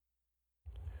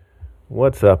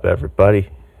What's up, everybody?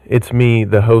 It's me,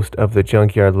 the host of the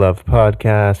Junkyard Love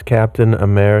podcast, Captain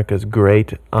America's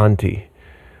great auntie,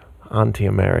 Auntie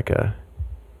America.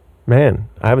 Man,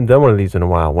 I haven't done one of these in a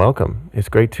while. Welcome. It's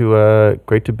great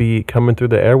to be coming through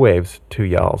the airwaves to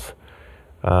y'all's.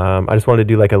 I just wanted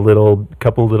to do like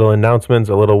couple little announcements,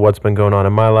 a little what's been going on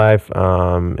in my life,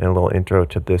 and a little intro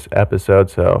to this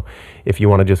episode. So, if you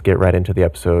want to just get right into the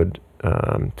episode,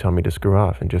 tell me to screw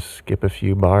off and just skip a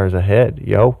few bars ahead,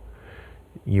 yo.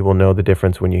 You will know the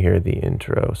difference when you hear the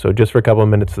intro. So just for a couple of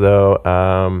minutes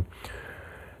though,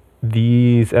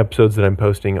 these episodes that I'm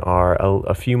posting are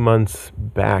a few months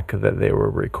back that they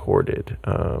were recorded.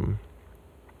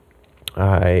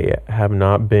 I have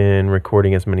not been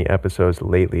recording as many episodes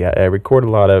lately. I record a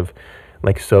lot of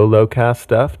like solo cast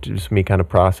stuff, just me kind of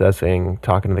processing,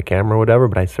 talking to the camera or whatever,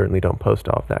 but I certainly don't post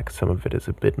all of that because some of it is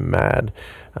a bit mad.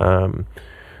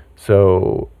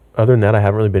 So other than that, I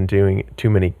haven't really been doing too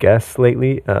many guests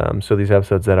lately. So these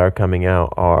episodes that are coming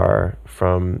out are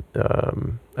from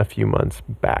a few months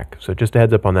back. So just a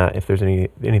heads up on that. If there's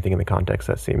anything in the context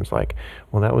that seems like,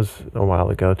 well, that was a while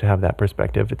ago to have that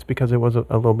perspective, it's because it was a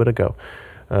little bit ago.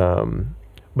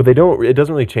 But it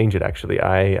doesn't really change it, actually.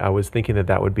 I was thinking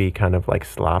that would be kind of like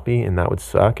sloppy and that would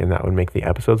suck and that would make the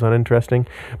episodes uninteresting.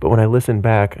 But when I listen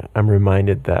back, I'm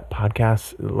reminded that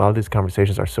podcasts, a lot of these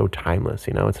conversations are so timeless.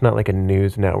 It's not like a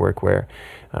news network where,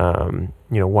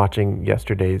 watching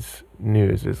yesterday's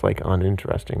news is like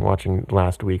uninteresting. Watching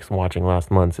last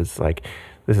month's is like,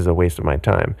 this is a waste of my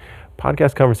time.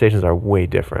 Podcast conversations are way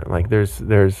different. Like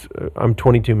I'm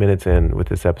 22 minutes in with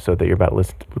this episode that you're about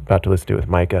to listen to with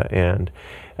Mika, and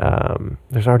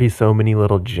there's already so many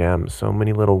little gems, so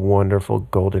many little wonderful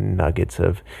golden nuggets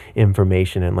of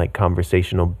information and like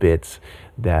conversational bits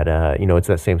that it's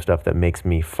that same stuff that makes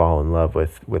me fall in love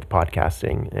with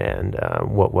podcasting, and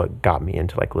what got me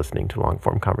into like listening to long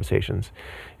form conversations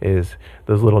is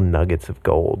those little nuggets of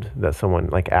gold that someone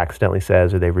like accidentally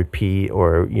says or they repeat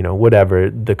or whatever.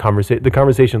 The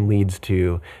conversation leads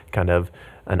to kind of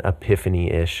an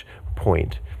epiphany-ish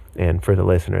point. And for the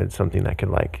listener, it's something that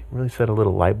can like really set a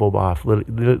little light bulb off,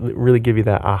 really give you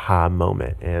that aha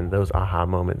moment. And those aha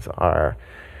moments are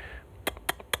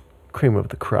cream of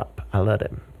the crop. I love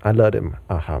them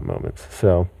aha moments.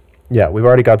 So yeah, we've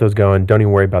already got those going. Don't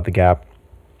even worry about the gap.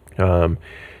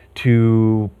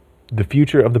 To the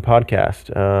future of the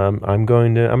podcast, I'm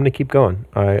going to keep going.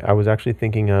 I was actually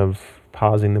thinking of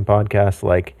pausing the podcast,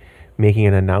 like making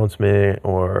an announcement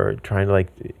or trying to like,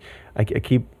 I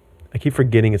keep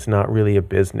forgetting it's not really a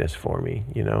business for me.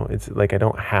 It's like I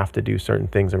don't have to do certain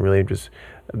things.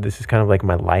 This is kind of like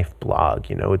my life blog.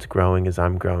 It's growing as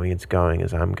I'm growing. It's going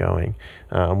as I'm going.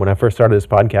 When I first started this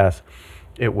podcast,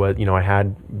 it was, I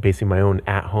had basically my own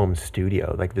at-home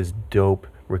studio, like this dope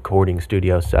recording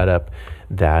studio setup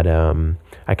that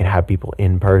I could have people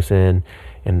in person,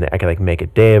 and I could like make a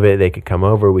day of it. They could come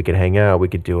over, we could hang out, we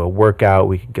could do a workout,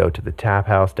 we could go to the tap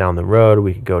house down the road,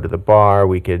 we could go to the bar,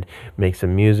 we could make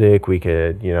some music, we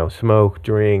could smoke,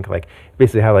 drink, like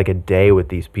basically have like a day with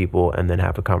these people and then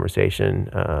have a conversation,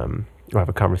 or have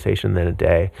a conversation then a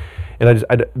day. And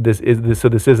this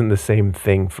isn't the same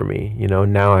thing for me.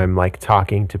 Now I'm like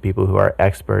talking to people who are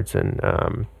experts and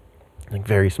like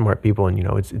very smart people, and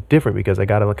it's different because I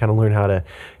gotta kind of learn how to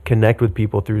connect with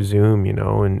people through Zoom,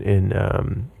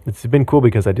 and it's been cool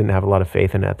because I didn't have a lot of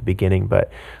faith in it at the beginning,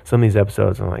 but some of these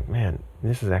episodes I'm like, man,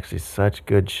 this is actually such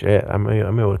good shit. I'm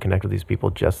able to connect with these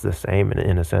people just the same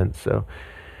in a sense. So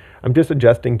I'm just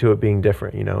adjusting to it being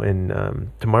different,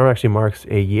 and tomorrow actually marks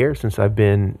a year since I've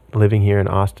been living here in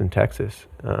Austin, Texas.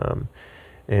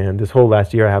 And this whole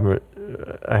last year,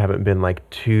 I haven't been like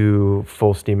too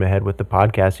full steam ahead with the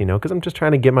podcast, because I'm just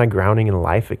trying to get my grounding in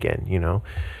life again,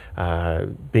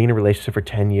 being in a relationship for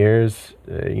 10 years,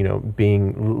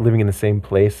 living in the same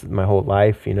place my whole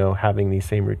life, having these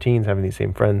same routines, having these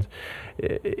same friends.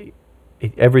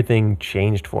 Everything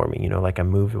changed for me, like I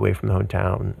moved away from the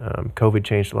hometown. COVID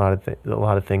changed a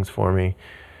lot of things for me.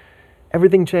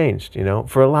 Everything changed,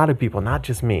 for a lot of people, not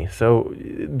just me. So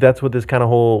that's what this kind of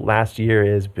whole last year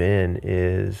has been,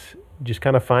 is just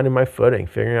kind of finding my footing,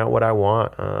 figuring out what I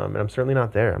want. And I'm certainly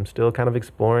not there. I'm still kind of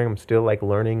exploring. I'm still like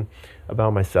learning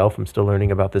about myself. I'm still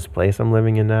learning about this place I'm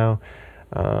living in now.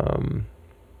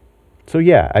 So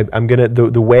yeah, I'm going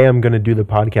to, the way I'm going to do the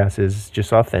podcast is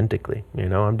just authentically,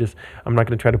 I'm not going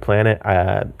to try to plan it.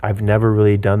 I've never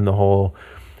really done the whole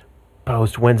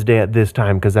post Wednesday at this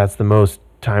time, because that's the most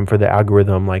time for the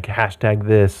algorithm, like hashtag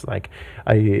this, like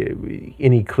I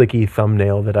any clicky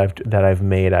thumbnail that I've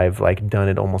made, I've like done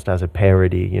it almost as a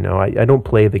parody. I don't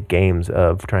play the games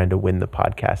of trying to win the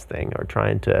podcast thing or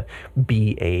trying to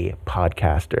be a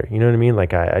podcaster. You know what I mean?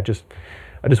 Like I just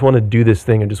want to do this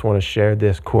thing. I just want to share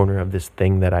this corner of this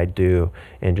thing that I do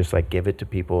and just like give it to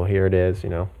people. Here it is.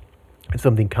 If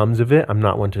something comes of it, I'm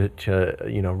not one to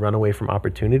run away from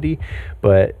opportunity,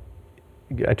 but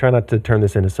I try not to turn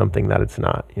this into something that it's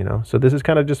not. So this is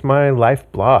kind of just my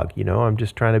life blog. I'm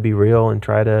just trying to be real and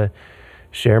try to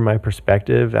share my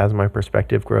perspective as my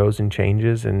perspective grows and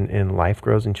changes, and life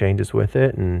grows and changes with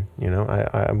it. And,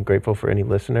 I'm grateful for any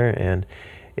listener. And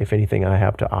if anything I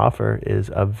have to offer is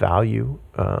of value,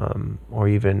 or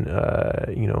even,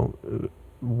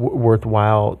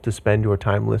 worthwhile to spend your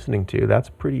time listening to, that's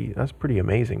pretty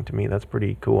amazing to me. That's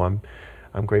pretty cool.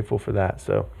 I'm grateful for that.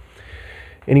 So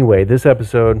anyway, this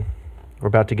episode we're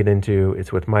about to get into,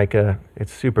 it's with Mika.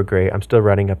 It's super great. I'm still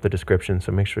writing up the description,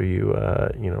 so make sure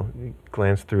you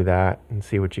glance through that and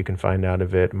see what you can find out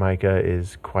of it. Mika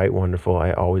is quite wonderful.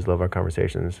 I always love our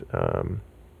conversations.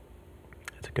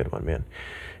 It's a good one, man.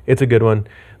 It's a good one.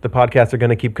 The podcasts are going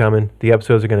to keep coming. The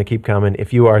episodes are going to keep coming.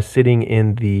 If you are sitting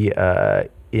in the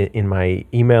in my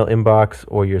email inbox,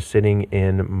 or you're sitting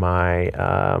in my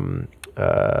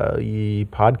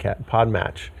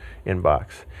Podmatch inbox,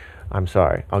 I'm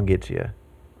sorry. I'll get to you.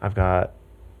 I've got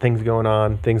things going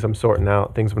on, things I'm sorting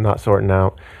out, things I'm not sorting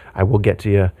out. I will get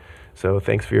to you. So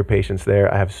thanks for your patience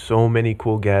there. I have so many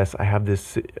cool guests. I have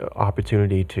this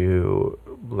opportunity to,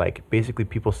 like, basically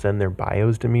people send their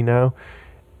bios to me now.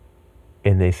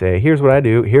 And they say, here's what I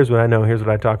do, here's what I know, here's what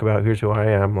I talk about, here's who I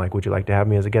am. Like, would you like to have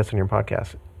me as a guest on your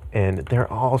podcast? And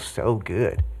they're all so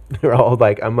good. They're all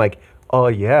like, I'm like, oh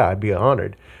yeah, I'd be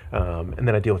honored. And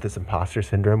then I deal with this imposter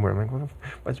syndrome where I'm like, what's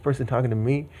this person talking to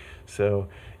me? So,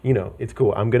 it's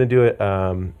cool. I'm going to do it.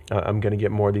 I'm going to get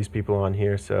more of these people on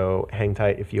here. So hang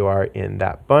tight if you are in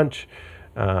that bunch.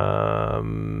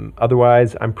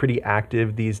 Otherwise, I'm pretty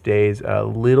active these days, a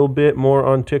little bit more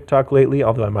on TikTok lately,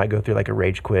 although I might go through like a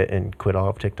rage quit and quit all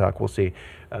of TikTok. We'll see.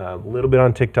 A little bit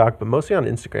on TikTok, but mostly on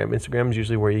Instagram. Instagram is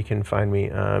usually where you can find me,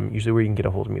 usually where you can get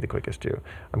a hold of me the quickest too.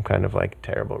 I'm kind of like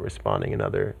terrible at responding in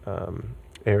other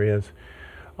areas.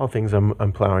 All things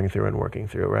I'm plowing through and working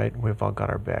through, right? We've all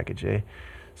got our baggage, eh?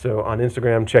 So on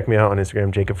Instagram, check me out on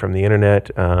Instagram, Jacob from the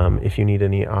Internet. If you need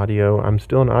any audio, I'm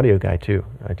still an audio guy too.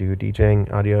 I do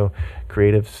DJing, audio,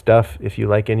 creative stuff. If you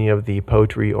like any of the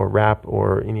poetry or rap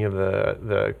or any of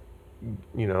the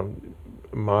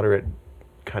moderate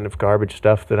kind of garbage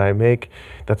stuff that I make,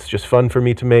 that's just fun for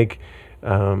me to make.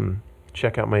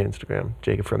 Check out my Instagram,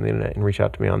 Jacob from the Internet, and reach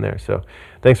out to me on there. So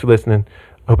thanks for listening.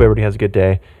 I hope everybody has a good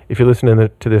day. If you're listening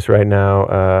to this right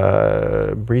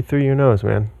now, breathe through your nose,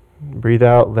 man. Breathe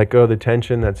out, let go of the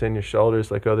tension that's in your shoulders,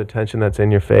 let go of the tension that's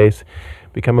in your face.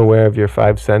 Become aware of your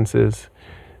 5 senses.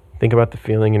 Think about the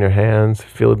feeling in your hands.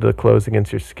 Feel the clothes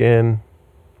against your skin.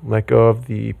 Let go of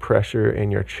the pressure in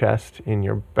your chest, in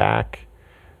your back.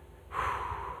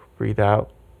 Breathe out.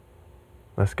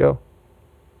 Let's go.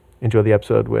 Enjoy the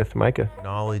episode with Mika.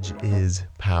 Knowledge is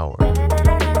power.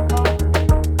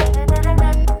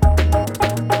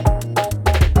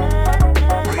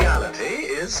 Reality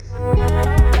is...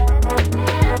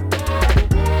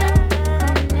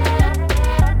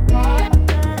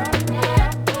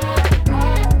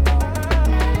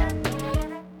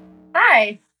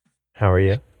 Hi. How are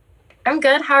you? I'm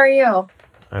good. How are you?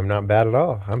 I'm not bad at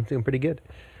all. I'm doing pretty good.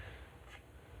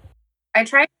 I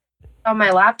tried on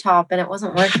my laptop and it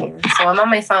wasn't working, so I'm on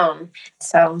my phone.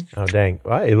 So. Oh, dang.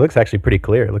 Well, it looks actually pretty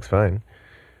clear. It looks fine.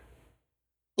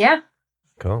 Yeah.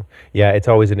 Cool. Yeah, it's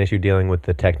always an issue dealing with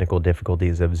the technical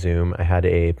difficulties of Zoom. I had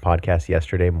a podcast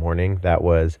yesterday morning that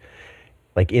was,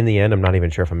 like, in the end, I'm not even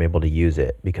sure if I'm able to use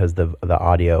it because the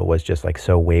audio was just like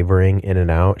so wavering in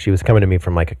and out. She was coming to me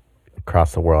from like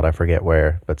across the world. I forget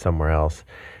where, but somewhere else.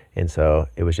 And so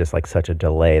it was just like such a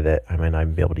delay that I might not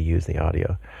even be able to use the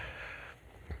audio.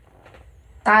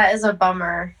 That is a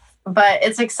bummer. But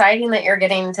it's exciting that you're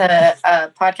getting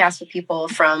to podcast with people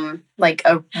from like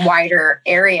a wider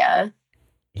area.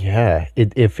 Yeah,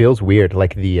 it feels weird.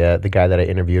 Like the guy that I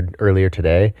interviewed earlier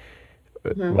today,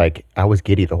 like I was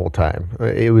giddy the whole time.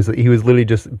 He was literally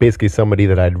just basically somebody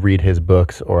that I'd read his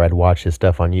books or I'd watch his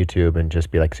stuff on YouTube and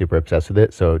just be like super obsessed with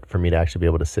it. So for me to actually be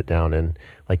able to sit down and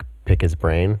like pick his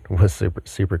brain was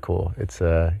super cool. It's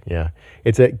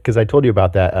because I told you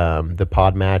about that the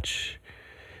Podmatch.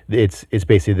 It's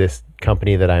basically this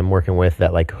company that I'm working with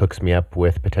that like hooks me up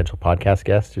with potential podcast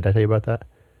guests. Did I tell you about that?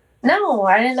 No,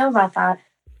 I didn't know about that.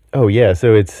 Oh yeah,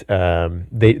 so it's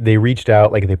they reached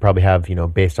out, like they probably have,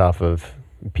 based off of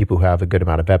people who have a good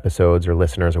amount of episodes or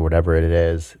listeners or whatever it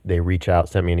is, they reach out,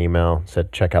 sent me an email,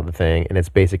 said check out the thing, and it's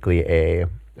basically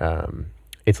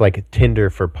it's like Tinder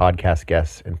for podcast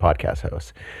guests and podcast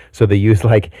hosts. So they use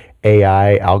like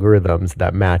AI algorithms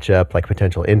that match up like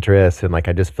potential interests, and like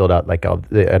I just filled out like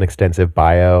an extensive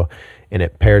bio, and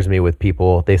it pairs me with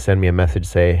people. They send me a message,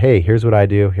 say, hey, here's what I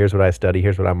do, here's what I study,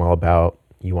 here's what I'm all about.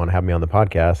 You want to have me on the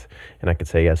podcast? And I could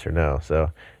say yes or no. So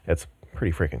it's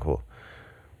pretty freaking cool.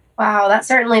 Wow, that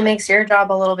certainly makes your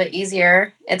job a little bit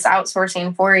easier. It's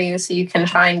outsourcing for you so you can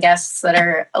find guests that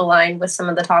are aligned with some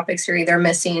of the topics you're either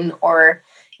missing or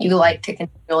you like to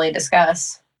continually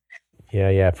discuss.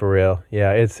 Yeah, for real.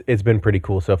 Yeah, it's been pretty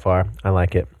cool so far. I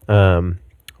like it.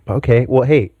 Okay. Well,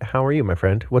 hey, how are you, my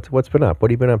friend? What's been up? What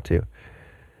have you been up to?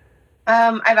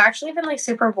 I've actually been like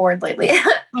super bored lately,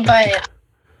 but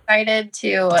excited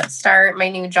to start my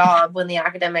new job when the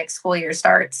academic school year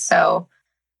starts. So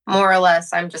more or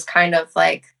less, I'm just kind of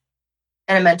like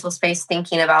in a mental space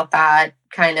thinking about that,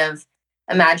 kind of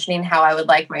imagining how I would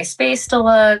like my space to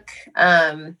look,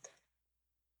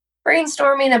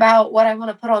 brainstorming about what I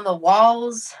want to put on the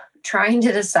walls, trying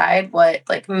to decide what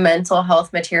like mental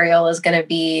health material is going to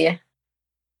be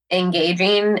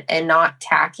engaging and not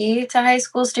tacky to high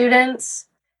school students.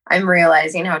 I'm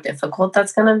realizing how difficult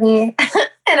that's going to be.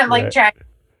 And I'm like Right. trying to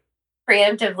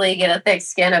preemptively get a thick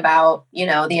skin about,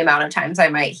 the amount of times I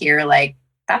might hear like,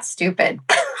 that's stupid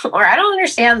or I don't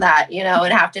understand that,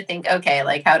 and have to think, okay,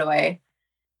 like how do I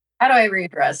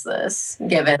readdress this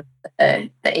given the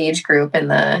age group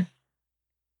and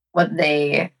what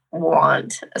they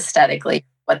want aesthetically,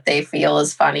 what they feel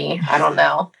is funny. I don't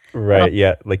know. Right.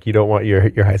 Yeah. Like you don't want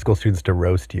your high school students to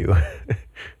roast you.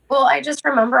 Well, I just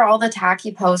remember all the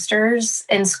tacky posters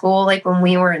in school, like when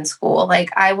we were in school. Like,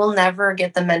 I will never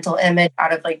get the mental image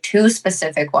out of like two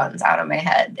specific ones out of my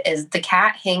head is the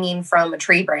cat hanging from a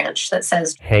tree branch that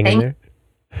says Hanging hang.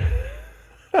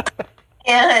 there.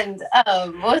 And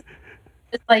what was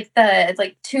it's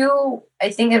like two, I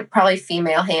think it probably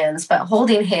female hands, but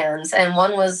holding hands. And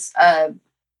one was a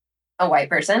white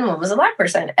person, one was a black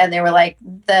person. And they were like,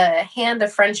 the hand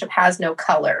of friendship has no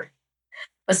color,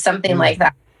 was something like Mm.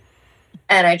 that.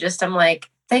 And I'm like,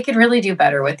 they could really do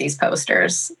better with these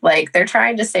posters. Like they're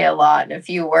trying to say a lot in a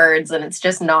few words and it's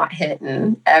just not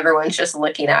hitting. Everyone's just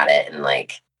looking at it and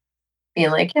like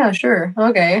being like, yeah, sure.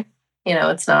 Okay.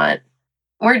 It's not,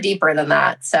 we're deeper than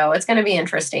that. So it's going to be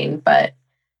interesting, but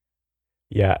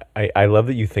Yeah, I love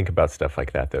that you think about stuff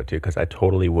like that though too, because I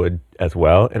totally would as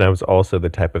well. And I was also the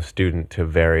type of student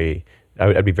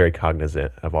I'd be very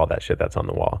cognizant of all that shit that's on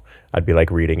the wall. I'd be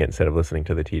like reading it instead of listening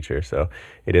to the teacher. So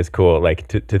it is cool, like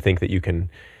to think that you can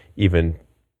even.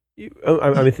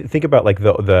 I mean, think about like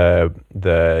the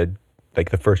like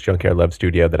the first Junkyard Love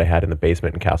studio that I had in the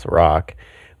basement in Castle Rock.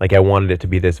 Like I wanted it to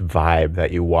be this vibe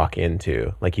that you walk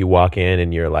into. Like you walk in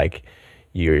and you're like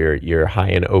you're high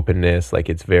in openness, like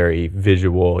it's very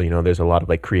visual, there's a lot of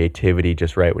like creativity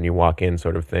just right when you walk in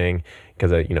sort of thing,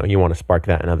 because you want to spark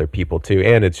that in other people too,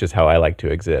 and it's just how I like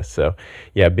to exist. So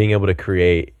yeah, being able to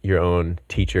create your own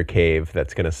teacher cave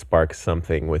that's going to spark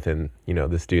something within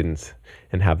the students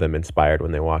and have them inspired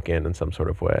when they walk in some sort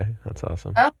of way, that's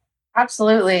awesome. oh,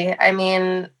 absolutely. I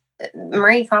mean,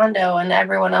 Marie Kondo and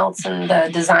everyone else in the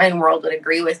design world would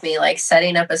agree with me. Like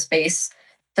setting up a space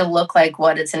to look like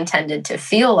what it's intended to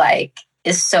feel like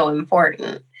is so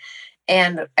important.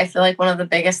 And I feel like one of the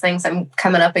biggest things I'm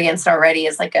coming up against already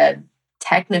is like a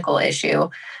technical issue.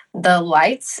 The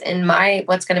lights in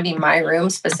what's going to be my room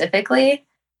specifically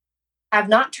have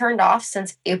not turned off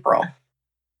since April.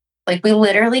 Like we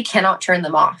literally cannot turn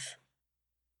them off.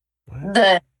 What?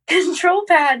 The control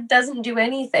pad doesn't do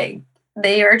anything.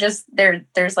 They are just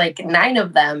there's like 9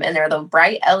 of them and they're the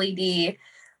bright LED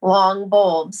long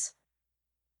bulbs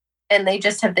and they've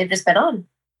just been on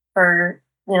for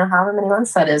however many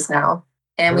months that is now,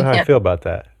 I and don't we know how I can't. feel about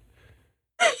that.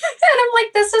 And I'm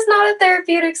like, this is not a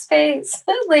therapeutic space.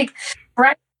 Like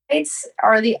bright lights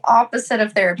are the opposite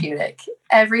of therapeutic.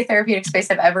 Every therapeutic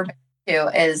space I've ever been to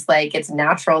is like it's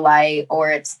natural light or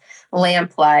it's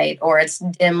lamp light or it's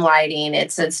dim lighting.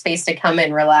 It's a space to come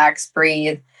in, relax,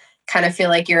 breathe, kind of feel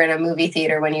like you're in a movie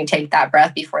theater when you take that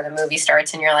breath before the movie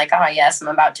starts and you're like, oh yes, I'm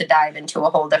about to dive into a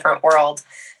whole different world.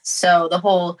 So the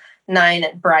whole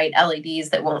 9 bright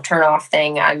LEDs that won't turn off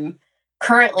thing, I'm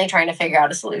currently trying to figure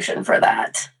out a solution for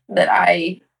that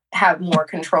I have more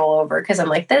control over because I'm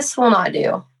like, this will not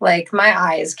do. Like my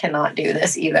eyes cannot do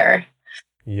this either.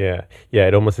 Yeah, yeah.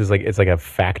 It almost is like it's like a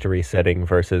factory setting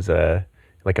versus a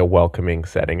like a welcoming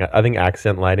setting. I think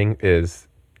accent lighting is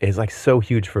like so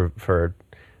huge for.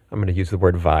 I'm going to use the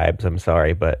word vibes. I'm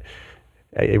sorry, but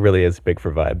it really is big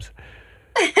for vibes.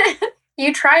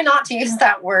 You try not to use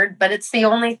that word, but it's the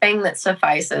only thing that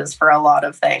suffices for a lot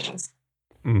of things.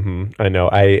 I know.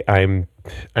 I'm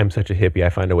such a hippie. I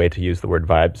find a way to use the word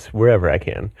vibes wherever I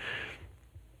can.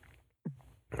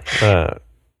 Uh,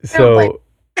 I don't blame.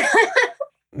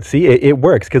 so see, it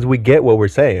works because we get what we're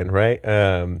saying, right?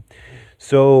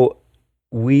 So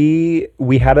we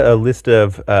had a list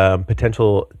of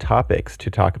potential topics to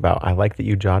talk about. I like that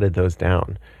you jotted those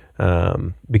down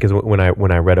because when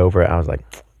I read over it, I was like,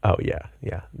 oh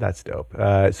yeah, that's dope.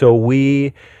 So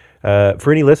we.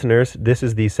 For any listeners, this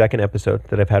is the second episode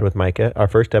that I've had with Micah. Our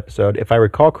first episode, if I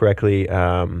recall correctly,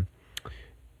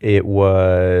 it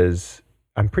was,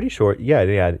 I'm pretty sure,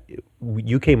 yeah.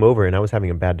 You came over and I was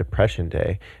having a bad depression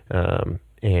day.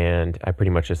 And I pretty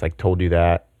much just like told you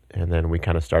that. And then we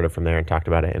kind of started from there and talked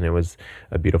about it. And it was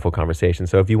a beautiful conversation.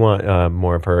 So if you want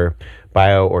more of her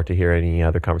bio or to hear any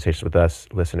other conversations with us,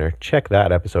 listener, check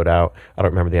that episode out. I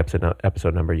don't remember the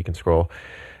episode number. You can scroll.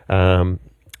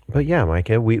 But yeah,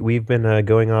 Micah, we've been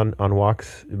going on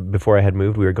walks. Before I had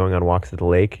moved, we were going on walks at the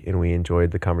lake, and we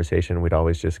enjoyed the conversation. We'd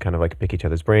always just kind of like pick each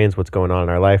other's brains, what's going on in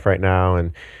our life right now,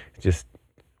 and just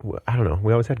I don't know.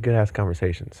 We always had good ass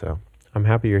conversations. So I'm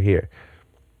happy you're here.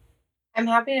 I'm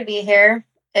happy to be here.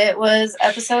 It was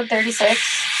episode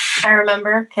 36. I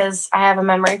remember because I have a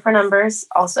memory for numbers.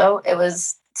 Also, it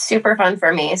was super fun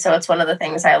for me, so it's one of the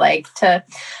things I like to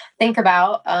think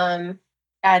about.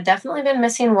 I've definitely been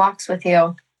missing walks with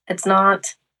you. It's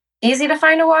not easy to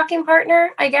find a walking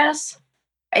partner, I guess.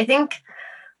 I think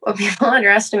what people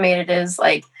underestimated is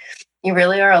like you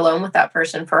really are alone with that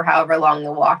person for however long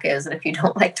the walk is. And if you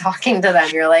don't like talking to them,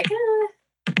 you're like,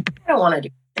 I don't want to do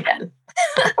it again.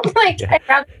 Like, Yeah. I'd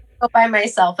rather go by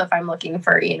myself if I'm looking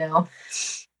for,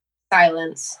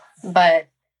 silence. But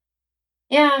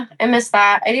yeah, I miss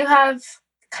that. I do have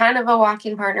kind of a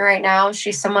walking partner right now.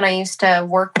 She's someone I used to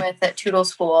work with at Toodle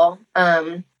School.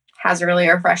 Has really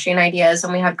refreshing ideas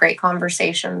and we have great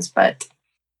conversations, but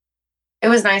it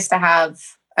was nice to have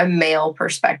a male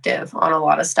perspective on a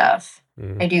lot of stuff.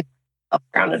 I do feel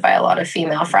surrounded by a lot of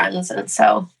female friends, and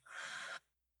so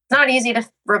it's not easy to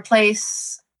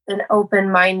replace an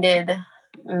open-minded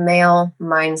male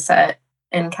mindset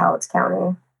in Cowlitz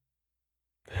County.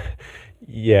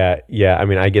 Yeah. I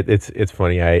mean, I get it's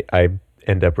funny. I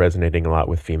end up resonating a lot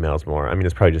with females more. I mean,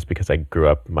 it's probably just because I grew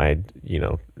up my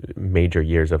major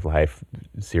years of life,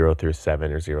 0 through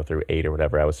 7 or 0 through 8 or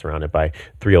whatever. I was surrounded by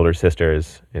 3 older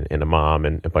sisters and a mom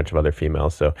and a bunch of other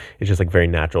females. So it's just like very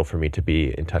natural for me to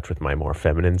be in touch with my more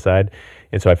feminine side,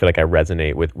 and so I feel like I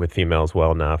resonate with females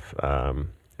well enough.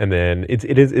 And then it's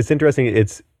interesting.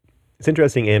 It's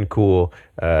interesting and cool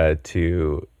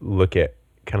to look at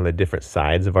kind of the different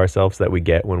sides of ourselves that we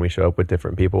get when we show up with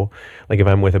different people. Like if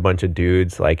I'm with a bunch of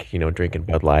dudes, like, drinking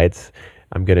Bud Lights,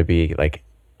 I'm going to be like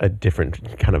a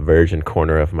different kind of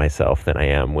corner of myself than I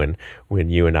am when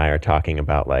you and I are talking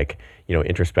about like,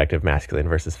 introspective masculine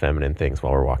versus feminine things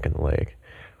while we're walking the lake.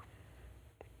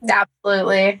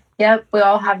 Absolutely. Yep. We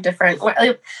all have different,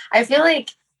 I feel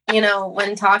like,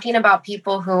 when talking about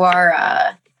people who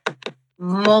are,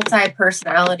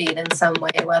 multi-personality in some way,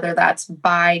 whether that's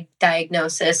by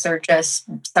diagnosis or just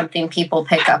something people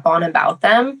pick up on about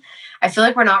them, I feel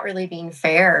like we're not really being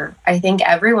fair. I think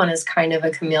everyone is kind of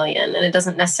a chameleon, and it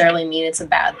doesn't necessarily mean it's a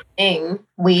bad thing.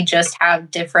 We just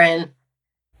have different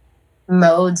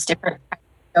modes, different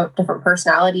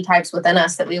personality types within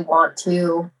us that we want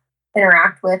to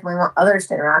interact with, and we want others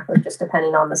to interact with, just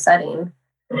depending on the setting.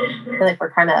 I feel like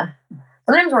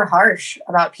sometimes we're harsh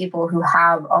about people who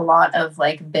have a lot of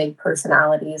like big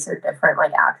personalities or different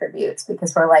like attributes,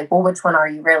 because we're like, well, which one are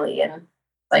you really? And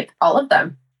like all of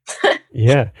them.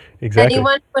 Yeah, exactly.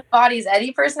 Anyone who embodies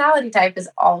any personality type is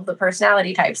all of the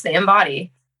personality types they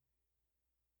embody.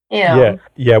 Yeah.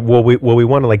 Well, we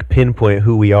want to like pinpoint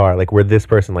who we are. Like we're this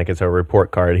person. Like it's our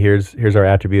report card. Here's our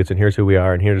attributes, and here's who we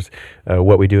are, and here's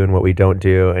what we do and what we don't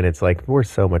do. And it's like we're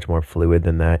so much more fluid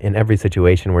than that. In every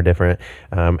situation, we're different.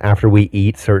 After we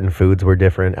eat certain foods, we're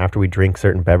different. After we drink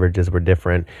certain beverages, we're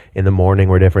different. In the morning,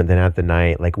 we're different than at the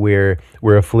night. Like we're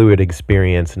a fluid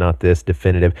experience, not this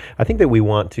definitive. I think that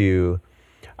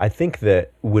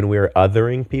when we're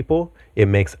othering people, it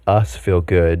makes us feel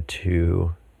good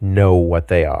to know what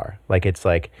they are. Like it's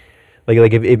like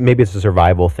if maybe it's a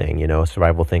survival thing, a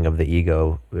survival thing of the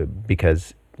ego,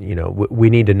 because we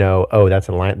need to know, oh, that's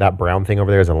a lion, that brown thing over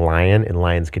there is a lion, and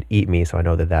lions could eat me, so I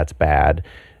know that that's bad.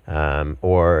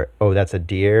 Or, oh, that's a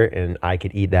deer and I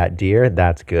could eat that deer,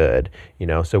 that's good.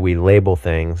 So we label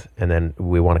things, and then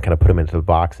we want to kind of put them into the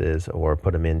boxes or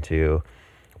put them into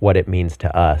what it means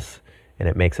to us. and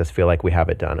it makes us feel like we have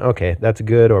it done. Okay, that's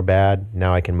good or bad.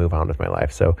 Now I can move on with my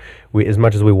life. So we, as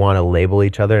much as we want to label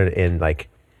each other and like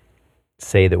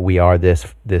say that we are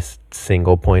this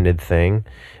single pointed thing,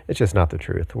 it's just not the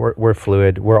truth. We're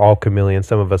fluid. We're all chameleons.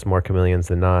 Some of us more chameleons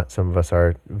than not. Some of us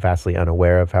are vastly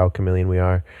unaware of how chameleon we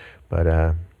are. But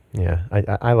yeah,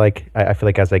 I feel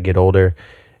like as I get older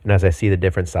and as I see the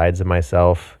different sides of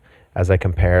myself, as I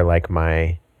compare like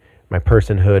my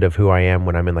personhood of who I am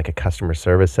when I'm in like a customer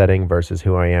service setting versus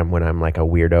who I am when I'm like a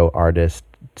weirdo artist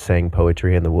saying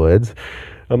poetry in the woods.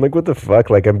 I'm like, what the fuck?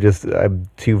 Like, I'm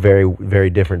two very, very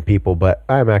different people, but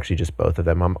I'm actually just both of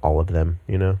them. I'm all of them,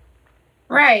 you know?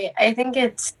 Right. I think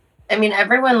I mean,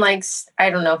 everyone likes, I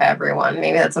don't know if everyone,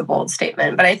 maybe that's a bold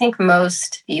statement, but I think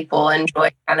most people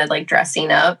enjoy kind of like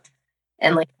dressing up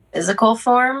in like physical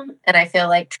form. And I feel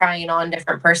like trying on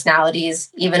different personalities,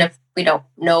 even if we don't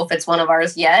know if it's one of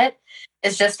ours yet,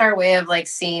 is just our way of like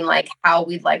seeing like how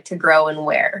we'd like to grow and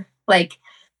where. Like,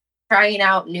 trying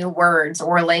out new words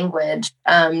or language,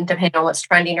 depending on what's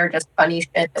trending or just funny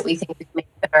shit that we think we can make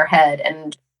in our head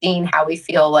and seeing how we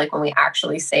feel like when we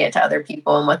actually say it to other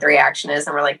people and what the reaction is.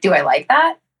 And we're like, do I like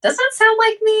that? Does that sound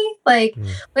like me? Like,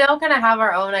 we all kind of have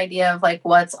our own idea of like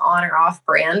what's on or off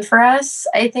brand for us,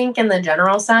 I think, in the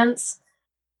general sense.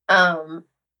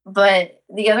 But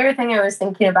the other thing I was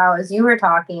thinking about as you were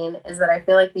talking is that I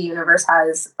feel like the universe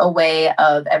has a way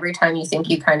of every time you think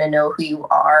you kind of know who you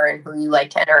are and who you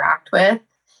like to interact with,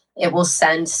 it will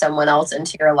send someone else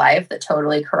into your life that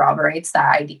totally corroborates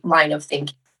that line of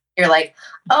thinking. You're like,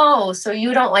 oh, so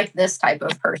you don't like this type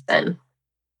of person.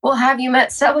 Well, have you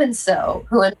met so and so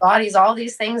who embodies all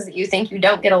these things that you think you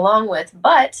don't get along with,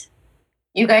 but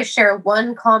you guys share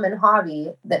one common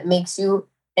hobby that makes you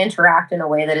interact in a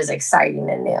way that is exciting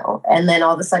and new. And then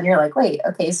all of a sudden you're like, wait,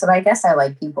 okay, so I guess I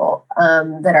like people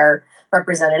that are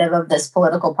representative of this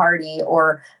political party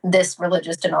or this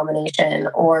religious denomination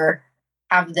or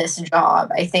have this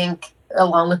job. I think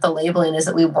along with the labeling is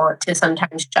that we want to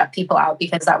sometimes shut people out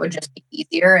because that would just be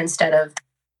easier instead of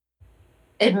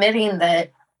admitting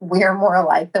that we're more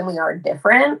alike than we are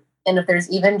different. And if there's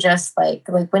even just like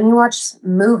when you watch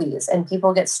movies and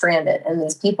people get stranded and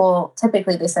these people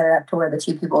typically they set it up to where the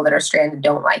two people that are stranded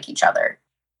don't like each other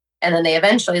and then they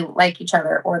eventually like each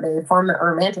other or they form a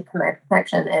romantic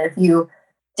connection. And if you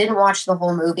didn't watch the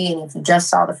whole movie and if you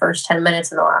just saw the first 10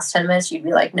 minutes and the last 10 minutes, you'd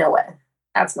be like, no way,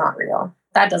 that's not real,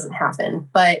 that doesn't happen.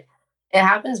 But it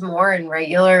happens more in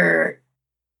regular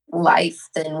life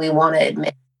than we want to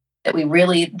admit, that we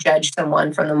really judge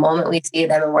someone from the moment we see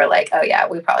them and we're like, oh yeah,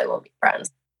 we probably won't be friends.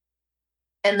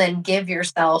 And then give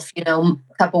yourself, a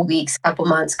couple weeks, couple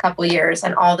months, couple years,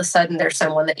 and all of a sudden there's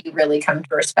someone that you really come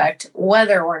to respect,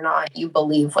 whether or not you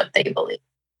believe what they believe.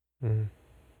 Mm.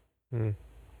 Mm.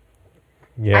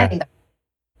 I Yeah. think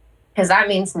because that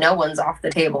means no one's off the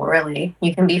table, really.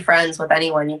 You can be friends with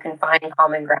anyone, you can find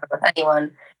common ground with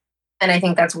anyone. And I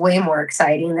think that's way more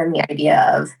exciting than the idea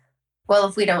of, well,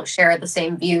 if we don't share the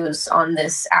same views on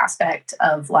this aspect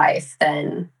of life,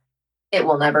 then it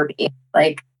will never be.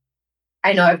 Like,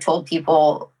 I know I've told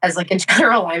people as like a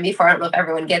general line before, I don't know if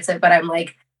everyone gets it, but I'm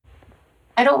like,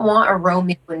 I don't want a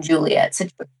Romeo and Juliet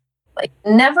situation. Like,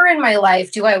 never in my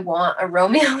life do I want a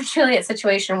Romeo and Juliet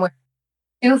situation where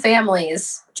two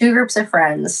families, two groups of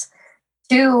friends,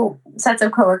 two sets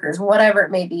of coworkers, whatever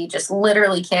it may be, just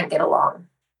literally can't get along.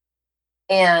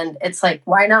 And it's like,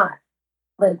 why not?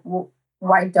 Like,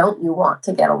 why don't you want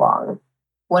to get along?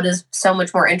 What is so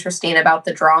much more interesting about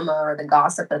the drama or the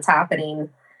gossip that's happening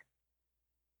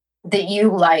that you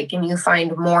like and you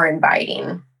find more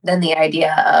inviting than the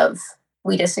idea of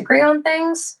we disagree on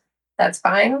things? That's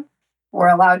fine. We're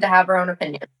allowed to have our own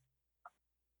opinion.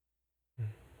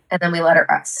 And then we let it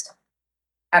rest.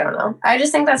 I don't know. I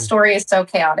just think that story is so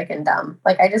chaotic and dumb.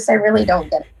 Like, I really don't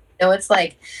get it. It's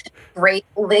like great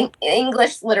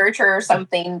English literature or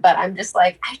something, but I'm just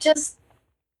like,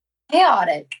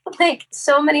 chaotic. Like,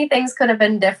 so many things could have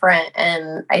been different,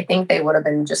 and I think they would have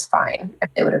been just fine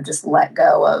if they would have just let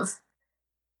go of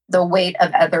the weight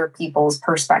of other people's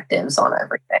perspectives on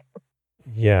everything.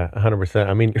 Yeah, 100%.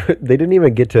 I mean, they didn't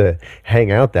even get to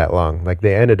hang out that long. Like,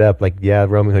 they ended up like, yeah,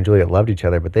 Romeo and Juliet loved each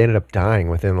other, but they ended up dying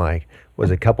within like,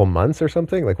 was it a couple months or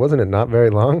something? Like, wasn't it not very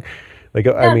long? Like,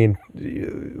 Yeah. I mean,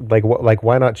 like,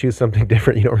 why not choose something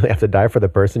different? You don't really have to die for the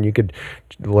person. You could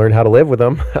learn how to live with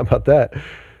them. How about that?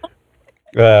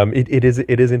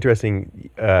 It is interesting.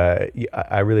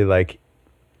 I really like,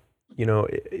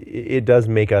 it does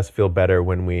make us feel better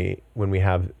when we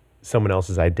have someone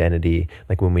else's identity,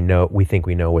 like when we think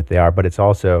we know what they are. But it's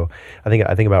also, I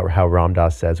think about how Ram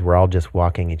Dass says, we're all just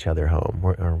walking each other home.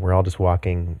 We're all just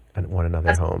walking one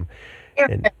another home.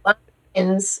 And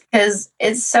Because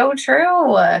it's so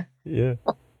true. Yeah.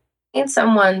 Need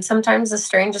someone, sometimes the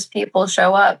strangest people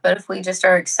show up, but if we just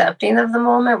are accepting of the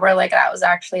moment, we're like, that was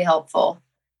actually helpful.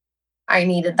 I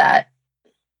needed that.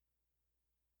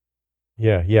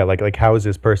 Yeah, yeah. Like, how is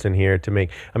this person here to make?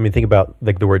 I mean, think about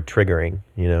like the word triggering.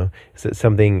 So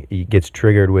something gets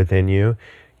triggered within you.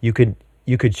 You could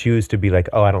you could choose to be like,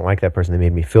 oh, I don't like that person. They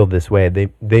made me feel this way.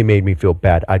 They made me feel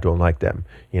bad. I don't like them.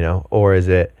 Or is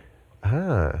it,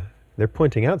 ah, they're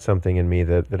pointing out something in me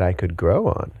that I could grow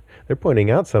on. They're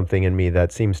pointing out something in me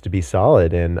that seems to be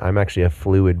solid, and I'm actually a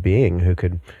fluid being who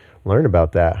could learn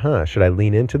about that. Huh? Should I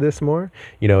lean into this more?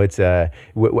 It's I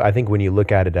think when you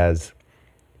look at it as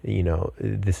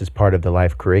this is part of the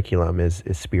life curriculum is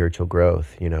spiritual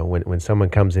growth. When someone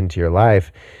comes into your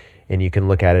life and you can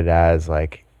look at it as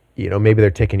like, maybe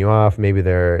they're ticking you off, maybe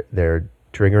they're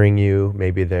triggering you,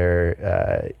 maybe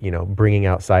they're bringing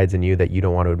out sides in you that you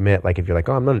don't want to admit. Like if you're like,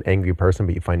 oh, I'm not an angry person,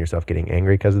 but you find yourself getting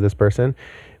angry because of this person,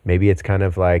 maybe it's kind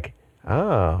of like,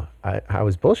 oh, I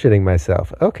was bullshitting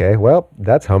myself. Okay, well,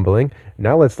 that's humbling.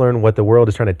 Now let's learn what the world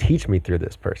is trying to teach me through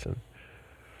this person.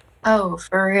 Oh,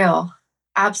 for real.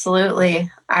 Absolutely.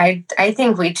 I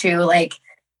think we too, like,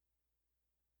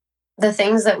 the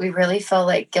things that we really feel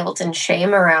like guilt and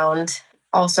shame around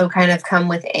also kind of come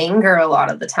with anger a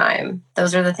lot of the time.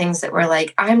 Those are the things that we're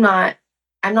like, I'm not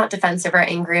defensive or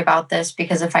angry about this,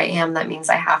 because if I am, that means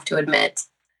I have to admit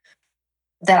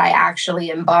that I actually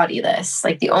embody this.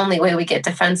 Like the only way we get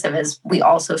defensive is we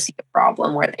also see a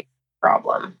problem where they see a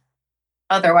problem.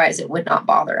 Otherwise, it would not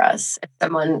bother us. If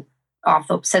someone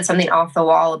said something off the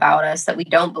wall about us that we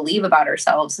don't believe about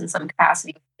ourselves in some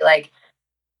capacity, we'd be like,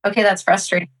 okay, that's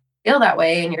frustrating. I feel that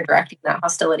way, and you're directing that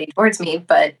hostility towards me,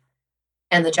 but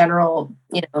in the general,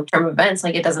 term of events,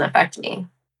 like it doesn't affect me,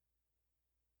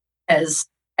 because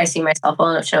I see myself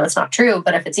well enough to know it's not true.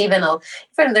 But if there's even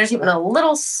a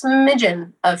little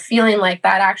smidgen of feeling like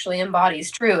that actually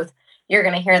embodies truth, you're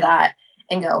gonna hear that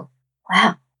and go,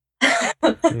 wow.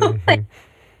 Like Hmm.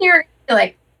 you're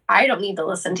like, I don't need to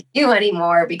listen to you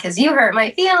anymore because you hurt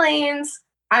my feelings.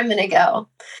 I'm gonna go.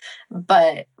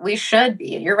 But we should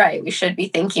be, you're right, we should be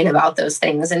thinking about those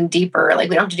things and deeper. Like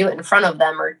we don't have to do it in front of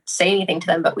them or say anything to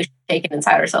them, but we should take it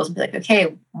inside ourselves and be like,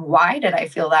 okay, why did I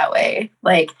feel that way?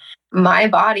 Like my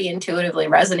body intuitively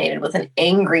resonated with an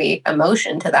angry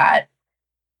emotion to that.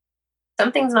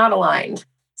 Something's not aligned.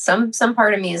 Some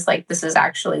part of me is like, this is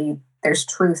actually, there's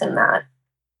truth in that.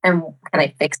 And can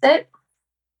I fix it?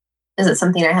 Is it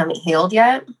something I haven't healed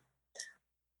yet?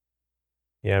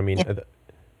 Yeah, I mean, Yeah,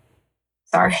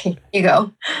 sorry, you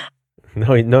go.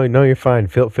 no, no, no, you're fine.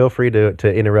 Feel free to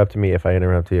interrupt me if I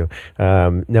interrupt you.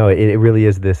 No, it really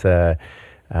is this. Uh,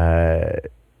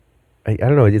 I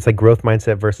don't know. It's like growth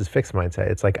mindset versus fixed mindset.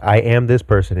 It's like I am this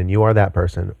person and you are that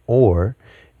person, or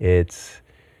it's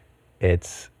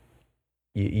it's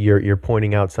you're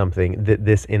pointing out something that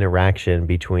this interaction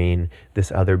between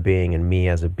this other being and me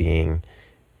as a being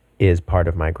is part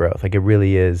of my growth. Like it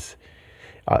really is.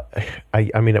 Uh,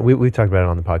 I mean, we've talked about it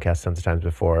on the podcast sometimes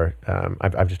before.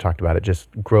 I've just talked about it, just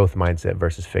growth mindset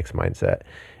versus fixed mindset.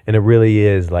 And it really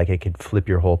is like it could flip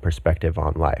your whole perspective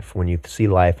on life. When you see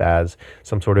life as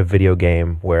some sort of video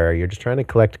game where you're just trying to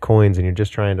collect coins and you're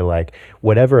just trying to like,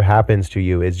 whatever happens to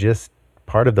you is just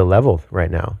part of the level right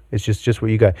now. It's just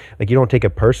what you got. Like you don't take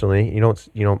it personally. You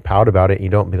don't pout about it. You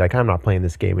don't be like, I'm not playing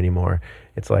this game anymore.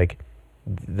 It's like,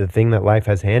 the thing that life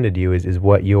has handed you is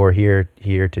what you're here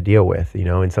to deal with,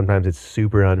 and sometimes it's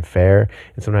super unfair,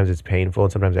 and sometimes it's painful,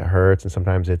 and sometimes it hurts, and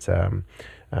sometimes it's um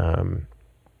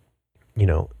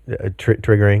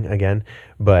triggering again.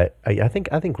 But I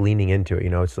think leaning into it,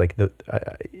 it's like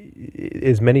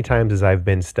as many times as I've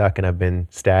been stuck and I've been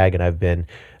stag and I've been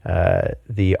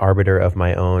the arbiter of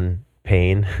my own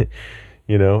pain.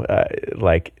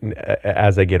 Like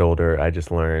as I get older, I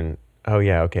just learn, oh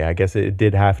yeah, okay, I guess it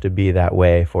did have to be that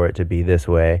way for it to be this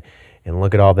way. And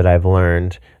look at all that I've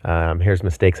learned. Here's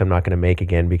mistakes I'm not going to make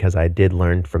again because I did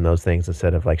learn from those things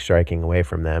instead of like striking away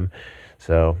from them.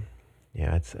 So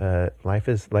yeah, it's life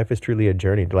is truly a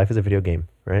journey. Life is a video game,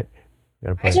 right? You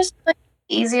gotta I play it. just like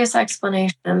the easiest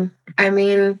explanation. I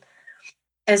mean,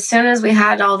 as soon as we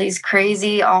had all these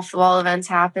crazy off the wall events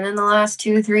happen in the last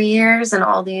 2, 3 years, and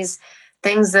all these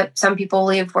things that some people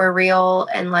believe were real,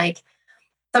 and like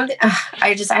something,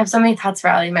 I have so many thoughts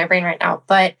rallying in my brain right now.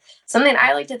 But something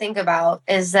I like to think about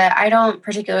is that I don't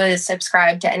particularly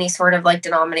subscribe to any sort of like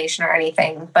denomination or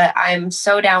anything, but I'm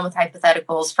so down with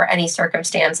hypotheticals for any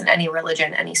circumstance and any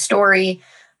religion, any story.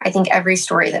 I think every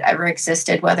story that ever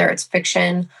existed, whether it's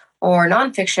fiction or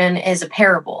nonfiction, is a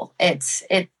parable. It's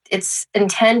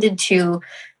intended to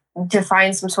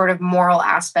define some sort of moral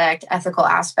aspect, ethical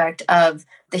aspect of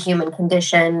the human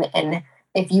condition, and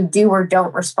if you do or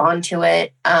don't respond to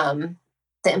it, the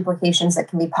implications that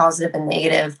can be positive and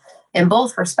negative in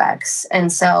both respects.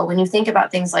 And so when you think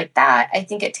about things like that, I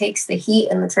think it takes the heat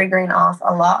and the triggering off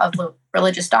a lot of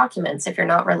religious documents if you're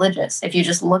not religious. If you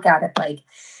just look at it like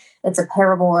it's a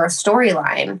parable or a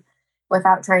storyline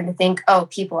without trying to think, oh,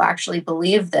 people actually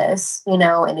believe this,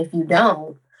 and if you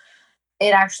don't,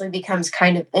 it actually becomes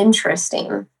kind of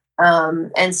interesting.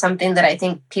 And something that I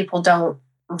think people don't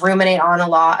ruminate on a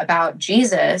lot about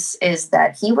Jesus is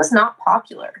that he was not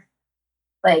popular.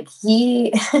 Like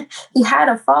he he had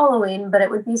a following, but it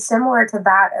would be similar to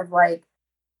that of like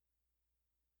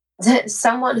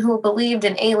someone who believed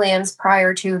in aliens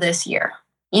prior to this year.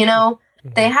 They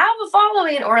Mhm. have a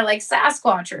following, or like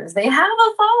Sasquatchers, they have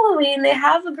a following, they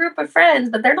have a group of friends,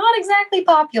 but they're not exactly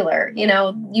popular. You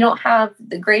don't have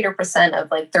the greater percent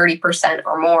of like 30%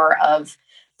 or more of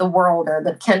the world or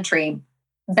the country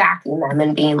backing them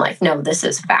and being like, no, this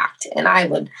is fact. And I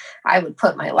would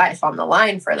put my life on the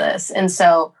line for this. And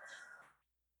so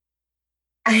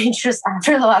I just,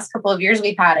 after the last couple of years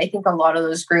we've had, I think a lot of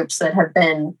those groups that have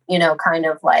been, kind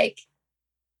of like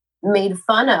made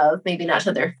fun of, maybe not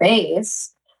to their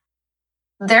face,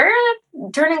 they're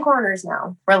turning corners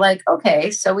now. We're like, okay,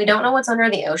 so we don't know what's under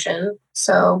the ocean.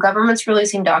 So government's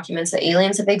releasing documents that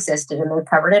aliens have existed and they've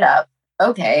covered it up.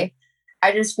 Okay.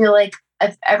 I just feel like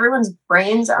if everyone's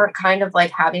brains aren't kind of like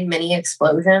having mini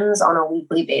explosions on a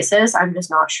weekly basis, I'm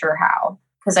just not sure how.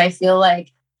 Because I feel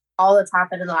like all that's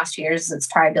happened in the last 2 years is it's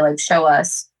tried to like show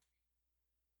us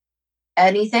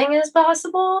anything is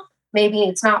possible. Maybe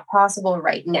it's not possible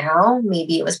right now.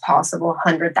 Maybe it was possible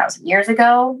 100,000 years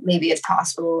ago. Maybe it's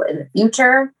possible in the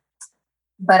future.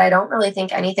 But I don't really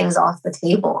think anything's off the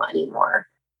table anymore.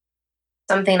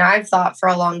 Something I've thought for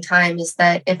a long time is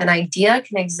that if an idea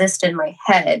can exist in my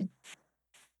head,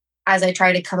 as I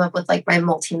try to come up with like my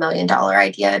multi-million dollar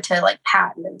idea to like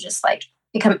patent and just like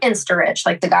become insta rich,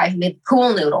 like the guy who made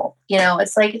pool noodle,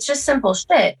 it's like, it's just simple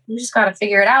shit. You just got to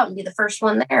figure it out and be the first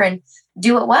one there and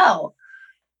do it well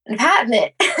and patent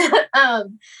it.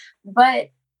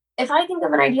 But if I think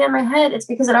of an idea in my head, it's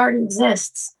because it already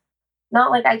exists.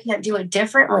 Not like I can't do it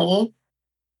differently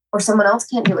or someone else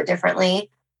can't do it differently.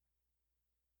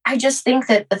 I just think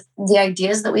that the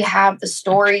ideas that we have, the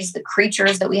stories, the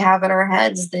creatures that we have in our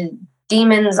heads, the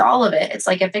demons, all of it, it's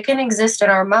like if it can exist in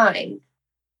our mind,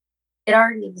 it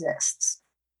already exists.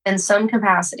 In some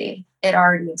capacity, it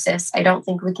already exists. I don't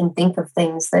think we can think of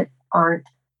things that aren't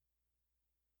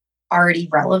already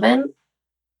relevant.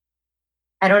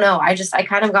 I don't know. I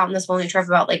kind of got on this lonely trip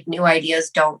about like new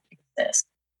ideas don't exist.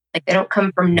 Like they don't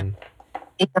come from no Mhm.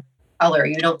 think of color.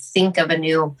 You don't think of a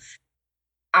new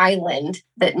island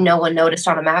that no one noticed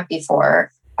on a map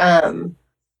before.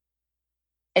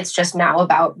 It's just now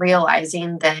about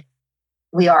realizing that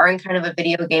we are in kind of a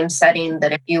video game setting,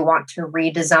 that if you want to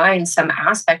redesign some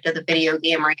aspect of the video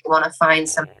game or you want to find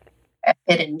some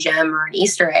hidden gem or an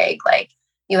Easter egg, like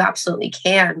you absolutely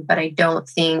can. But I don't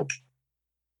think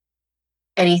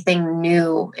anything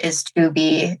new is to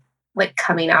be like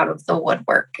coming out of the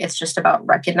woodwork. It's just about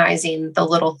recognizing the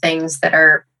little things that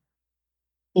are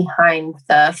behind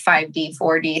the 5D,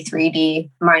 4D, 3D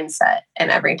mindset. And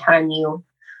every time you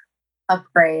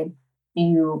upgrade,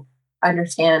 you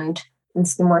understand and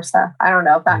see more stuff. I don't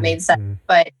know if that made sense, Mhm.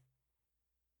 but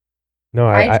No,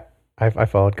 I I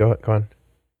followed. Go on.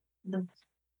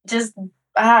 just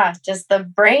just the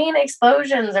brain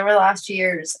explosions over the last 2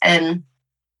 years. And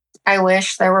I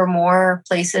wish there were more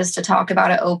places to talk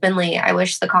about it openly. I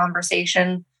wish the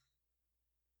conversation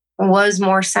was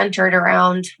more centered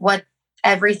around what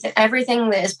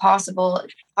everything that is possible,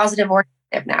 positive or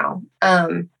negative now,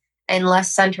 and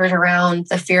less centered around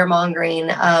the fear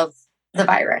mongering of the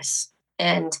virus.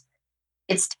 And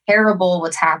it's terrible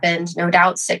what's happened. No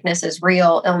doubt, sickness is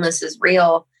real, illness is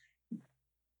real.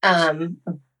 Um,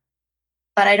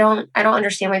 but I don't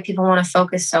understand why people want to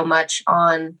focus so much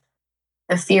on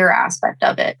the fear aspect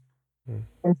of it Mm.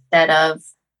 instead of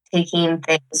taking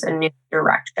things a new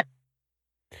direction.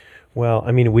 Well,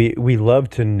 I mean, we love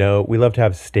to know, we love to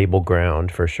have stable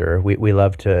ground for sure. We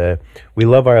love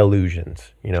our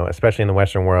illusions, especially in the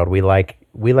Western world. We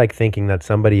like thinking that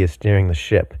somebody is steering the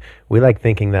ship. We like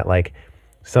thinking that like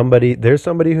there's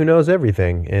somebody who knows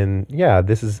everything, and yeah,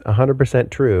 this is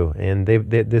 100% true, and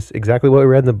this exactly what we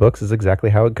read in the books is exactly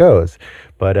how it goes.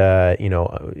 But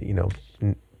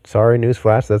sorry,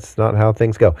 newsflash, that's not how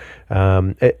things go.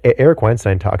 Eric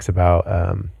Weinstein talks about.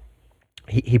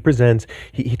 He presents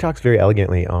he talks very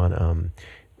elegantly on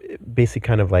basically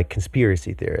kind of like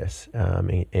conspiracy theorists,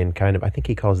 and kind of, I think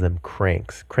he calls them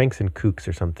cranks and kooks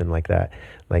or something like that.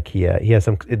 Like he has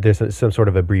some sort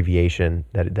of abbreviation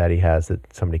that he has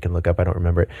that somebody can look up. I don't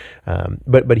remember it,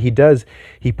 but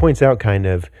he points out kind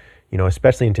of,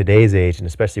 especially in today's age and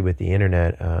especially with the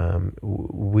internet,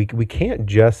 we can't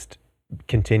just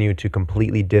continue to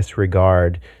completely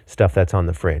disregard stuff that's on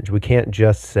the fringe. We can't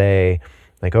just say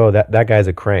like, oh, that guy's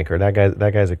a crank, or that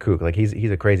guy's a kook. Like he's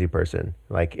a crazy person.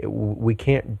 Like we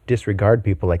can't disregard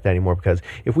people like that anymore, because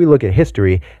if we look at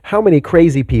history, how many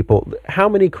crazy people,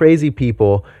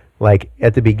 like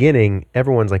at the beginning,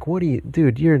 everyone's like, what do you,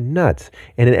 dude, you're nuts.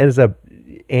 And it ends up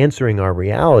answering our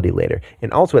reality later.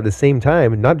 And also at the same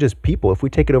time, not just people, if we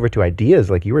take it over to ideas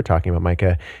like you were talking about,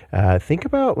 Micah, think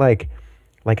about like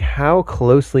how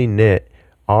closely knit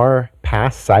our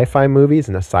past sci-fi movies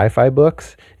and the sci-fi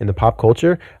books in the pop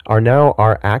culture are now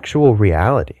our actual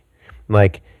reality.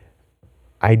 Like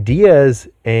ideas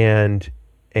and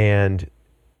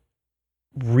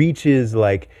reaches,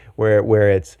 like where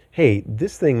it's, hey,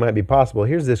 this thing might be possible.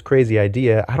 Here's this crazy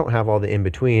idea. I don't have all the in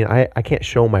between. I can't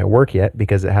show my work yet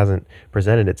because it hasn't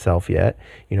presented itself yet.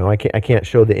 I can't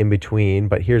show the in between,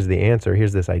 but here's the answer.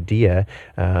 Here's this idea.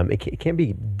 It can't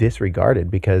be disregarded,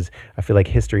 because I feel like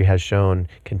history has shown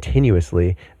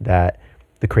continuously that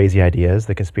the crazy ideas,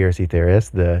 the conspiracy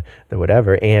theorists, the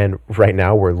whatever. And right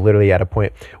now we're literally at a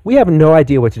point, we have no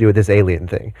idea what to do with this alien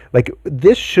thing. Like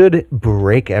this should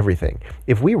break everything.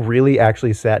 If we really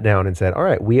actually sat down and said, all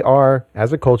right, we are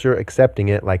as a culture accepting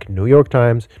it, like New York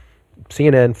Times,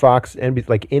 CNN, Fox, NBC,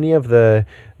 like any of the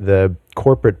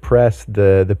corporate press,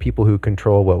 the people who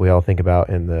control what we all think about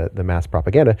in the mass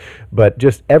propaganda, but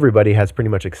just everybody has pretty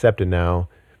much accepted now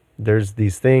there's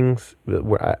these things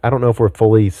where I don't know if we're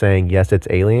fully saying, yes, it's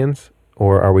aliens,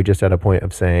 or are we just at a point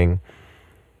of saying,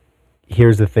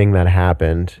 here's the thing that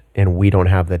happened and we don't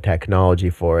have the technology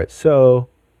for it. So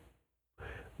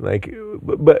like,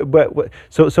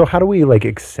 so how do we like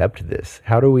accept this?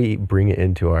 How do we bring it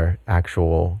into our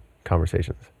actual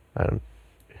conversations? I don't,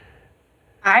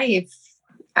 I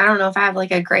I don't know if I have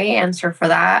like a great answer for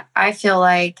that. I I feel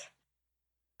like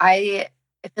I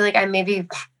may be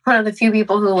one of the few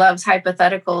people who loves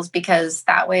hypotheticals, because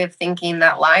that way of thinking,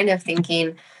 that line of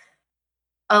thinking,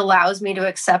 allows me to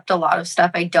accept a lot of stuff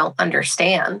I don't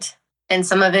understand. And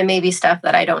some of it may be stuff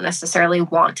that I don't necessarily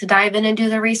want to dive in and do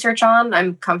the research on.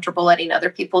 I'm comfortable letting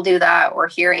other people do that, or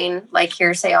hearing like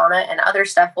hearsay on it. And other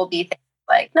stuff will be things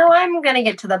like, no, I'm going to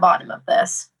get to the bottom of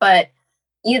this. But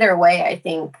either way, I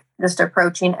think just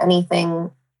approaching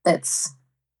anything that's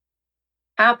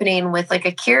happening with like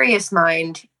a curious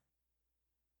mind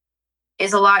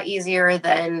is a lot easier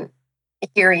than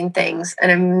hearing things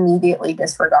and immediately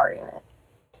disregarding it.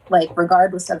 Like,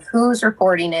 regardless of who's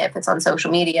reporting it, if it's on social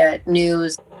media,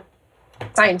 news,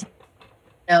 scientific,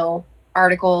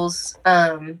 articles,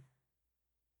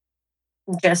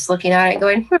 just looking at it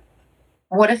going,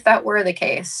 what if that were the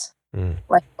case?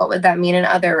 Like, what would that mean in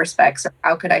other respects? Or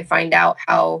how could I find out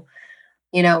how,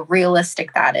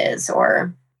 realistic that is?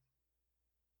 Or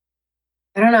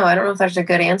I don't know. I don't know if there's a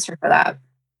good answer for that,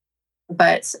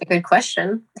 but it's a good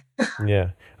question.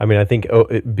 yeah. I mean, I think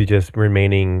it'd be just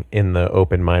remaining in the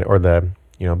open mind, or the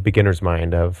beginner's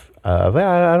mind of I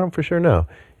don't for sure know.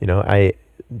 I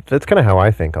That's kind of how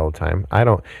I think all the time. I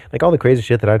don't like all the crazy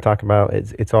shit that I talk about.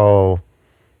 It's all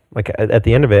like at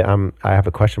the end of it, I have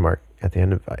a question mark at the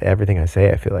end of everything I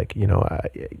say. I feel like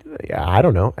I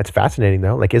don't know. It's fascinating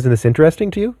though. Like, isn't this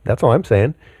interesting to you? That's all I'm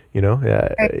saying.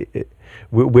 Right.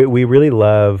 We really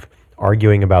love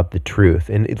arguing about the truth,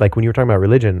 and like when you were talking about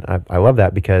religion, I love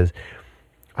that, because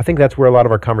I think that's where a lot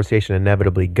of our conversation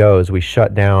inevitably goes. We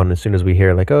shut down as soon as we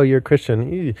hear like, "Oh, you're a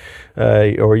Christian,"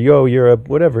 or "Yo, you're a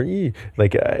whatever."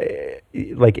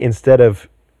 Like instead of,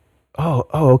 "Oh,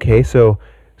 okay, so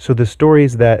the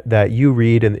stories that you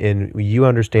read and you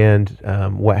understand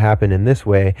what happened in this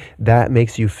way, that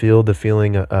makes you feel the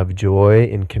feeling of joy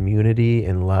and community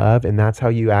and love, and that's how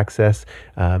you access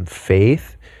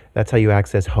faith. That's how you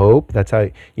access hope. That's how,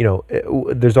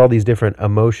 there's all these different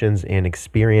emotions and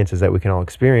experiences that we can all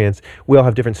experience. We all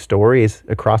have different stories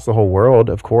across the whole world.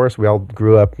 Of course, we all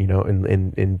grew up,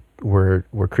 in we're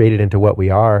created into what we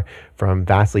are from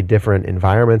vastly different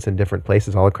environments and different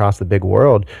places all across the big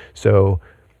world. So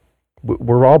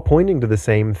we're all pointing to the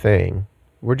same thing.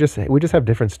 We just have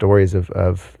different stories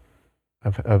of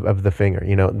the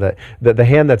finger. The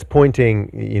hand that's pointing.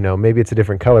 Maybe it's a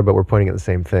different color, but we're pointing at the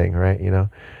same thing, right?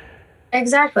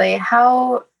 Exactly.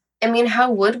 How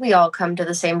would we all come to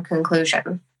the same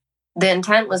conclusion? The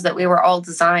intent was that we were all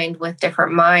designed with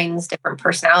different minds, different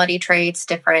personality traits,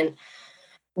 different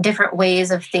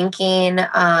ways of thinking.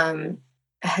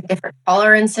 different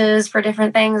tolerances for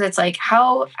different things. It's like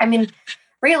how, I mean,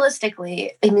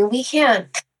 realistically, I mean, we can't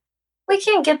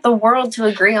get the world to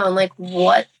agree on like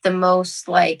what the most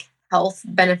like health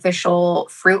beneficial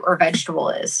fruit or vegetable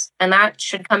is. And that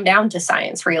should come down to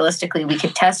science. Realistically, we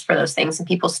could test for those things and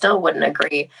people still wouldn't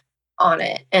agree on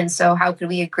it. And so how could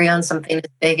we agree on something as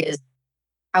big as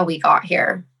how we got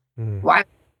here? Mm. Why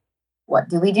what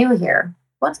do we do here?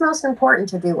 What's most important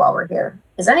to do while we're here?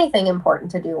 Is anything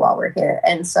important to do while we're here?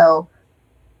 And so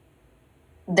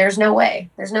there's no way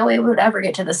we would ever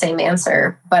get to the same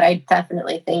answer. But I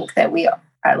definitely think that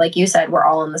like you said, we're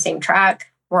all on the same track.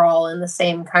 We're all in the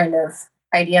same kind of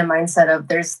idea mindset of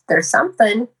there's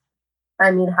something.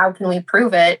 I mean, how can we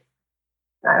prove it?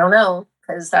 I don't know,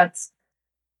 because that's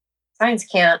science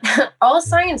can't. All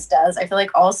science does, I feel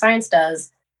like all science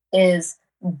does is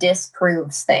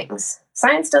disproves things.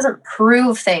 Science doesn't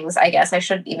prove things. I guess I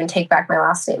should even take back my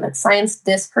last statement. Science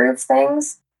disproves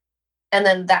things, and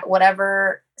then that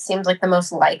whatever seems like the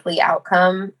most likely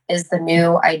outcome is the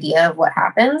new idea of what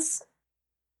happens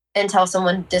until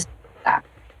someone disproves that.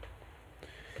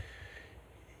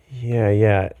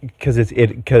 Yeah,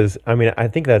 because I mean I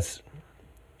think that's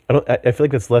I feel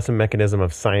like that's less a mechanism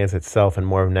of science itself and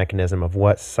more of a mechanism of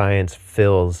what science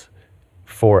fills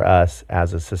for us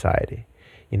as a society.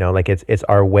 You know, like it's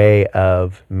our way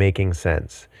of making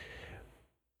sense.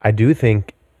 I do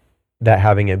think that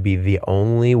having it be the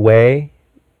only way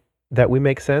that we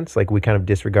make sense, like we kind of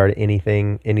disregard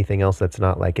anything else that's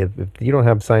not like if you don't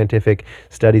have scientific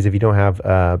studies, if you don't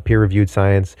have peer-reviewed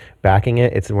science backing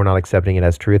it, it's we're not accepting it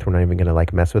as truth. We're not even going to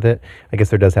like mess with it. I guess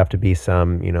there does have to be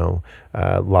some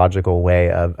logical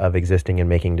way of existing and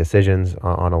making decisions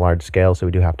on a large scale. So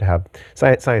we do have to have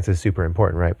science is super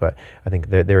important, right? But I think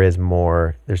there is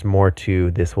more. There's more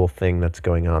to this whole thing that's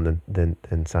going on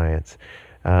than science.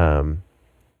 Yeah,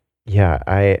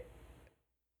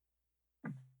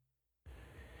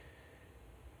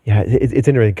 Yeah, it's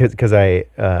interesting because I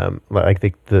like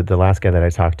the last guy that I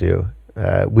talked to.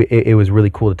 It was really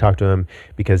cool to talk to him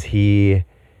because he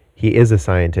is a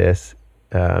scientist,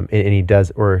 and he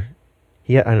does or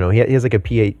he I don't know he has like a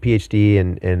PhD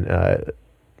in I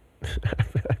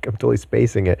feel like I'm totally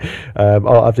spacing it.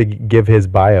 I'll have to give his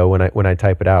bio when I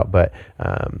type it out, but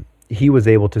he was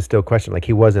able to still question, like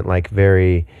he wasn't like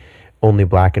very only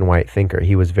black and white thinker.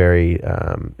 He was very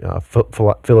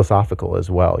philosophical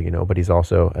as well, you know, but he's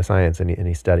also a science and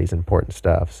he studies important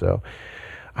stuff. So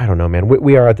I don't know, man.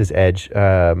 We are at this edge.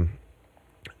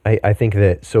 I think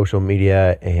that social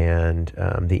media and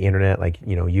the internet, like,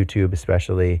 you know, YouTube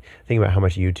especially, think about how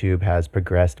much YouTube has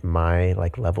progressed my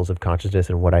like levels of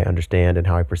consciousness and what I understand and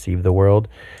how I perceive the world.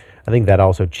 I think that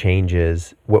also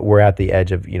changes what we're at the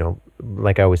edge of, you know,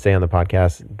 like I always say on the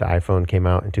podcast, the iPhone came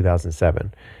out in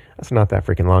 2007. That's not that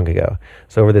freaking long ago.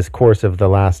 So over this course of the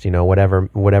last, you know,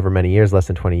 whatever many years, less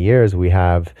than 20 years, we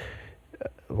have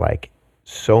like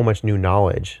so much new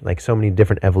knowledge, like so many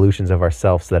different evolutions of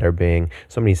ourselves that are being,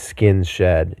 so many skins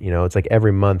shed. You know, it's like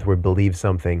every month we believe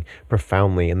something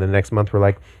profoundly, and the next month we're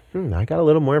like, I got a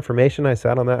little more information. I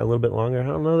sat on that a little bit longer. I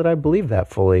don't know that I believe that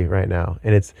fully right now.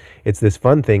 And it's this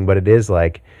fun thing, but it is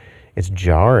like it's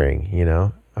jarring. You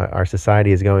know, our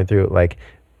society is going through like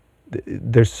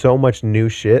there's so much new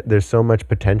shit. There's so much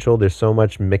potential. There's so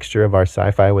much mixture of our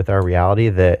sci-fi with our reality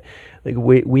that like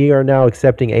we are now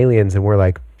accepting aliens, and we're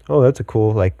like, oh, that's a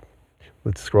cool, like,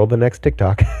 let's scroll the next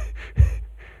TikTok.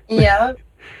 Yeah.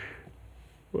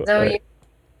 No, Uh,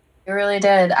 you really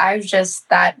did. I was just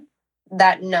that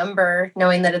number,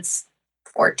 knowing that it's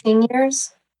 14 years.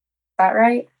 Is that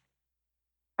right?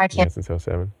 I yeah, can't. since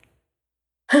 '07.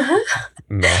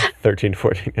 Math, 13,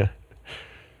 14, yeah.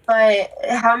 But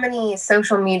how many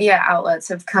social media outlets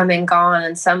have come and gone,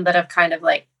 and some that have kind of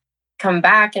like come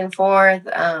back and forth?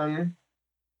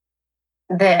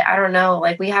 That I don't know,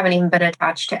 like we haven't even been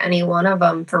attached to any one of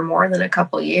them for more than a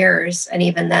couple years, and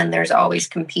even then, there's always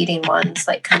competing ones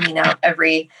like coming out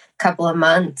every couple of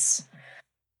months.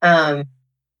 Um,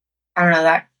 I don't know.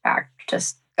 That fact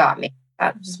just got me.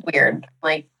 That was weird.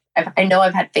 Like I know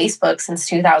I've had Facebook since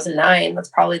 2009. That's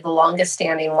probably the longest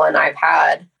standing one I've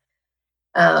had.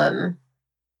 Um,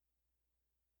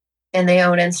 and they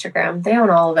own Instagram. They own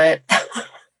all of it.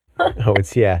 Oh,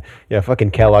 it's yeah.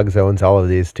 Fucking Kellogg's owns all of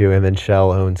these too, and then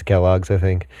Shell owns Kellogg's. I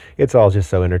think it's all just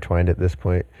so intertwined at this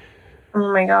point.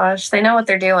 Oh my gosh, they know what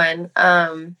they're doing.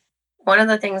 One of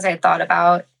the things I thought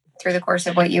about through the course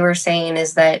of what you were saying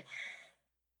is that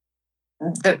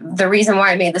the reason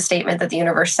why I made the statement that the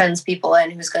universe sends people in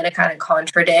who's going to kind of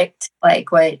contradict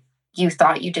like what you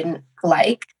thought you didn't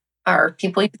like or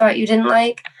people you thought you didn't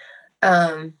like.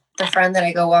 The friend that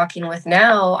I go walking with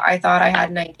now, I thought I had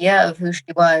an idea of who she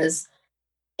was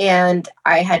And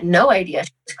I had no idea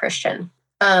she was Christian.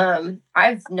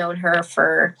 I've known her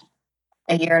for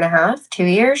a year and a half, 2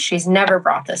 years. She's never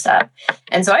brought this up.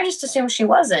 And so I just assumed she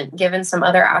wasn't, given some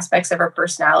other aspects of her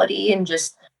personality and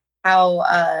just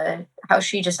how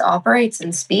she just operates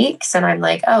and speaks. And I'm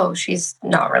like, oh, she's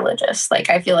not religious. Like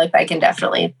I feel like I can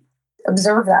definitely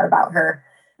observe that about her.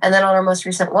 And then on our most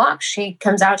recent walk, she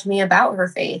comes out to me about her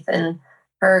faith and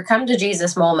her come to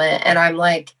Jesus moment. And I'm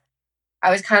like,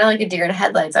 I was kind of like a deer in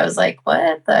headlights. I was like,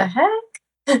 what the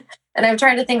heck? And I'm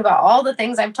trying to think about all the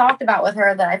things I've talked about with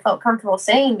her that I felt comfortable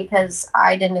saying because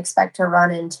I didn't expect to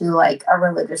run into like a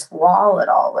religious wall at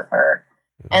all with her.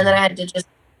 And then I had to just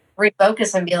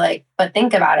refocus and be like, but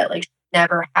think about it. Like, she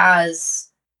never has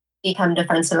become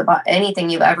defensive about anything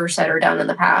you've ever said or done in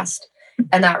the past.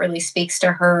 And that really speaks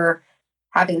to her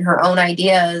having her own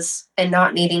ideas and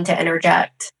not needing to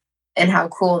interject, and how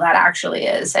cool that actually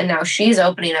is. And now she's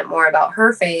opening up more about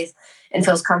her faith and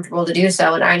feels comfortable to do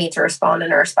so. And I need to respond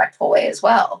in a respectful way as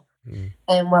well. Mm.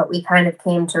 And what we kind of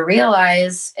came to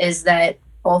realize is that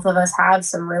both of us have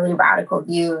some really radical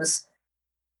views,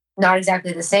 not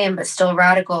exactly the same, but still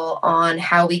radical on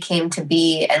how we came to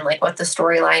be and like what the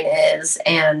storyline is.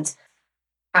 And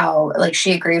how like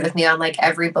she agreed with me on like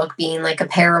every book being like a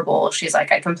parable. She's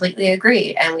like, I completely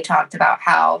agree. And we talked about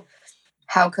how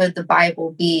could the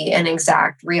Bible be an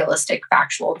exact, realistic,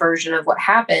 factual version of what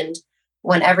happened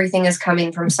when everything is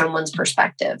coming from someone's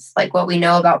perspective? Like what we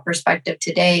know about perspective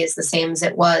today is the same as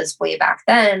it was way back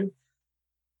then.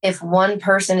 If one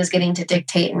person is getting to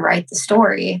dictate and write the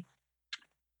story,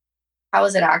 how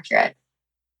is it accurate?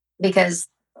 Because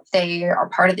they are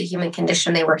part of the human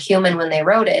condition. They were human when they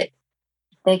wrote it.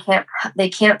 They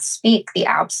can't speak the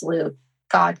absolute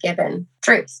God-given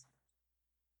truth.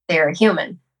 They're a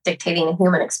human dictating a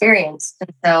human experience.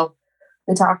 And so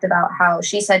we talked about how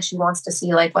she said she wants to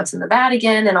see like what's in the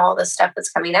Vatican and all this stuff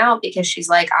that's coming out, because she's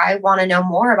like, I want to know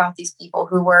more about these people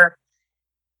who were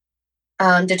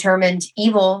determined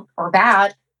evil or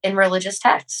bad in religious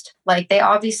text. Like they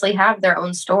obviously have their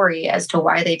own story as to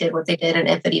why they did what they did and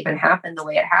if it even happened the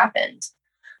way it happened.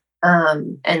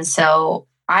 And so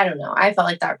I don't know. I felt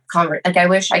like like I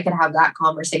wish I could have that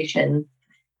conversation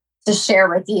to share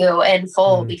with you in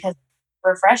full, Mm. because it's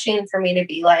refreshing for me to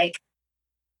be like,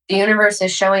 the universe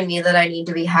is showing me that I need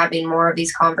to be having more of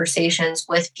these conversations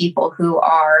with people who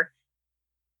are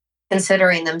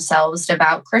considering themselves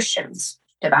devout Christians,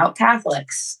 devout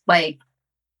Catholics. Like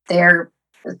they're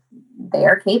they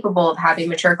are capable of having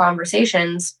mature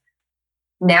conversations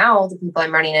now, the people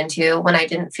I'm running into, when I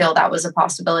didn't feel that was a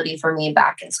possibility for me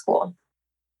back in school.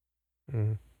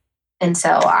 Mm. And so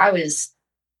I was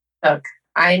shook.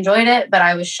 I enjoyed it, but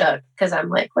I was shook because I'm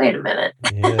like, wait a minute.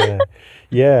 Yeah.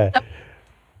 Yeah.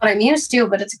 What I'm used to,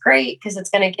 but it's great because it's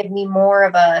going to give me more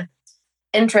of a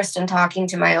interest in talking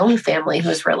to my own family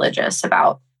who's religious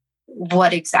about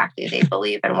what exactly they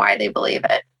believe and why they believe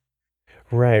it.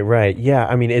 Right, right. Yeah,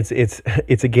 I mean, it's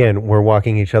again, we're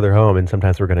walking each other home, and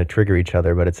sometimes we're going to trigger each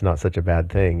other, but it's not such a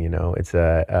bad thing, you know. It's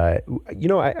I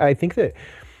think that,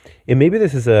 and maybe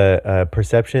this is a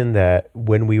perception that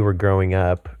when we were growing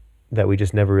up, that we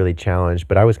just never really challenged.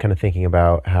 But I was kind of thinking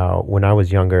about how when I was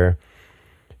younger,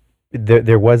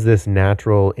 there was this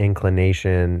natural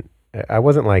inclination. I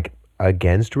wasn't like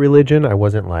against religion. I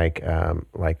wasn't like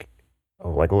oh,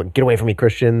 like get away from me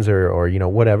Christians or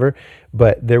whatever,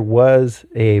 but there was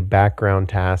a background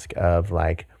task of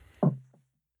like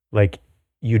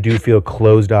you do feel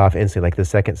closed off instantly. Like the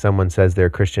second someone says they're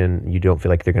Christian, you don't feel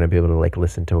like they're going to be able to like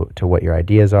listen to what your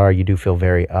ideas are. You do feel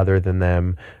very other than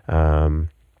them.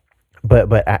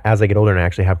 But as I get older and I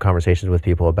actually have conversations with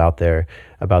people about their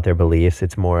beliefs,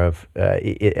 it's more of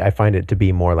I find it to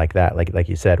be more like that, like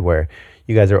you said, where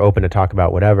you guys are open to talk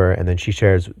about whatever, and then she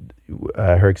shares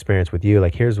her experience with you.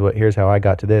 Like here's how I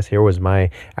got to this. Here was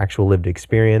my actual lived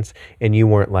experience, and you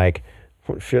weren't like,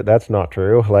 "Well, shit, that's not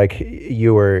true." Like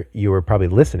you were probably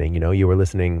listening. You were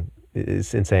listening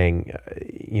and saying,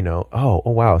 oh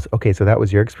wow, okay, so that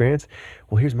was your experience.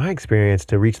 Well, here's my experience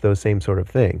to reach those same sort of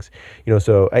things.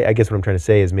 So I guess what I'm trying to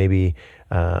say is maybe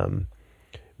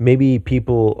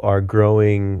people are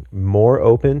growing more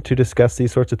open to discuss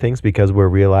these sorts of things because we're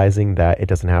realizing that it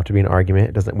doesn't have to be an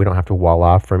argument. We don't have to wall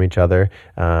off from each other.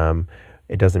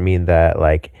 It doesn't mean that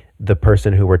like the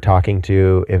person who we're talking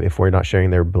to, if we're not sharing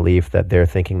their belief, that they're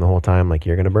thinking the whole time like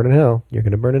you're gonna burn in hell,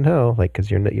 like because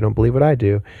you don't believe what I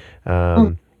do.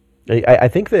 Mm. I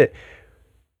think that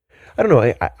I don't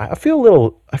know. I feel a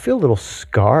little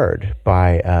scarred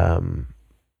by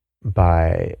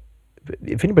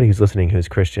if anybody who's listening who's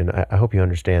Christian. I hope you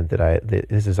understand that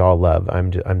this is all love.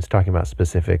 I'm just talking about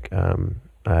specific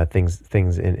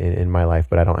things in my life,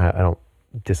 but I don't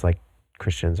dislike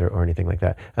Christians or anything like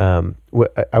that.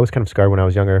 I was kind of scarred when I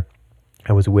was younger.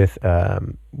 I was with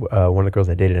one of the girls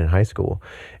I dated in high school,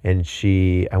 and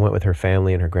I went with her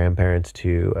family and her grandparents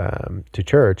to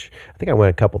church. I think I went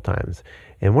a couple times,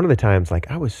 and one of the times, like,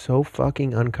 I was so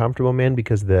fucking uncomfortable, man,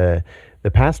 because the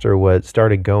pastor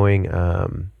started going.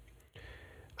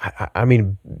 I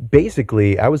mean,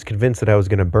 basically, I was convinced that I was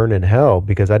going to burn in hell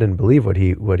because I didn't believe what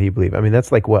he believed. I mean,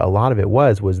 that's like what a lot of it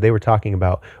was they were talking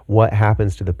about what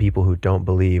happens to the people who don't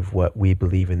believe what we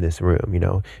believe in this room. You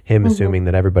know, him Mhm. assuming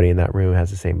that everybody in that room has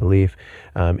the same belief,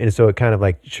 and so it kind of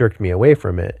like shirked me away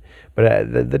from it.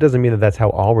 But that doesn't mean that that's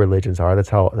how all religions are. That's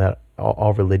how that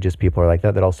all religious people are like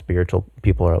that. That all spiritual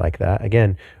people are like that.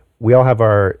 Again, we all have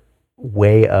our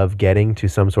way of getting to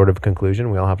some sort of conclusion.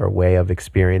 We all have our way of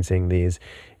experiencing these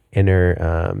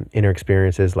inner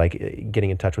experiences, like getting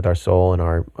in touch with our soul and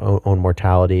our own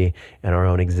mortality and our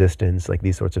own existence. Like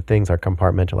these sorts of things are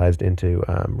compartmentalized into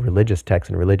religious texts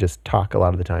and religious talk a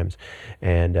lot of the times.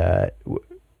 And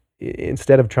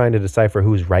instead of trying to decipher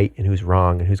who's right and who's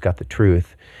wrong and who's got the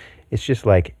truth, it's just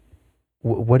like,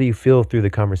 what do you feel through the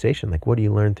conversation? Like, what do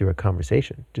you learn through a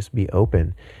conversation? Just be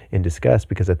open and discuss,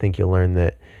 because I think you'll learn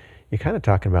that you're kind of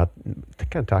talking about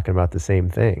the same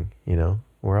thing. You know,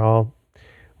 we're all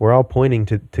pointing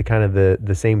to kind of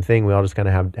the same thing. We all just kind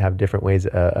of have different ways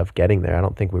of getting there. I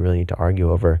don't think we really need to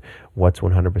argue over what's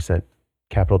 100%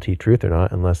 capital T truth or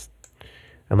not, unless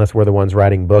we're the ones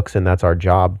writing books and that's our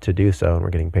job to do so and we're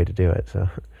getting paid to do it. So,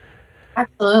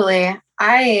 Absolutely.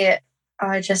 I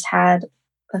just had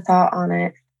a thought on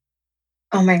it.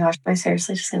 Oh my gosh, am I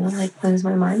seriously just gonna like lose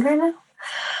my mind right now?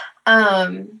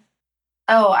 Um,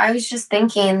 oh, I was just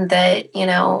thinking that,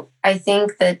 I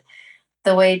think that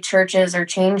the way churches are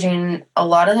changing a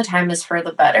lot of the time is for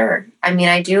the better. I mean,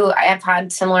 I have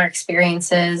had similar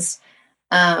experiences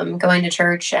going to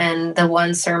church, and the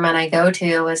one sermon I go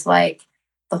to is like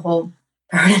the whole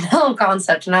burn in hell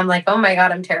concept, and I'm like, oh my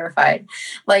god, I'm terrified.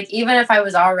 Like, even if I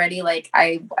was already like,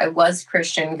 I was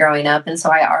Christian growing up, and so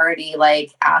I already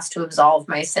like asked to absolve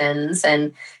my sins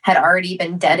and had already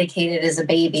been dedicated as a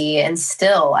baby, and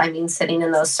still, I mean, sitting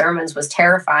in those sermons was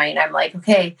terrifying. I'm like,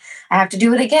 okay, I have to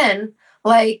do it again.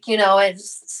 Like,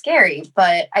 it's scary,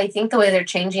 but I think the way they're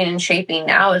changing and shaping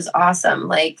now is awesome.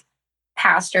 Like,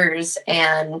 pastors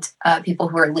and people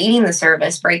who are leading the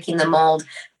service breaking the mold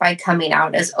by coming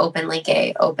out as openly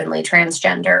gay, openly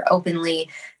transgender, openly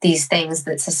these things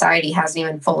that society hasn't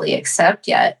even fully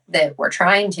accepted yet that we're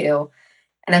trying to.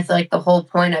 And I feel like the whole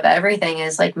point of everything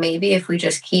is like, maybe if we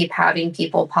just keep having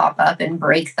people pop up and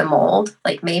break the mold,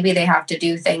 like maybe they have to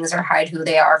do things or hide who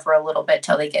they are for a little bit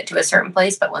till they get to a certain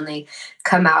place. But when they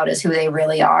come out as who they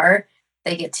really are,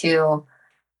 they get to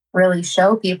really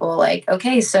show people like,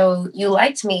 okay, so you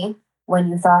liked me when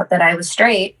you thought that I was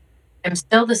straight. I'm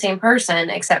still the same person,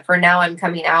 except for now I'm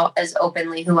coming out as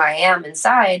openly who I am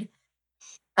inside,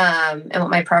 and what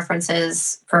my preference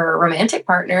is for romantic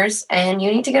partners. And you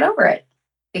need to get over it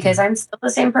because mm, I'm still the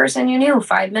same person you knew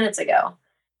 5 minutes ago.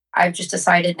 I've just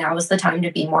decided now is the time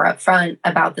to be more upfront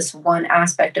about this one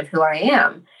aspect of who I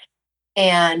am.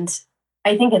 And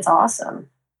I think it's awesome.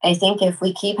 I think if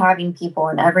we keep having people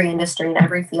in every industry, in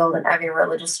every field, in every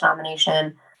religious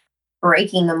denomination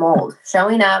breaking the mold,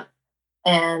 showing up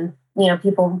and,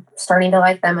 people starting to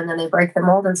like them and then they break the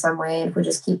mold in some way. If we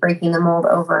just keep breaking the mold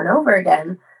over and over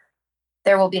again,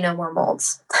 there will be no more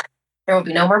molds. There will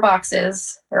be no more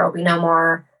boxes. There will be no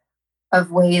more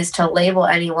of ways to label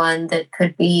anyone that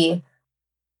could be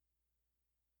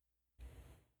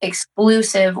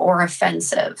exclusive or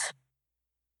offensive.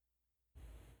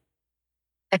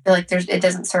 I feel like it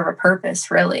doesn't serve a purpose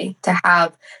really to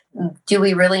have. Do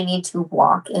we really need to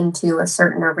walk into a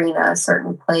certain arena, a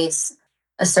certain place,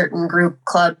 a certain group,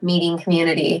 club, meeting,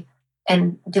 community?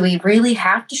 And do we really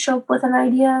have to show up with an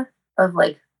idea of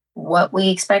like what we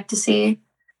expect to see?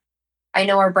 I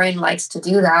know our brain likes to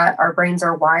do that. Our brains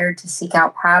are wired to seek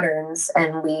out patterns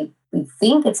and we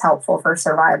think it's helpful for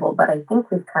survival, but I think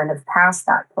we've kind of passed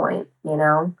that point.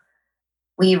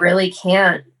 We really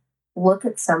can't look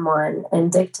at someone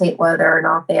and dictate whether or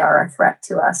not they are a threat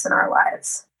to us in our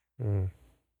lives. mm.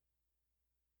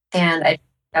 And I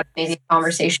that's maybe a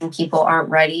conversation people aren't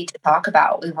ready to talk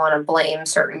about. We want to blame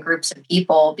certain groups of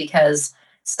people because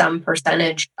some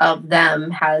percentage of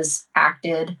them has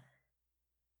acted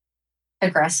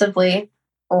aggressively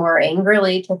or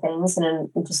angrily to things in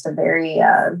just a very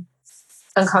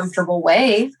uncomfortable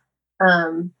way.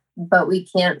 But we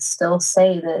can't still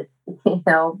say that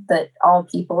that all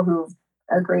people who've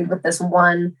agreed with this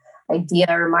one idea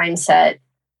or mindset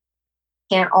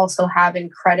can't also have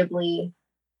incredibly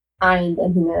kind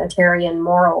and humanitarian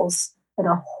morals in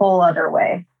a whole other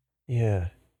way. Yeah.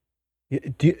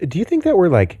 Do you think that we're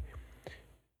like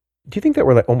do you think that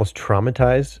we're like almost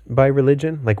traumatized by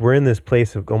religion? Like we're in this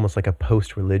place of almost like a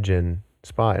post-religion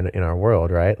spot in our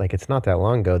world, right? Like it's not that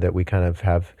long ago that we kind of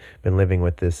have been living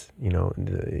with this,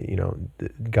 the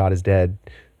God is dead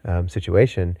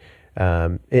situation.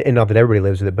 And not that everybody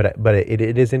lives with it, but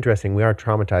it is interesting. We are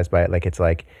traumatized by it. Like it's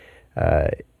like, uh,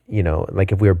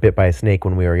 like if we were bit by a snake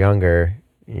when we were younger,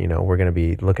 we're going to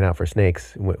be looking out for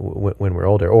snakes when we're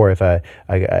older. Or if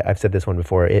I've said this one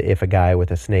before, if a guy with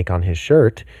a snake on his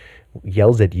shirt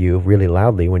yells at you really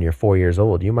loudly when you're 4 years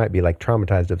old, you might be like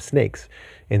traumatized of snakes.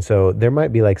 And so there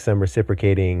might be like some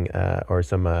reciprocating or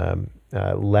some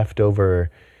leftover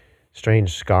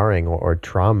strange scarring or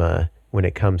trauma when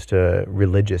it comes to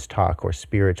religious talk or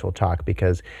spiritual talk,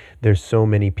 because there's so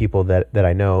many people that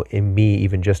I know, in me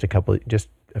even just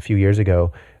a few years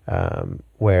ago,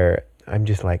 where I'm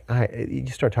just like, you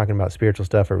start talking about spiritual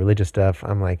stuff or religious stuff,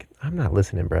 I'm like, I'm not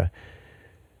listening, bruh.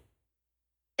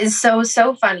 It's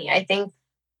so funny. I think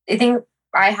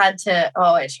I had to,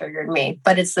 oh, it triggered me,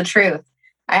 but it's the truth.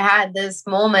 I had this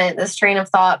moment, this train of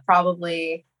thought,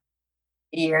 probably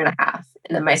a year and a half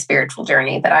into my spiritual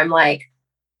journey, that I'm like,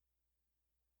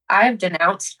 I've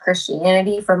denounced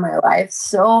Christianity from my life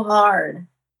so hard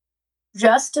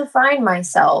just to find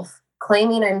myself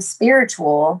claiming I'm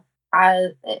spiritual.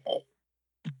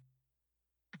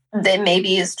 That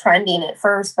maybe is trending at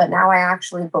first, but now I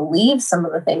actually believe some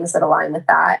of the things that align with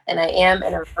that. And I am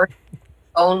in a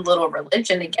own little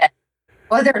religion again,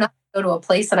 whether or not I go to a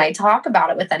place and I talk about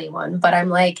it with anyone. But I'm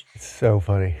like, It's so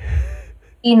funny.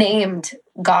 he named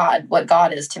God what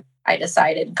God is to me. I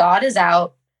decided God is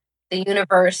out, the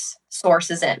universe,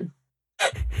 source is in.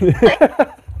 Like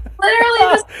literally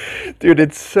just Dude,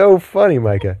 it's so funny,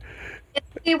 Micah.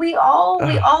 we all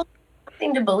have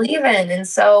something to believe in. And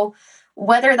so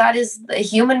whether that is a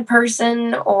human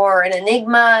person or an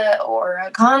enigma or a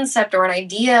concept or an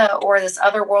idea or this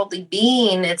otherworldly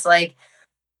being, it's like,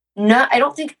 no, I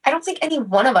don't think any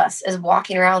one of us is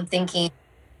walking around thinking,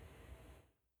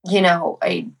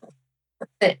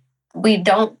 that we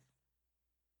don't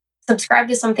subscribe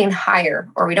to something higher,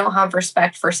 or we don't have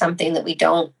respect for something that we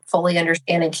don't fully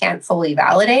understand and can't fully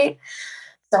validate.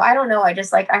 So I don't know. I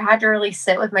just like I had to really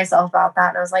sit with myself about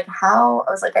that.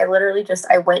 And I literally just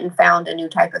I went and found a new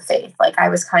type of faith. Like I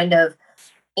was kind of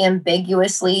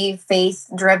ambiguously faith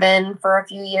driven for a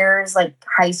few years, like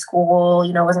high school,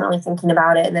 wasn't really thinking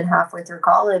about it. And then halfway through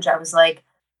college, I was like,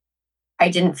 I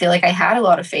didn't feel like I had a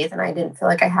lot of faith, and I didn't feel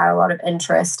like I had a lot of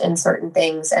interest in certain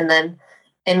things. And then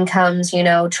in comes,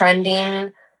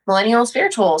 trending millennial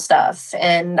spiritual stuff.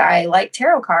 And I like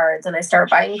tarot cards, and I start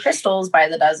buying crystals by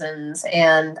the dozens,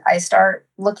 and I start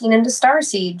looking into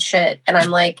starseed shit. And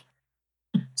I'm like,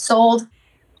 sold.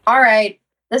 All right.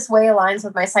 This way aligns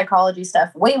with my psychology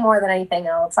stuff way more than anything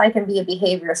else. I can be a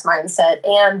behaviorist mindset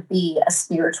and be a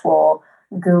spiritual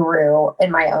guru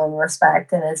in my own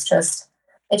respect. And it's just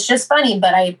funny.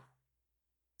 But I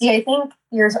think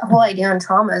your whole idea on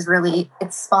trauma is really,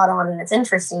 it's spot on, and it's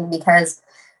interesting because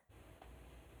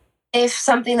if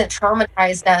something that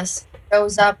traumatized us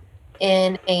shows up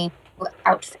in a new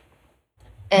outfit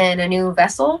and a new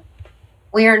vessel,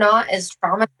 we are not as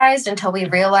traumatized until we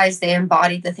realize they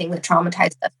embodied the thing that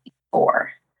traumatized us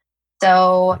before.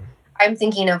 So I'm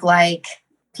thinking of like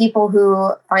people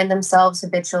who find themselves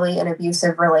habitually in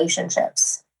abusive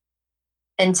relationships.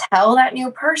 Until that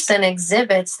new person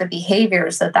exhibits the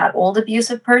behaviors that that old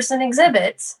abusive person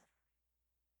exhibits,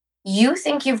 you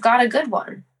think you've got a good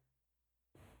one.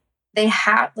 They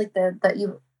have like the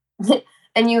you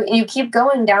and you keep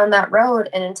going down that road,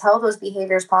 and until those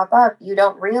behaviors pop up, you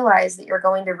don't realize that you're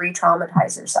going to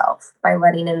re-traumatize yourself by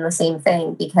letting in the same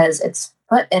thing, because it's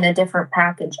put in a different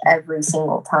package every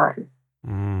single time.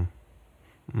 Mm,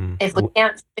 If we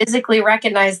can't physically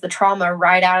recognize the trauma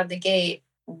right out of the gate,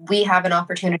 we have an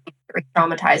opportunity to get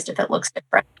re-traumatized if it looks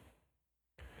different.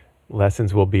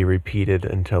 Lessons will be repeated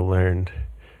until learned.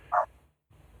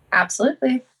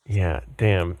 Absolutely. Yeah,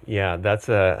 damn. Yeah,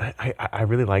 I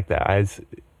really like that.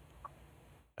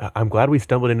 I'm glad we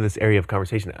stumbled into this area of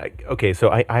conversation. Okay, so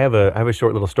I have a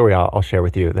short little story I'll share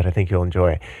with you that I think you'll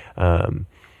enjoy. Um,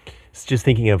 it's just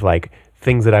thinking of like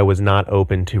things that I was not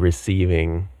open to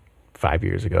receiving 5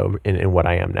 years ago and what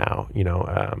I am now.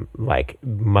 Like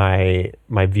my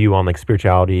view on like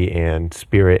spirituality and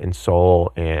spirit and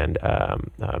soul and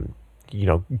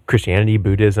Christianity,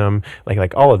 Buddhism,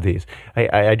 like all of these.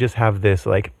 I just have this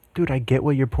like dude, I get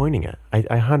what you're pointing at. I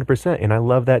 100%. And I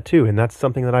love that too. And that's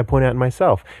something that I point out in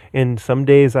myself. And some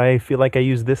days I feel like I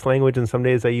use this language and some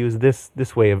days I use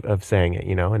this way of saying it,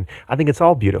 and I think it's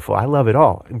all beautiful. I love it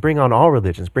all. Bring on all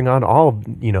religions, bring on all,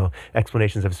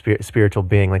 explanations of spiritual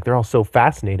being. Like they're all so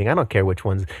fascinating. I don't care which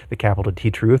one's the capital T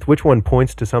truth, which one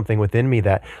points to something within me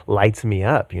that lights me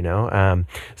up.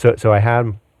 So I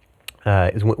had,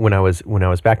 when I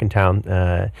was back in town,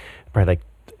 probably like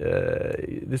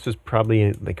this was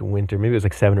probably like winter, maybe it was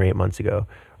like 7 or 8 months ago,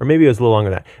 or maybe it was a little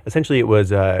longer than that. Essentially, it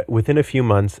was within a few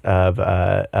months of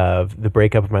the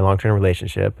breakup of my long term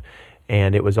relationship,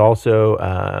 and it was also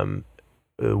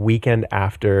a weekend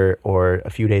after or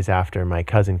a few days after my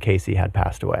cousin Casey had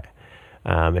passed away,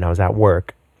 and I was at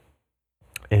work,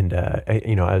 and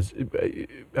I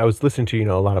was listening to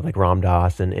a lot of like Ram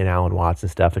Dass and Alan Watts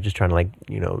and stuff, and just trying to like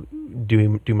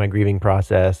do my grieving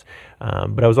process.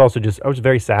 But I was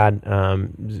very sad,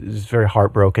 just very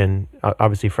heartbroken,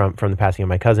 obviously from the passing of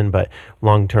my cousin. But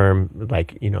long term,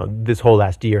 like this whole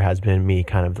last year has been me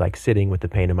kind of like sitting with the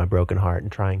pain in my broken heart and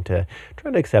trying to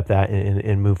accept that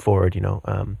and move forward.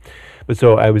 But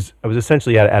so I was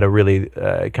essentially at a really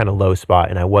kind of low spot,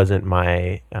 and I wasn't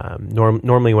my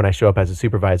normally when I show up as a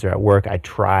supervisor at work, I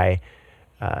try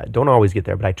don't always get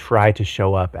there, but I try to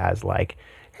show up as like,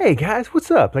 hey guys,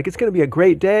 what's up? Like it's gonna be a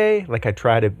great day. Like I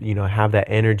try to have that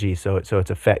energy, so it's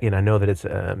effect. I know that it's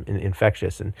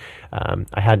infectious, and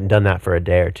I hadn't done that for a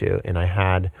day or two, and I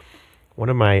had one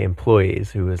of my employees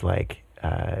who was like.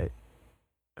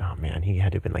 Oh man, he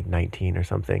had to have been like 19 or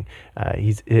something.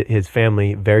 His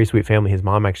family, very sweet family. His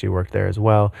mom actually worked there as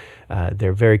well.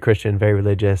 They're very Christian, very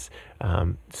religious,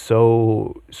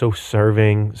 so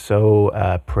serving,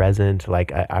 so present.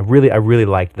 Like I really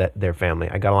liked that their family.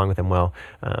 I got along with him well.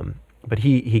 But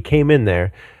he came in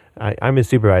there. I'm his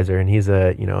supervisor, and he's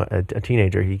a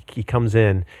teenager. He comes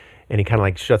in, and he kind of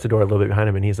like shuts the door a little bit behind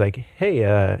him, and he's like, "Hey,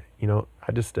 I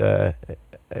just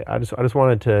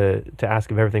wanted to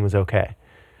ask if everything was okay."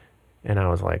 And I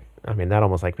was like, I mean, that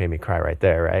almost like made me cry right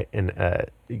there, right? And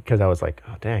because I was like,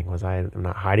 oh dang, I'm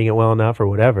not hiding it well enough or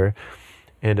whatever?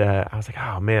 And I was like,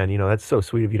 oh man, that's so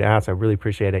sweet of you to ask. I really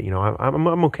appreciate it.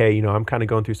 I'm okay. I'm kind of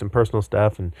going through some personal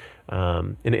stuff, and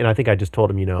I think I just told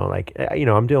him, like,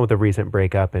 I'm dealing with a recent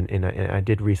breakup, and I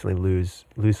did recently lose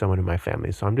someone in my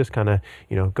family, so I'm just kind of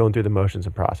going through the motions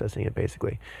and processing it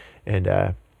basically, and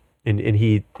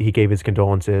he gave his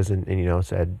condolences and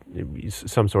said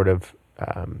some sort of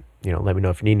let me know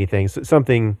if you need anything.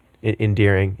 Something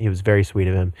endearing. He was very sweet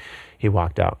of him. He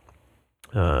walked out.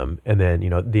 And then,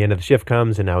 the end of the shift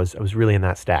comes, and I was really in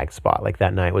that stag spot. Like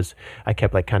that night I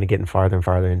kept like kind of getting farther and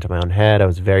farther into my own head. I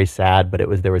was very sad, but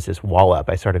there was this wall up.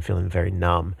 I started feeling very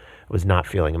numb. I was not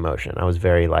feeling emotion. I was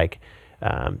very like,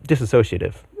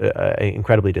 disassociative,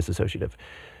 incredibly disassociative.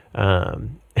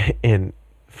 And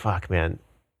fuck, man,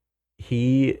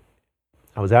 I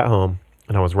was at home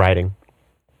and I was writing,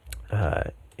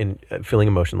 and feeling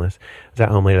emotionless. I was at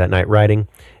home later that night writing,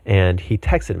 and he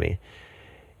texted me,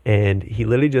 and he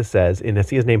literally just says, and I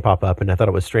see his name pop up, and I thought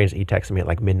it was strange that he texted me at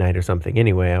like midnight or something.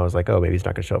 Anyway, I was like, oh, maybe he's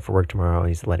not going to show up for work tomorrow, and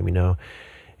he's letting me know.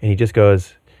 And he just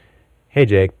goes, hey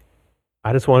Jake,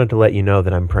 I just wanted to let you know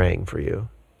that I'm praying for you.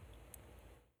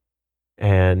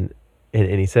 And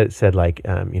he said like,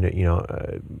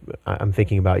 I'm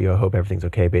thinking about you. I hope everything's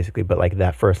okay, basically. But like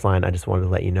that first line, I just wanted to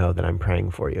let you know that I'm praying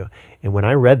for you. And when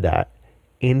I read that,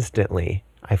 instantly,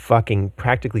 I fucking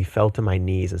practically fell to my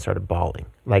knees and started bawling.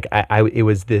 Like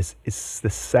it's the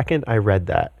second I read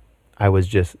that, I was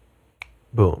just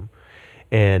boom.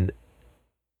 And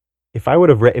if I would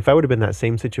have been in that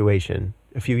same situation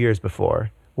a few years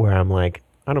before, where I'm like,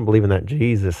 I don't believe in that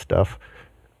Jesus stuff,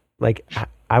 like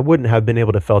I wouldn't have been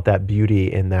able to felt that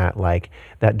beauty in that, like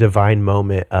that divine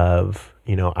moment of,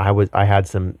 I had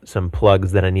some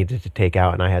plugs that I needed to take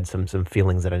out, and I had some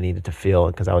feelings that I needed to feel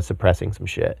because I was suppressing some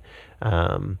shit.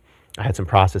 I had some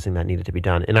processing that needed to be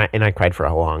done, and I cried for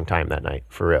a long time that night,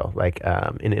 for real. Like,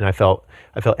 and I felt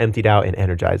emptied out and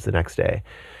energized the next day.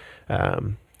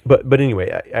 But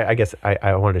anyway, I guess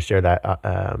I wanted to share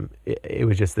that. It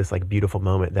was just this like beautiful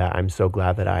moment that I'm so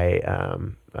glad that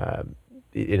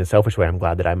in a selfish way, I'm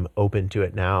glad that I'm open to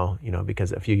it now,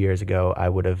 because a few years ago I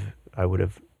would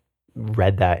have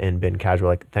read that and been casual,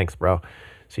 like, thanks, bro.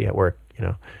 See you at work,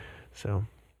 so.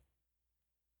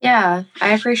 Yeah, I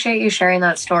appreciate you sharing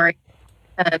that story.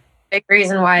 A big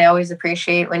reason why I always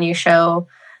appreciate when you show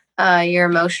your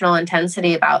emotional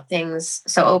intensity about things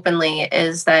so openly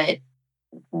is that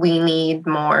we need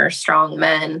more strong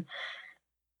men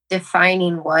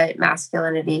defining what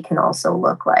masculinity can also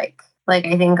look like. Like,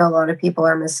 I think a lot of people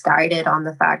are misguided on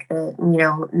the fact that,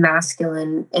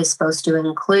 masculine is supposed to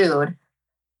include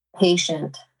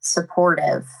patient,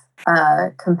 supportive,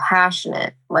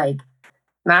 compassionate. Like,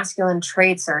 masculine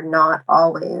traits are not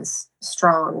always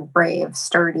strong, brave,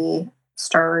 sturdy,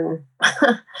 stern.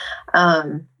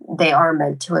 They are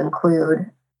meant to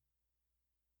include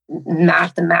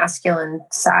the masculine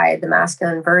side, the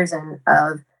masculine version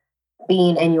of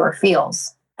being in your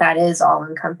feels. That is all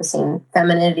encompassing.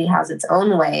 Femininity has its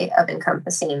own way of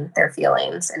encompassing their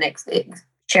feelings and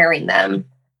sharing them,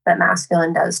 but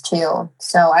masculine does too.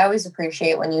 So I always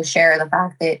appreciate when you share the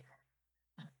fact that,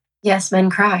 yes, men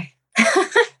cry.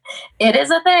 It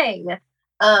is a thing.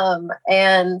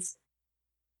 And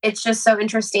it's just so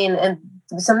interesting. And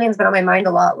something that's been on my mind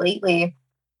a lot lately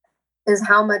is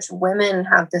how much women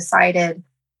have decided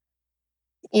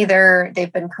either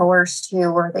they've been coerced to,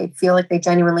 or they feel like they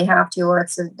genuinely have to, or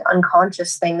it's an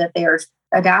unconscious thing that they are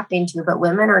adapting to. But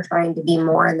women are trying to be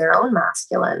more in their own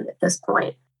masculine at this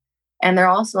point. And they're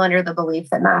also under the belief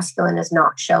that masculine is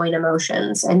not showing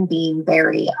emotions and being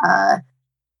very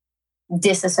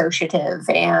disassociative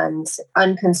and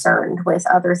unconcerned with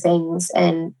other things,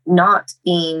 and not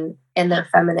being in the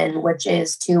feminine, which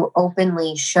is to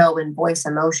openly show and voice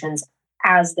emotions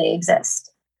as they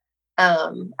exist.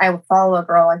 I follow a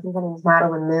girl, I think her name is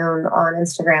Madeline Moon, on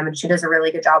Instagram, and she does a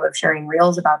really good job of sharing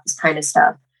reels about this kind of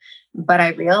stuff. But I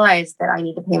realized that I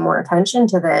need to pay more attention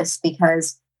to this,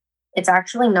 because it's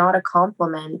actually not a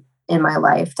compliment in my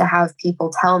life to have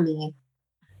people tell me,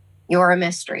 "You're a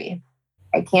mystery.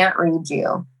 I can't read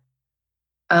you.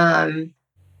 Um,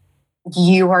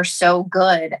 you are so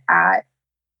good at,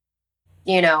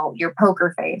 your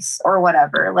poker face," or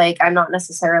whatever. Like, I'm not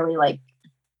necessarily like,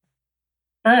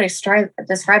 I don't know,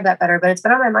 describe that better, but it's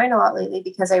been on my mind a lot lately,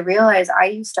 because I realize I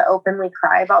used to openly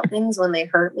cry about things when they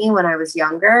hurt me when I was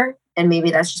younger. And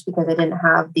maybe that's just because I didn't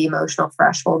have the emotional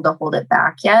threshold to hold it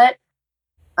back yet.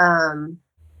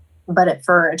 But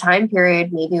for a time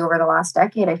period, maybe over the last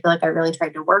decade, I feel like I really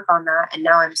tried to work on that. And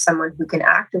now I'm someone who can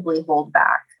actively hold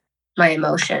back my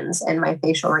emotions and my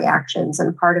facial reactions.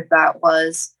 And part of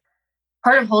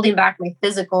holding back my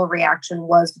physical reaction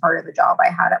was part of the job I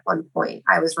had at one point.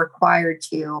 I was required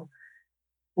to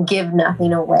give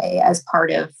nothing away as part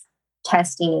of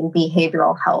testing and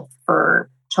behavioral health for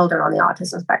children on the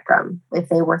autism spectrum. If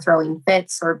they were throwing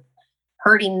fits or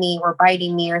hurting me or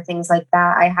biting me or things like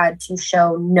that, I had to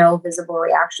show no visible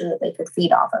reaction that they could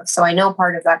feed off of. So I know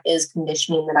part of that is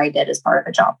conditioning that I did as part of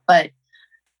the job. But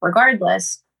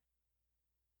regardless,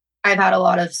 I've had a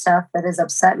lot of stuff that has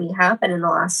upset me happen in the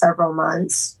last several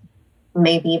months,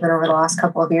 maybe even over the last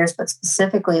couple of years, but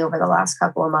specifically over the last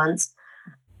couple of months,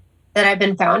 that I've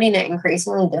been finding it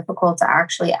increasingly difficult to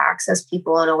actually access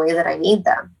people in a way that I need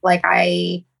them. Like,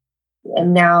 I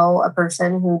am now a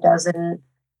person who doesn't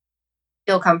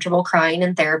feel comfortable crying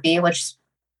in therapy, which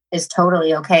is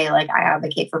totally okay. Like, I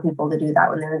advocate for people to do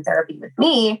that when they're in therapy with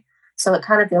me. So it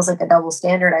kind of feels like a double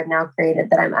standard I've now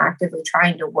created that I'm actively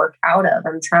trying to work out of.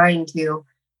 I'm trying to,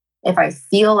 if I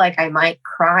feel like I might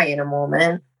cry in a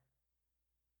moment,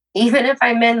 even if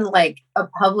I'm in like a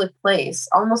public place,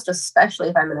 almost especially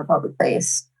if I'm in a public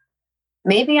place,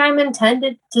 maybe I'm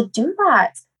intended to do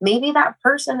that. Maybe that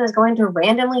person is going to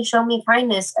randomly show me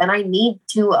kindness, and I need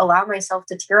to allow myself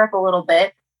to tear up a little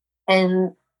bit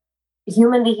and,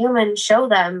 human to human, show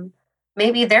them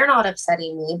maybe they're not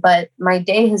upsetting me, but my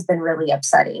day has been really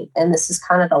upsetting. And this is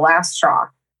kind of the last straw.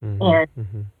 And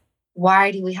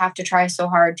why do we have to try so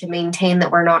hard to maintain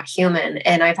that we're not human?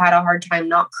 And I've had a hard time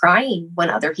not crying when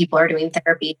other people are doing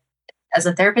therapy. As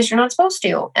a therapist, you're not supposed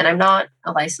to. And I'm not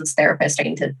a licensed therapist. I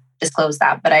need to disclose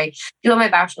that. But I do have my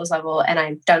bachelor's level and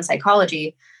I've done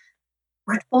psychology.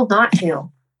 We're told not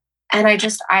to. And I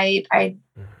feel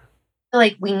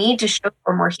like we need to show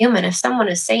we're more human. If someone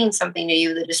is saying something to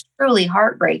you that is truly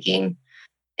heartbreaking,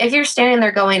 if you're standing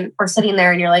there going, or sitting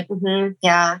there and you're like,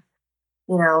 yeah,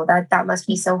 that must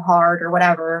be so hard or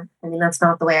whatever. I mean, that's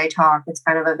not the way I talk. It's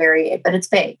kind of but it's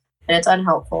vague and it's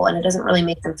unhelpful, and it doesn't really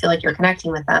make them feel like you're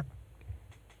connecting with them.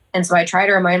 And so I try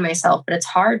to remind myself, but it's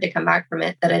hard to come back from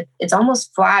it, that it's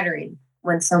almost flattering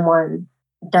when someone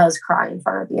does cry in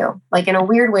front of you. Like, in a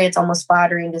weird way, it's almost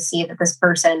flattering to see that this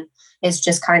person is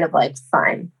just kind of like,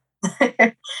 fine.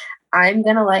 I'm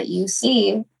going to let you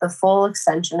see the full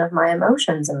extension of my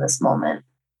emotions in this moment.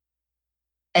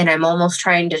 And I'm almost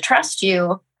trying to trust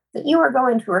you that you are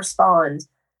going to respond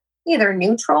either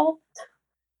neutral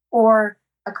or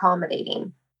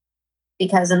accommodating.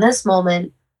 Because in this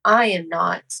moment, I am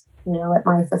not, at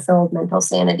my fulfilled mental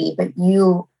sanity, but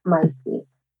you might be.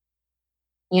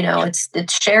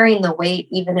 It's sharing the weight,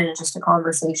 even in just a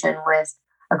conversation with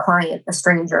a client, a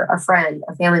stranger, a friend,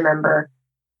 a family member.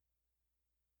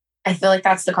 I feel like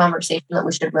that's the conversation that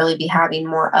we should really be having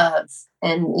more of.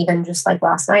 And even just like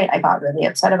last night, I got really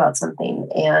upset about something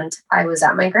and I was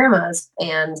at my grandma's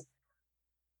and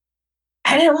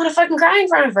I didn't want to fucking cry in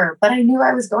front of her, but I knew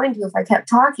I was going to if I kept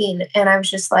talking. And I was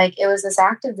just like, it was this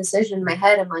active decision in my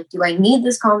head. I'm like, do I need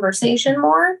this conversation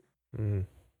more? Mm.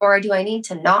 Or do I need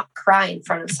to not cry in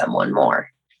front of someone more?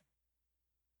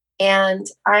 And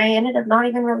I ended up not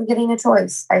even really getting a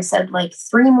choice. I said like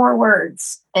three more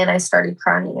words and I started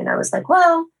crying. And I was like,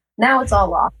 well, now it's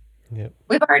all off. Yep.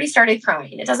 We've already started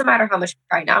crying. It doesn't matter how much we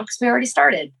cry now because we already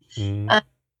started. Mm.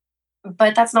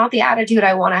 But that's not the attitude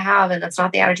I want to have. And that's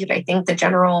not the attitude I think the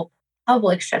general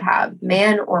public should have,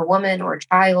 man or woman or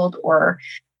child or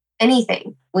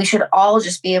anything. We should all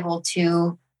just be able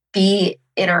to be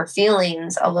in our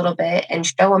feelings a little bit and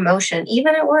show emotion,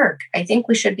 even at work. I think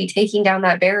we should be taking down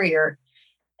that barrier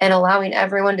and allowing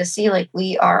everyone to see like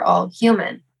we are all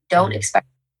human. Don't expect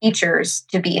teachers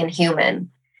to be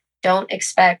inhuman. Don't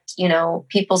expect,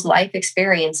 people's life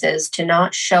experiences to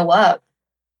not show up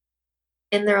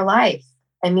in their life.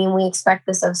 I mean, we expect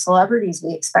this of celebrities,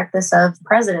 we expect this of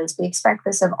presidents, we expect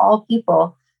this of all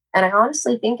people. And I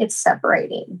honestly think it's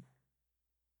separating.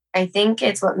 I think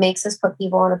it's what makes us put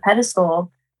people on a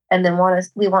pedestal and then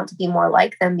we want to be more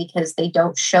like them because they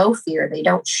don't show fear, they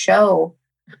don't show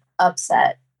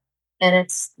upset. And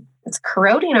it's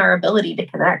corroding our ability to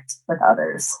connect with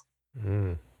others.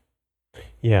 Mm.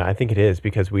 Yeah, I think it is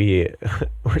because we're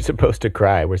supposed to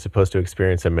cry. We're supposed to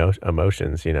experience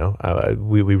emotions.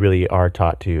 We really are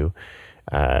taught to.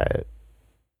 I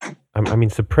mean,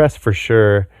 suppress for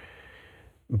sure,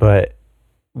 but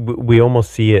we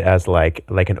almost see it as like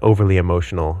an overly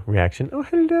emotional reaction. Oh,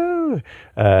 hello.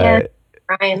 Yeah,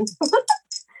 Ryan.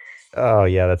 Oh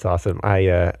yeah, that's awesome.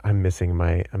 I'm missing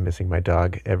my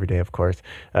dog every day, of course.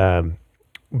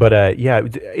 But yeah,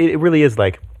 it really is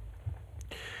like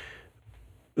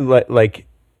I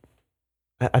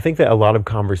think that a lot of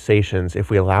conversations, if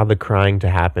we allow the crying to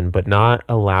happen, but not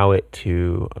allow it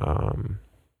to,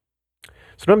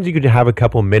 sometimes you could have a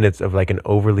couple minutes of like an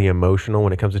overly emotional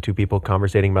when it comes to two people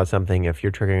conversating about something. If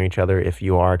you're triggering each other, if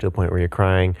you are to the point where you're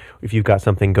crying, if you've got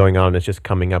something going on that's just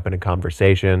coming up in a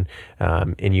conversation,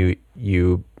 and you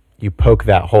poke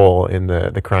that hole and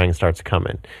the crying starts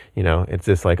coming. It's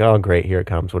just like, oh great, here it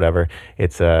comes, whatever.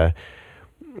 It's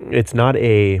not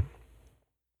a.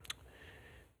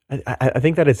 I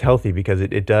think that it's healthy because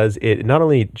it not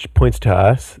only points to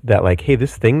us that like, hey,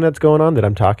 this thing that's going on that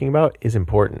I'm talking about is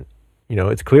important.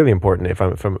 It's clearly important. If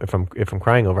I'm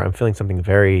crying over, I'm feeling something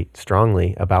very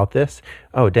strongly about this.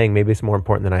 Oh, dang, maybe it's more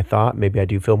important than I thought. Maybe I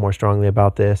do feel more strongly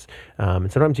about this. And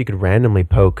sometimes you could randomly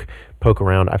poke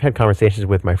around. I've had conversations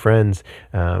with my friends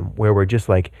where we're just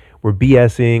like we're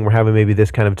BSing, we're having maybe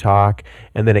this kind of talk,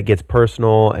 and then it gets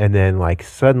personal, and then like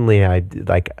suddenly I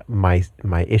like my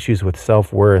issues with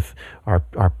self-worth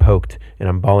are poked, and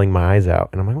I'm bawling my eyes out,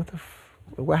 and I'm like, what the.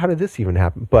 How did this even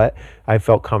happen? But I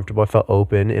felt comfortable. I felt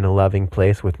open in a loving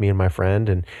place with me and my friend.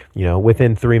 And,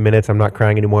 within 3 minutes, I'm not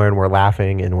crying anymore and we're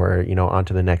laughing and we're, on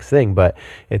to the next thing. But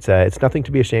it's nothing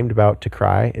to be ashamed about to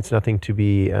cry. It's nothing to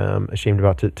be ashamed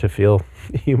about to feel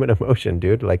human emotion,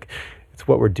 dude. Like, it's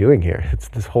what we're doing here. It's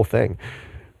this whole thing.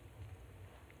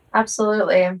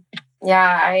 Absolutely.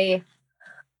 Yeah,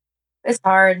 it's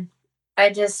hard.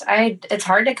 It's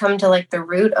hard to come to like the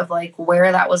root of like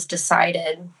where that was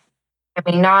decided. I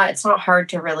mean, it's not hard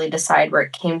to really decide where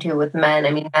it came to with men.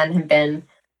 I mean, men have been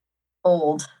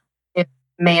told to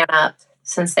man up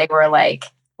since they were like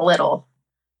little,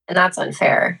 and that's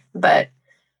unfair. But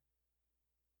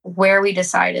where we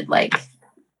decided like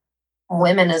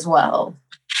women as well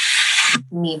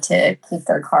need to keep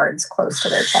their cards close to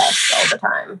their chest all the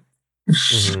time.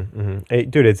 Mm-hmm, mm-hmm. Hey,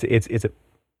 dude, it's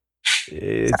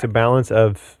a balance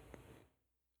of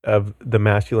the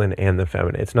masculine and the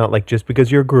feminine. It's not like just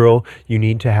because you're a girl, you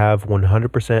need to have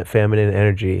 100% feminine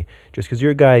energy. Just because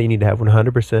you're a guy, you need to have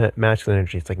 100% masculine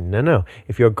energy. It's like, no.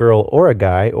 If you're a girl or a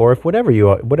guy, or if whatever you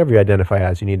identify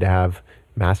as, you need to have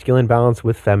masculine balance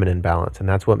with feminine balance. And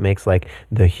that's what makes like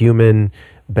the human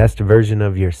best version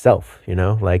of yourself,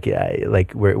 like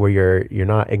where you're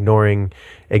not ignoring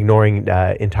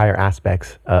entire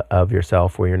aspects of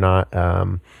yourself, where you're not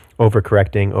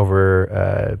overcorrecting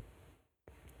over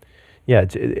yeah,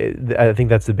 I think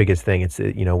that's the biggest thing. It's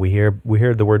we hear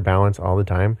the word balance all the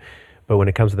time, but when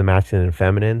it comes to the masculine and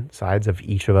feminine sides of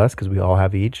each of us, because we all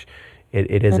have each,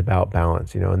 it is about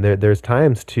balance. And there's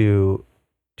times to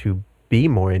be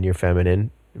more in your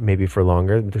feminine, maybe for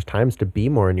longer. There's times to be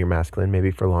more in your masculine, maybe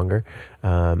for longer.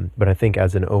 But I think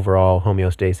as an overall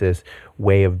homeostasis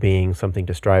way of being, something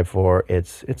to strive for,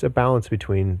 it's a balance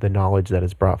between the knowledge that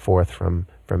is brought forth from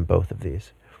both of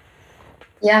these.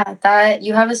 Yeah, that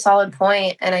you have a solid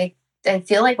point, and I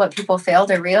feel like what people fail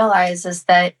to realize is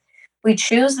that we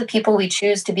choose the people we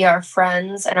choose to be our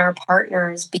friends and our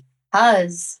partners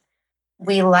because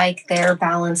we like their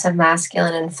balance of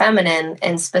masculine and feminine,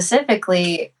 and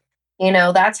specifically,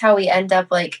 that's how we end up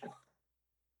like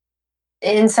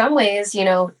in some ways,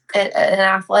 an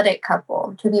athletic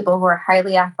couple, two people who are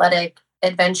highly athletic,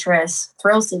 adventurous,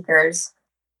 thrill seekers.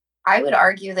 I would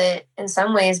argue that in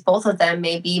some ways, both of them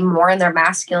may be more in their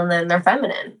masculine than their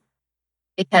feminine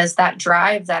because that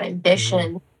drive, that Mm.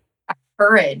 ambition, that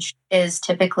courage is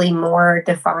typically more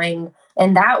defined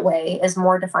in that way, is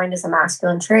more defined as a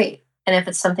masculine trait. And if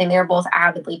it's something they're both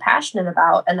avidly passionate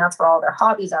about, and that's where all their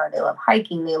hobbies are, they love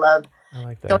hiking, they love I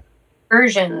like going that.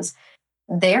 excursions,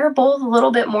 they're both a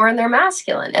little bit more in their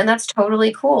masculine, and that's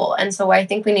totally cool. And so I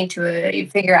think we need to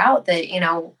figure out that,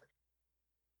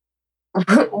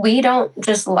 we don't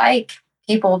just like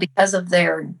people because of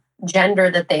their gender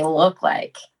that they look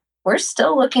like. We're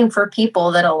still looking for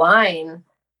people that align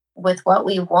with what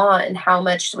we want and how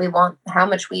much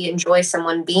we enjoy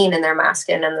someone being in their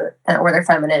masculine or their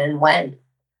feminine and when.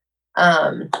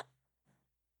 Um,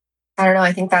 I don't know.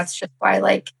 I think that's just why,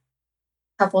 like,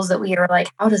 couples that we are like,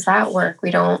 how does that work?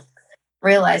 We don't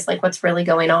realize like what's really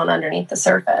going on underneath the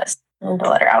surface and to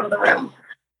let her out of the room.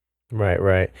 Right,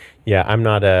 right. Yeah, I'm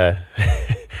not a.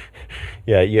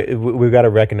 Yeah, yeah. We've got to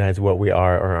recognize what we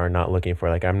are or are not looking for.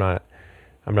 Like, I'm not.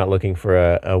 I'm not looking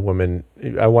for a woman.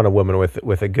 I want a woman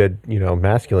with a good,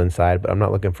 masculine side, but I'm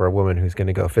not looking for a woman who's going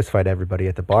to go fist fight everybody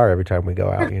at the bar every time we go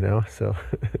out. So,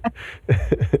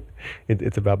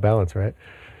 it's about balance, right?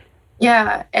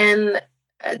 Yeah, and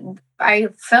uh, I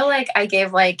feel like I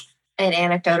gave like an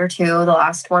anecdote or two the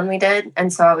last one we did,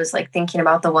 and so I was like thinking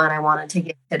about the one I wanted to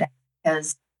give today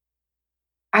because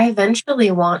I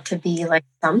eventually want to be like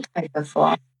some type of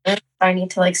philosopher. I need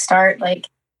to like start like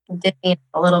dipping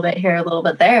a little bit here, a little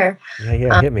bit there. Yeah,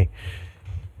 yeah. Um, Hit me.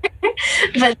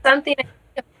 but something I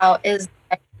think about is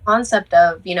the concept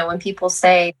of when people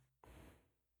say,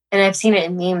 and I've seen it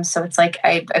in memes, so it's like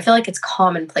I feel like it's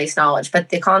commonplace knowledge, but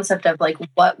the concept of like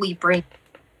what we bring to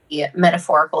the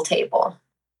metaphorical table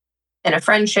in a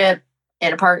friendship,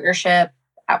 in a partnership,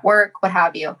 at work, what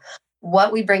have you,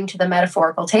 what we bring to the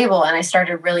metaphorical table. And I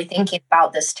started really thinking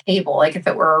about this table. Like if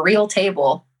it were a real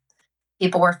table,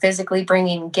 people were physically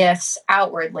bringing gifts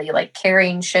outwardly, like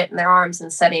carrying shit in their arms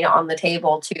and setting it on the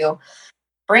table to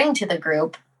bring to the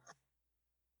group.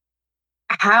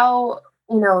 How,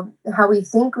 how we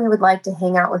think we would like to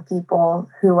hang out with people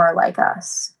who are like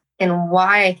us. And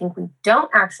why I think we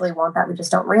don't actually want that, we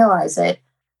just don't realize it,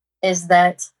 is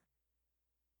that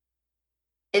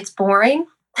it's boring.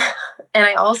 And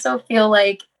I also feel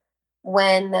like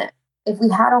when if we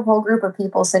had a whole group of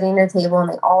people sitting at a table and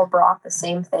they all brought the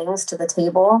same things to the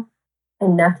table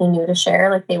and nothing new to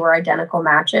share, like they were identical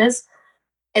matches,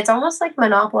 it's almost like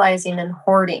monopolizing and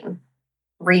hoarding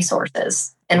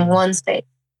resources in Mm. one space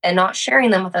and not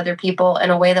sharing them with other people in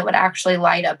a way that would actually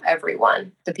light up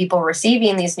everyone. The people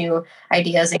receiving these new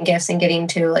ideas and gifts and getting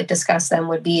to like discuss them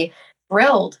would be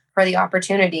thrilled for the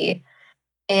opportunity,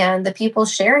 and the people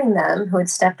sharing them who had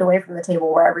stepped away from the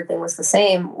table where everything was the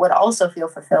same would also feel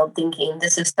fulfilled, thinking,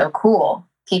 this is so cool.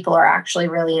 People are actually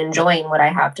really enjoying what I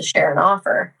have to share and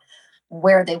offer.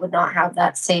 Where they would not have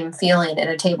that same feeling at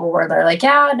a table where they're like,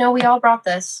 yeah, no, we all brought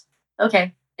this.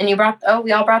 Okay. And you brought, oh,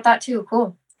 we all brought that too.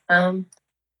 Cool. Um,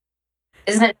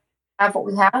 isn't it have what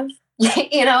we have?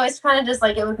 It's kind of just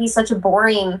like it would be such a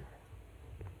boring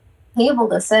table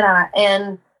to sit at.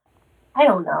 And I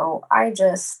don't know. I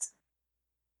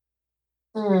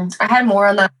had more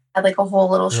on that. I had like a whole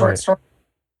little short Right. story.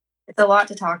 It's a lot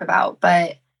to talk about,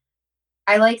 but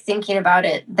I like thinking about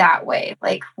it that way.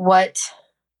 Like what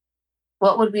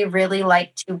would we really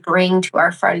like to bring to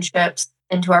our friendships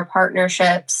and to our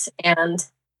partnerships? And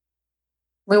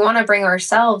we want to bring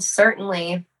ourselves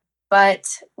certainly,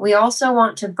 but we also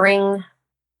want to bring,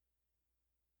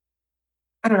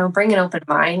 I don't know, bring an open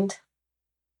mind.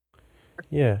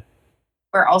 Yeah.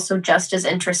 We're also just as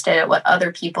interested at what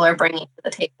other people are bringing to the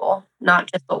table,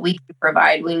 not just what we can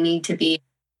provide. We need to be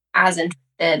as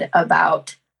interested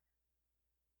about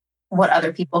what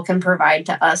other people can provide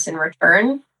to us in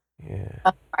return. Yeah.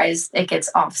 Otherwise, it gets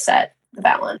offset the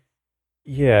balance.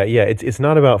 Yeah, yeah. It's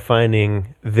not about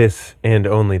finding this and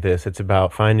only this. It's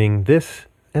about finding this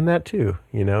and that too.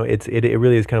 It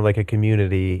really is kind of like a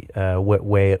community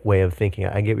way of thinking.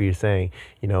 I get what you're saying.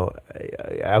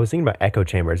 I was thinking about echo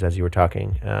chambers as you were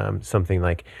talking. Something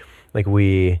like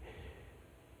we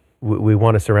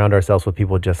want to surround ourselves with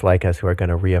people just like us who are going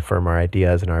to reaffirm our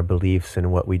ideas and our beliefs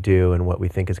and what we do and what we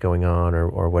think is going on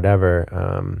or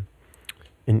whatever.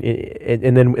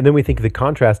 And then we think the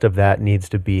contrast of that needs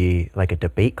to be like a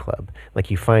debate club.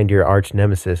 Like you find your arch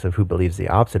nemesis of who believes the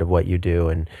opposite of what you do,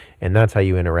 and that's how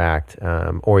you interact,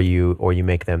 or you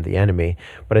make them the enemy.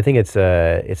 But I think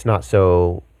it's not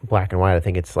so black and white. I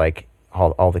think it's like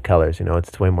all the colors.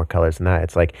 It's way more colors than that.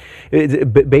 It's like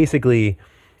basically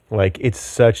like it's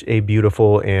such a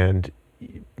beautiful and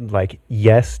like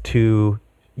yes to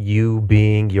you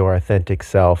being your authentic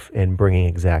self and bringing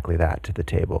exactly that to the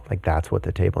table. Like that's what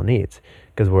the table needs,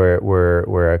 because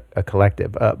we're a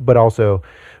collective. But also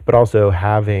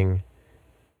having,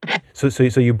 so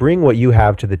you bring what you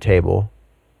have to the table,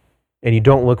 and you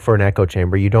don't look for an echo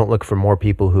chamber. You don't look for more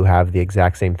people who have the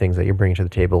exact same things that you're bringing to the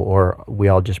table, or we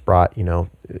all just brought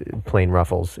plain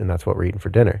ruffles and that's what we're eating for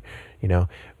dinner.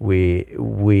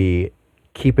 We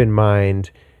keep in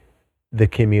mind the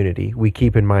community. We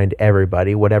keep in mind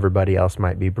everybody, what everybody else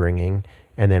might be bringing,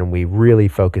 and then we really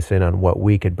focus in on what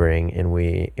we could bring, and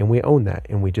we own that,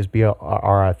 and we just be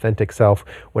our authentic self,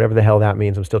 whatever the hell that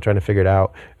means. I'm still trying to figure it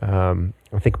out.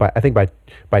 I think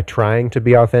by trying to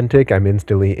be authentic, I'm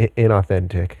instantly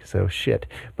inauthentic. So shit.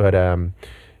 But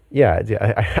yeah,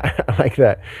 I like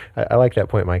that. I like that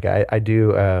point, Mike. I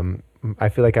do. I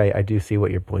feel like I do see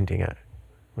what you're pointing at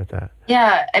with that.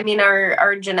 Yeah, I mean,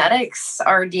 our genetics,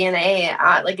 our DNA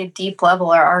at like a deep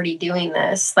level are already doing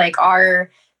this. Like I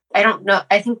don't know,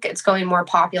 I think it's going more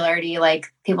popularity,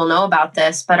 like people know about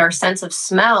this, but our sense of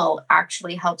smell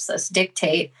actually helps us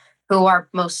dictate who our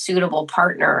most suitable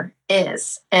partner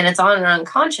is. And it's on an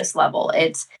unconscious level.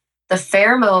 It's the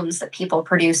pheromones that people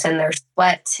produce in their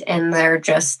sweat and they're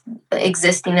just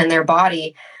existing in their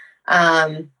body.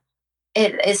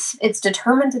 It's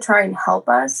determined to try and help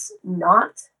us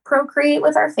not procreate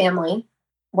with our family,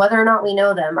 whether or not we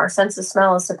know them. Our sense of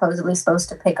smell is supposed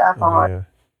to pick up Oh on yeah.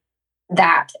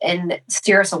 that and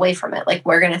steer us away from it. Like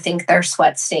we're going to think their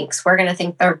sweat stinks. We're going to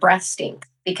think their breath stinks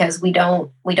because we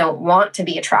don't want to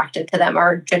be attracted to them.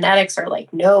 Our genetics are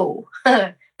like, no,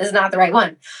 this is not the right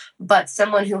one. But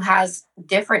someone who has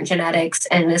different genetics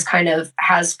and is kind of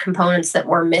has components that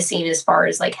we're missing as far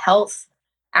as like health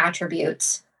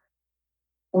attributes,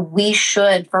 we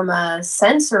should, from a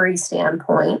sensory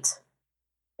standpoint,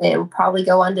 it will probably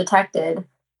go undetected.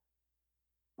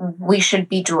 We should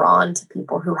be drawn to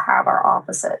people who have our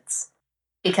opposites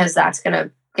because that's going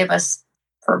to give us,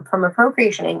 from a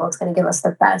procreation angle, it's going to give us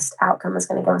the best outcome. It's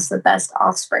going to give us the best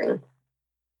offspring.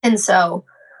 And so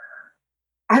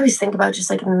I always think about just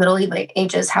like in the Middle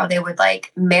Ages, how they would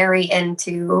like marry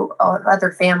into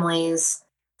other families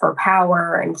for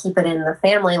power and keep it in the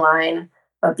family line.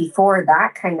 But before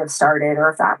that kind of started,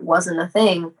 or if that wasn't a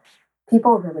thing,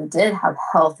 people really did have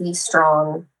healthy,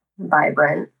 strong,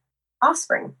 vibrant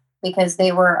offspring because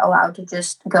they were allowed to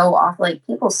just go off. Like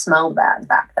people smelled bad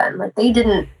back then. Like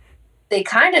they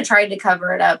kind of tried to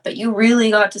cover it up, but you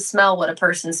really got to smell what a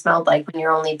person smelled like when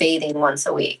you're only bathing once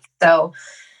a week. So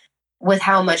with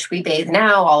how much we bathe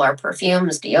now, all our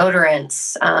perfumes,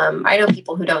 deodorants. I know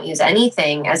people who don't use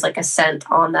anything as like a scent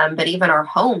on them, but even our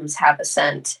homes have a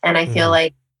scent. And I feel Mm-hmm.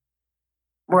 like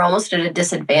we're almost at a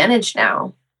disadvantage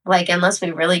now. Like, unless we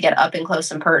really get up and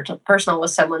close and personal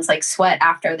with someone's like sweat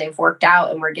after they've worked out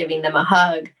and we're giving them a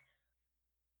hug,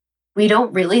 we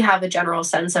don't really have a general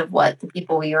sense of what the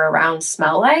people we are around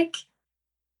smell like.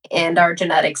 And our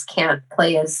genetics can't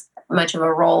play as much of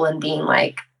a role in being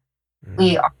like,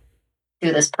 we are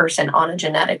to this person on a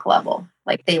genetic level.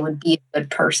 Like they would be a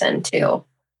good person to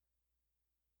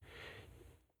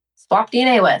swap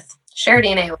DNA with, share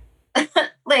DNA with.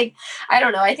 Like, I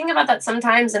don't know. I think about that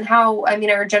sometimes and how, I mean,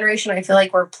 our generation, I feel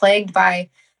like we're plagued by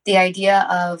the idea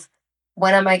of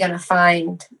when am I going to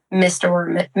find Mr.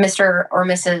 or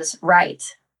Mrs. Right?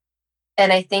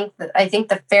 And I think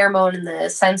the pheromone and the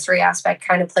sensory aspect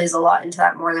kind of plays a lot into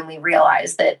that more than we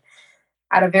realize, that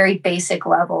at a very basic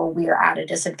level, we are at a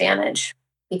disadvantage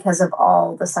because of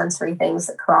all the sensory things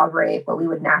that corroborate what we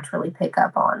would naturally pick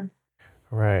up on.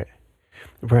 Right.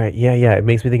 Right. Yeah. Yeah. It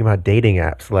makes me think about dating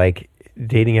apps. Like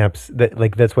dating apps that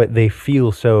like that's what they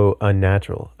feel so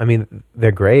unnatural. I mean,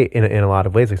 they're great in a lot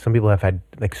of ways. Like some people have had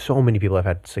like so many people have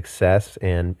had success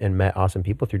and met awesome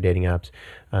people through dating apps.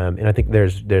 And I think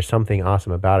there's something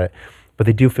awesome about it, but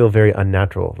they do feel very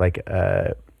unnatural. Like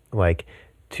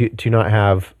to not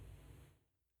have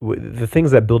the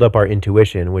things that build up our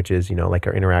intuition, which is like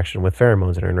our interaction with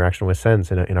pheromones and our interaction with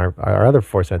scents and in our other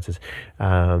four senses.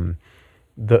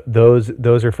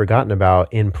 Those are forgotten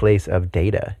about in place of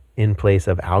data, in place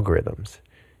of algorithms.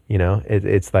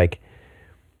 It's like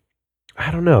I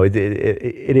don't know. It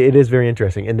is very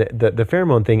interesting, and the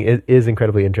pheromone thing is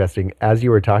incredibly interesting. As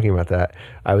you were talking about that,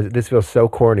 I was. This feels so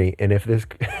corny, and if this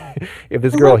if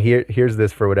this girl hears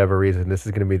this for whatever reason, this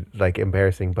is going to be like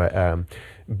embarrassing. But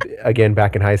again,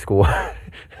 back in high school,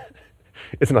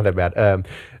 it's not that bad.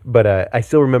 But I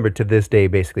still remember to this day,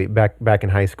 basically back in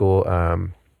high school.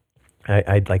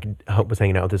 I like was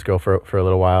hanging out with this girl for a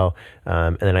little while,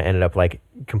 and then I ended up like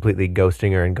completely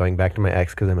ghosting her and going back to my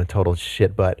ex because I'm a total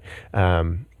shit butt.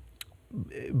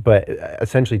 But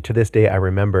essentially to this day I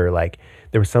remember like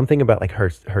there was something about like her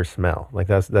smell, like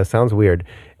that sounds weird,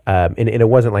 and it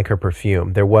wasn't like her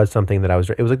perfume. There was something that it was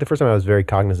like the first time I was very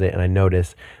cognizant and I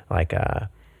noticed like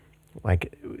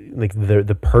like like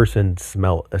the person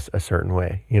smelled a certain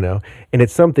way, and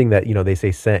it's something that they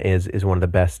say scent is one of the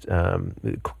best,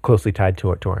 closely tied to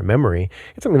our memory.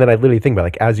 It's something that I literally think about,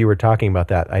 like as you were talking about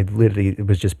that, I literally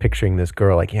was just picturing this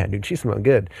girl like, yeah, dude, she smelled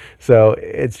good. So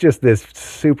it's just this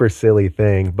super silly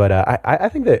thing, but I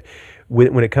think that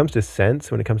when it comes to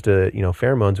scents, when it comes to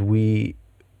pheromones,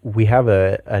 we have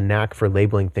a knack for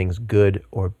labeling things good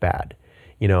or bad.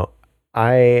 you know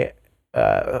I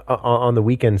on the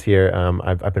weekends here,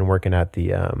 I've been working at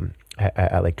the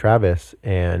at Lake Travis,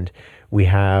 and we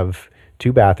have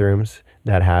two bathrooms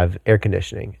that have air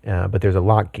conditioning, but there's a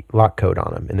lock code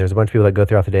on them, and there's a bunch of people that go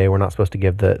throughout the day. We're not supposed to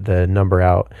give the number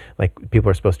out. Like people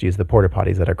are supposed to use the porta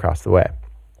potties that are across the way,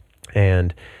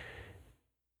 and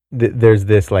there's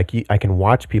this like I can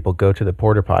watch people go to the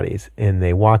porta potties and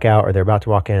they walk out or they're about to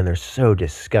walk in and they're so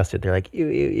disgusted. They're like ew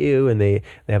ew ew, and they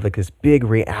have like this big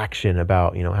reaction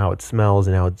about how it smells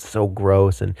and how it's so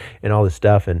gross and all this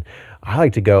stuff. And I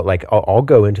like to go like I'll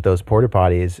go into those porta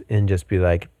potties and just be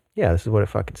like, yeah, this is what it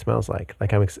fucking smells like.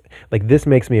 Like like this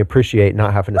makes me appreciate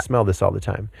not having to smell this all the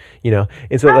time.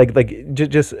 And so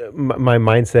just my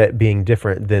mindset being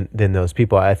different than those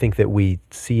people. I think that we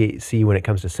see when it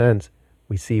comes to scents,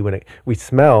 we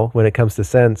smell when it comes to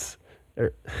sense,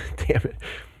 or damn it,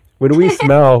 when we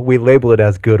smell we label it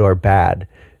as good or bad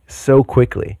so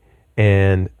quickly.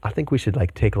 And I think we should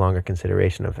like take longer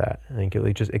consideration of that. I think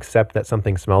we just accept that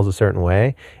something smells a certain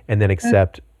way, and then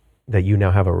accept that you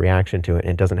now have a reaction to it,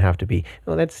 and it doesn't have to be,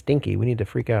 oh, that's stinky, we need to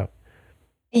freak out.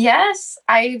 Yes,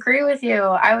 I agree with you.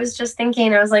 I was just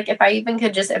thinking, I was like, if I even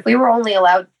could just, if we were only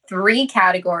allowed three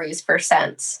categories for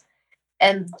scents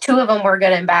and two of them were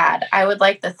good and bad, I would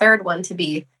like the third one to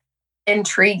be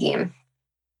intriguing.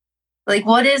 Like,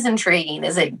 what is intriguing?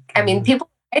 Is it, I mean, Mm. people,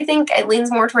 I think it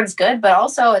leans more towards good, but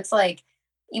also it's like,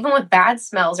 even with bad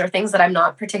smells or things that I'm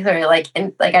not particularly like,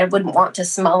 in, like, I wouldn't want to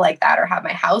smell like that or have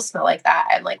my house smell like that.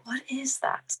 I'm like, what is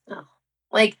that smell?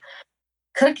 Like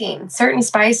cooking, certain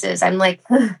spices, I'm like,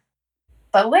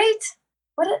 but wait,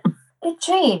 what it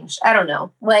changed. I don't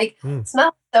know. Like Mm. smell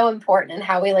is so important in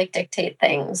how we like dictate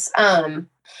things.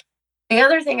 The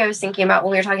other thing I was thinking about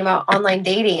when we were talking about online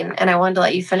dating, and I wanted to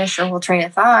let you finish your whole train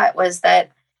of thought, was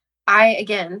that I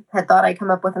again had thought I'd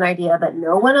come up with an idea that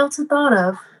no one else had thought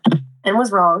of and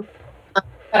was wrong. But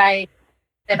my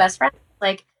best friend,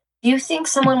 like, do you think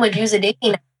someone would use a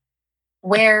dating app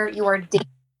where you're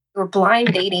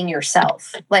blind dating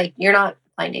yourself? Like you're not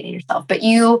blind dating yourself, but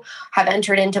you have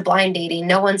entered into blind dating.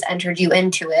 No one's entered you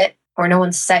into it, or no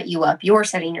one's set you up. You're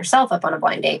setting yourself up on a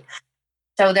blind date.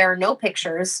 So there are no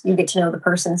pictures. You get to know the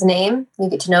person's name. You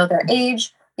get to know their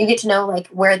age. You get to know like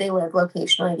where they live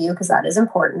locationally to you, because that is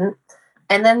important.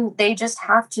 And then you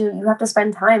have to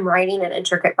spend time writing an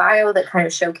intricate bio that kind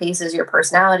of showcases your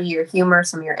personality, your humor,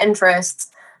 some of your interests,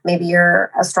 maybe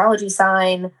your astrology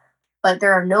sign, but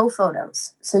there are no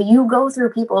photos. So you go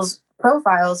through people's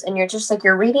profiles and you're just like,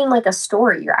 you're reading like a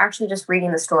story. You're actually just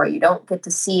reading the story. You don't get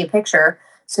to see a picture.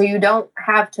 So you don't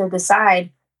have to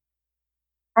decide.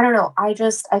 I don't know. I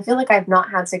feel like I've not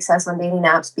had success on dating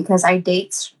apps because on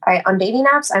dating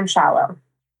apps, I'm shallow.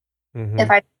 If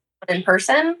Mm-hmm. I in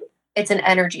person, it's an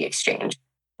energy exchange.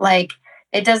 Like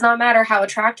it does not matter how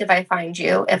attractive I find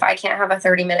you if I can't have a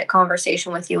 30-minute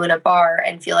conversation with you in a bar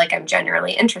and feel like I'm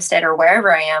genuinely interested or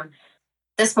wherever I am,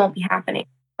 this won't be happening.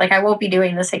 Like I won't be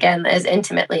doing this again as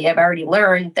intimately. I've already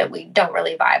learned that we don't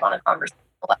really vibe on a conversational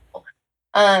level.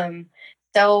 Um,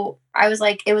 so I was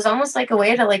like, it was almost like a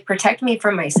way to like protect me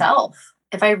from myself.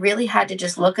 If I really had to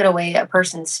just look at a way a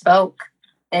person spoke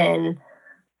and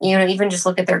even just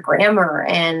look at their grammar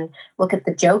and look at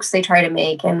the jokes they try to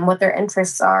make and what their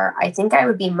interests are, I think I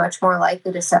would be much more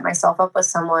likely to set myself up with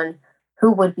someone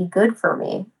who would be good for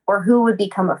me or who would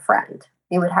become a friend.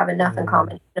 We would have enough in Mm.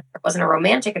 common. If it wasn't a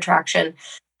romantic attraction,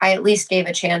 I at least gave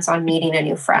a chance on meeting a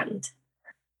new friend.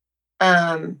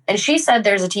 And she said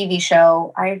there's a TV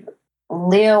show.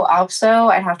 Leo Alpso.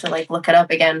 I'd have to like look it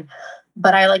up again,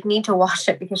 but I like need to watch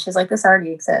it because she's like, this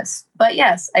already exists. But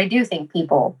yes, I do think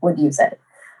people would use it.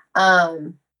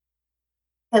 Um,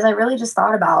 because I really just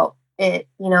thought about it.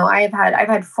 I've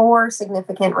had four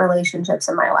significant relationships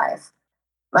in my life,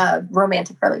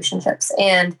 romantic relationships,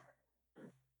 and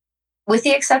with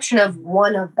the exception of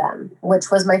one of them,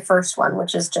 which was my first one,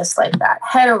 which is just like that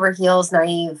head over heels,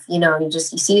 naive. You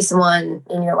see someone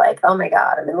and you're like, oh my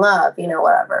god, I'm in love.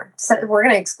 Whatever. So we're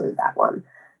gonna exclude that one.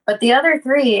 But the other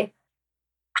three,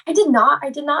 I did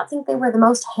not think they were the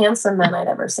most handsome men I'd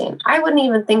ever seen. I wouldn't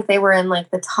even think they were in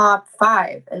like the top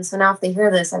five. And so now if they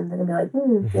hear this, I'm going to be like,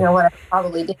 what I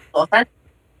probably did. Well,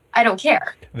 I don't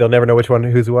care. They'll never know which one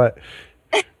who's what.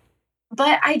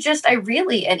 But I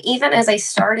really, and even as I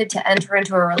started to enter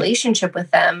into a relationship with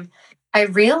them, I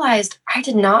realized I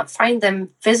did not find them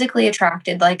physically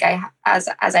attracted like as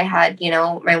I had,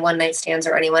 my one night stands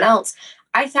or anyone else.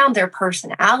 I found their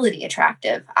personality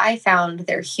attractive. I found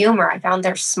their humor. I found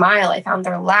their smile. I found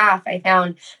their laugh. I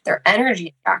found their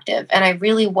energy attractive. And I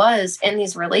really was in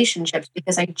these relationships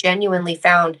because I genuinely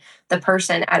found the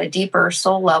person at a deeper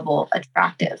soul level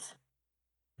attractive.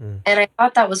 And I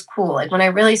thought that was cool. Like when I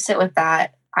really sit with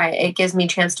that, it gives me a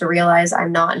chance to realize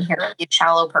I'm not inherently a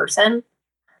shallow person.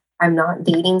 I'm not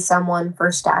dating someone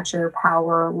for stature,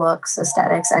 power, looks,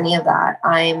 aesthetics, any of that.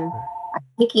 I'm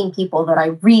picking people that I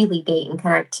really date and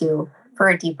connect to for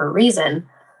a deeper reason.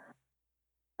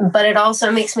 But it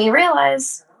also makes me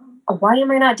realize, why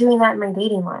am I not doing that in my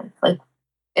dating life? Like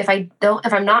if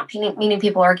I'm not meeting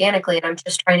people organically and I'm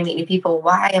just trying to meet new people,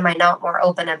 why am I not more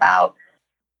open about,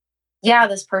 yeah,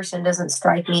 this person doesn't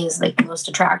strike me as like the most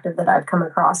attractive that I've come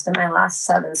across in my last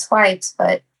 7 swipes,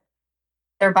 but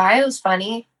their bio's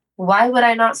funny. Why would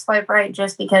I not swipe right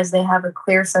just because they have a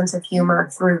clear sense of humor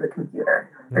through the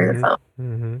computer, through the phone?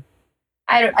 Mm-hmm.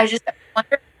 I just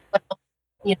wonder what else,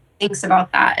 thinks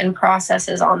about that and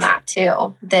processes on that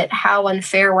too. That how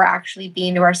unfair we're actually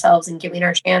being to ourselves and giving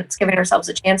ourselves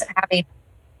a chance at having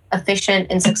efficient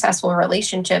and successful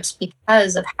relationships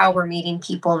because of how we're meeting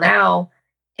people now.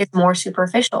 It's more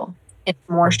superficial. It's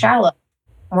more shallow.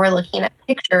 We're looking at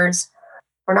pictures.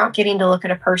 We're not getting to look at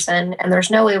a person, and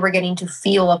there's no way we're getting to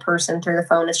feel a person through the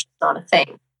phone. It's just not a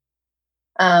thing.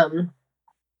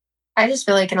 I just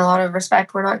feel like, in a lot of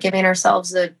respect, we're not giving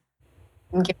ourselves a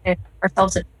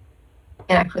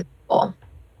connect with people.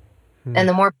 And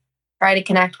the more we try to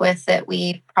connect with that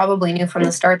we probably knew from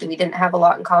the start that we didn't have a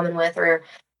lot in common with, or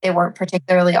they weren't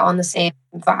particularly on the same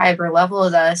vibe or level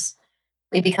as us,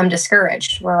 we become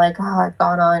discouraged. We're like, oh, I've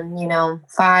gone on,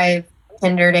 5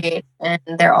 Tinder dates and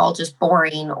they're all just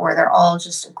boring or they're all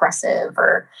just aggressive,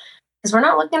 or because we're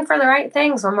not looking for the right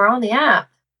things when we're on the app.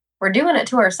 We're doing it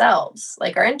to ourselves.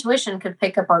 Like our intuition could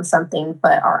pick up on something,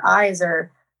 but our eyes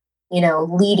are,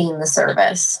 leading the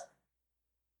service.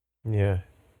 Yeah,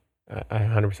 I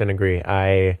 100% agree.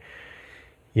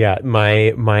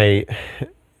 My,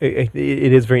 it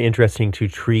is very interesting to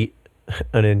treat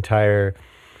an entire,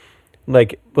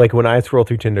 like when I scroll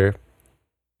through Tinder,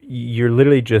 you're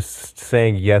literally just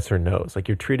saying yes or no's. Like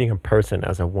you're treating a person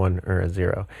as a 1 or a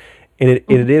 0. And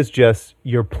it is just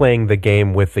you're playing the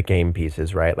game with the game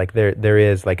pieces, right? Like there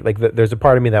is there's a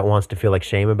part of me that wants to feel like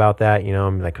shame about that.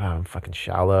 I'm like, oh, I'm fucking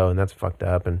shallow and that's fucked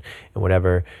up and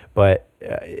whatever. But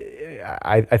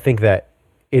I think that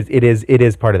it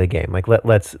is part of the game. Like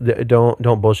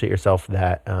don't bullshit yourself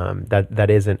that that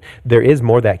isn't, there is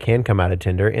more that can come out of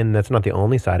Tinder, and that's not the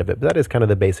only side of it. But that is kind of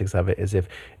the basics of it. Is if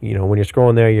when you're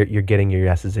scrolling there, you're getting your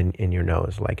yeses in your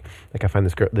no's. Like I find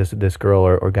this girl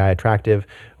or guy attractive,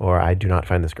 or I do not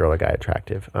find this girl or guy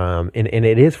attractive. And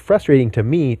it is frustrating to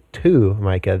me too,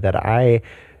 Micah, that I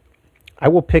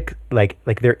will pick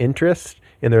like their interest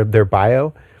in their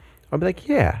bio. I'll be like,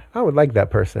 yeah, I would like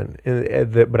that person,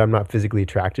 but I'm not physically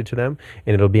attracted to them,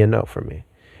 and it'll be a no for me.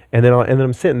 And then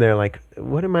I'm sitting there like,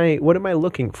 what am I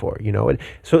looking for?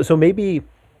 So maybe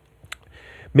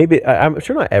I'm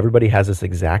sure not everybody has this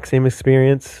exact same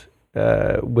experience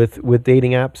with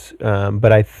dating apps,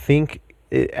 but I think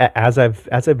as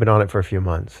I've been on it for a few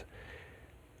months,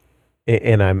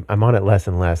 and I'm on it less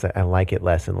and less. I like it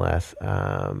less and less.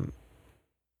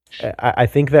 I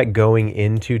think that going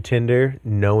into Tinder,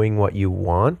 knowing what you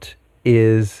want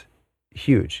is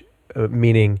huge.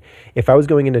 Meaning, if I was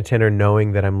going into Tinder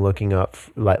knowing that I'm looking up,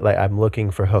 like I'm looking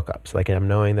for hookups, like I'm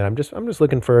knowing that I'm just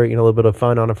looking for a little bit of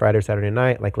fun on a Friday or Saturday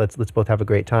night. Like let's both have a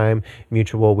great time,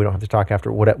 mutual. We don't have to talk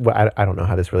after. I don't know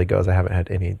how this really goes. I haven't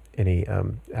had any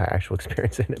actual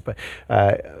experience in it, but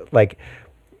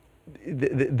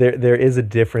there is a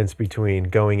difference between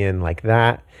going in like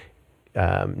that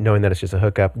knowing that it's just a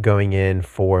hookup, going in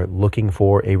for looking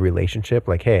for a relationship.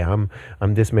 Like, hey, I'm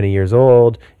this many years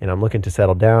old and I'm looking to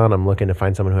settle down. I'm looking to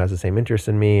find someone who has the same interest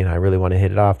in me, and I really want to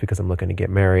hit it off because I'm looking to get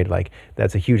married. Like,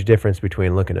 that's a huge difference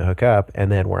between looking to hook up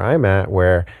and then where I'm at,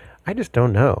 where I just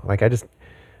don't know. Like,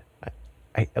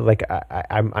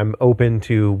 I'm open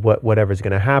to whatever's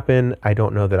going to happen. I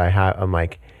don't know that I'm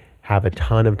like have a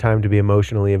ton of time to be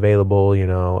emotionally available,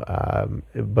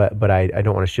 but I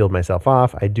don't want to shield myself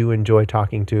off. I do enjoy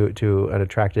talking to an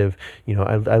attractive,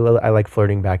 I like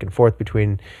flirting back and forth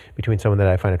between someone that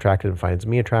I find attractive and finds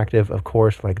me attractive. Of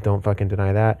course, like, don't fucking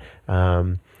deny that.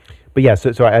 But yeah,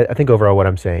 so I think overall what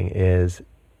I'm saying is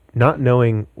not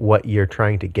knowing what you're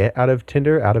trying to get out of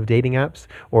Tinder, out of dating apps,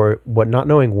 or not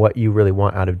knowing what you really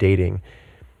want out of dating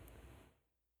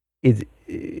is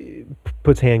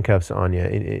puts handcuffs on you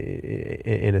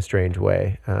in a strange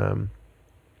way. But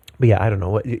yeah, I don't know.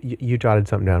 What you jotted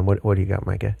something down. What do you got,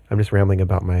 Micah? I'm just rambling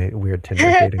about my weird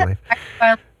Tinder dating life.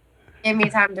 Well, give me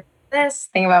time to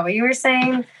think about what you were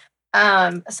saying.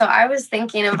 So I was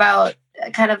thinking about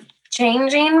kind of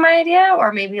changing my idea,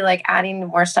 or maybe like adding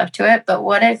more stuff to it. But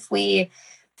what if we,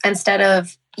 instead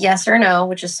of yes or no,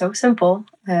 which is so simple,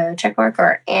 check mark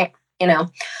or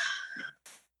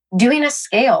doing a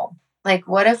scale. Like,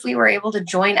 what if we were able to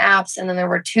join apps and then there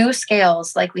were two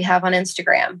scales like we have on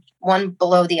Instagram, one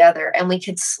below the other, and we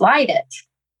could slide it.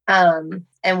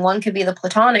 And one could be the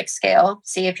platonic scale.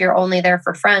 See, if you're only there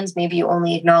for friends, maybe you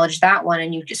only acknowledge that one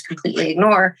and you just completely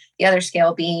ignore the other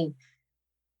scale being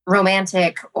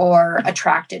romantic or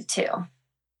attracted to,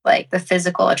 like the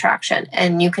physical attraction.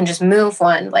 And you can just move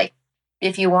one, like,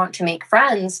 if you want to make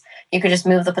friends, you could just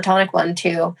move the platonic one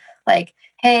to, like,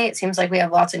 hey, it seems like we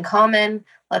have lots in common.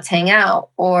 Let's hang out.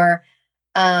 Or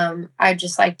I'd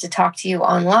just like to talk to you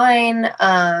online.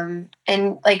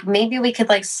 And like maybe we could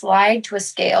like slide to a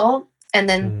scale. And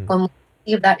then when we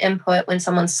give that input, when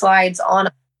someone slides on,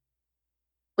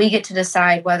 we get to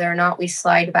decide whether or not we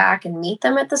slide back and meet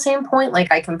them at the same point.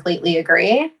 Like, I completely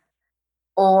agree.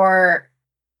 Or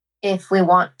if we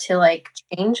want to like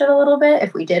change it a little bit,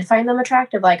 if we did find them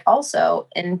attractive, like also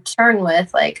in turn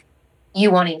with like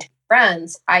you wanting to be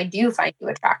friends, I do find you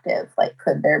attractive. Like,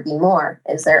 could there be more?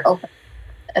 Is there open?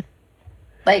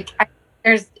 Like,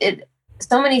 there's it.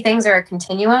 So many things are a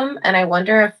continuum, and I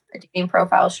wonder if a dating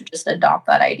profile should just adopt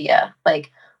that idea.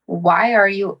 Like, why are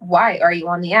you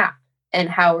on the app, and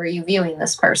how are you viewing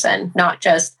this person? Not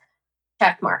just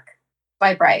check mark,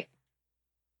 swipe right.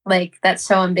 Like, that's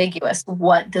so ambiguous.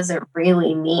 What does it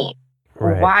really mean?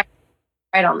 Right. Why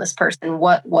right on this person?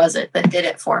 What was it that did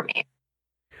it for me?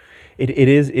 It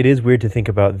is weird to think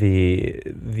about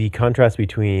the contrast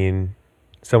between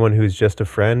someone who's just a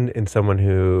friend and someone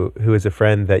who is a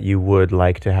friend that you would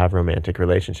like to have a romantic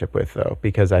relationship with, though,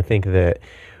 because I think that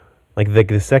like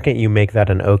the second you make that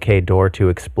an okay door to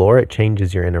explore, it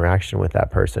changes your interaction with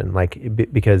that person. Like,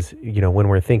 because when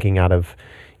we're thinking out of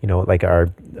like our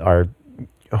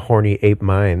horny ape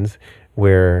minds,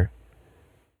 where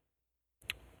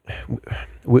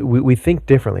we think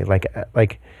differently.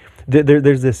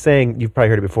 There's this saying, you've probably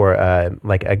heard it before,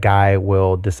 like a guy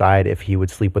will decide if he would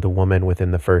sleep with a woman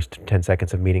within the first 10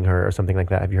 seconds of meeting her or something like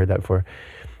that. Have you heard that before?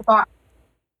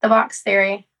 The box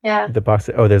theory. Yeah. The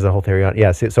box. Oh, there's a whole theory on it.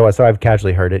 Yeah. So I've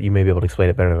casually heard it. You may be able to explain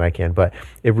it better than I can, but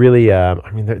it really,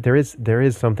 I mean, there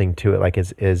is something to it. Like,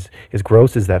 as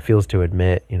gross as that feels to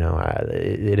admit,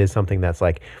 it is something that's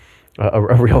like a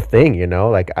real thing,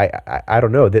 like, I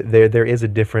don't know, there is a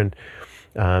different,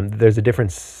 there's a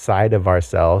different side of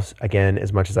ourselves, again,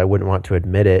 as much as I wouldn't want to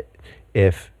admit it.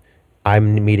 If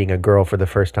I'm meeting a girl for the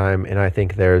first time and I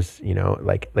think there's,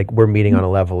 like we're meeting on a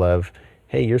level of,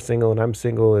 hey, you're single and I'm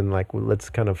single, and like, well, let's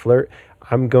kind of flirt,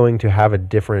 I'm going to have a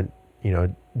different,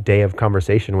 day of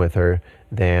conversation with her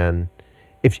than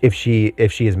if she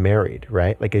is married,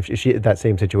 right? Like, if she, that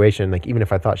same situation, like, even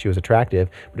if I thought she was attractive,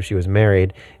 but if she was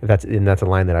married, that's a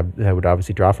line that I would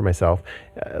obviously draw for myself.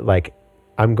 Like,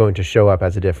 I'm going to show up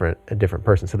as a different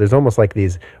person. So there's almost like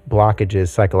these blockages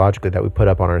psychologically that we put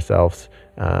up on ourselves,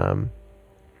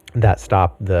 that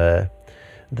stop the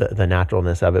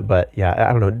naturalness of it. But yeah,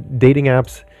 I don't know. Dating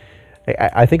apps,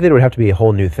 I think that it would have to be a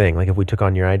whole new thing. Like, if we took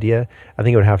on your idea, I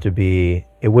think it would have to be,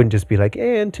 it wouldn't just be like,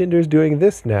 and Tinder's doing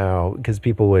this now, because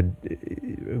people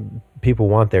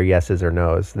want their yeses or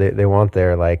nos. They want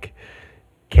their, like,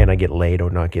 can I get laid or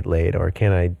not get laid, or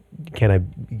can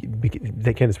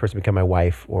this person become my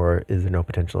wife, or is there no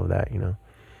potential of that?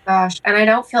 Gosh, and I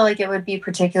don't feel like it would be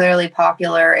particularly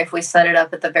popular if we set it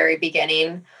up at the very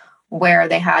beginning where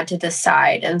they had to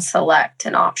decide and select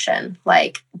an option.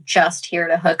 Like, just here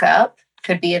to hook up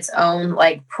could be its own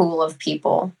like pool of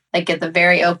people. Like at the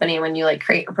very opening, when you like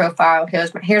create your profile,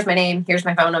 here's my name, here's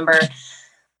my phone number,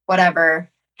 whatever.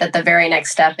 That the very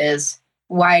next step is,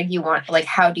 why do you want, like,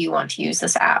 how do you want to use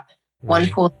this app? One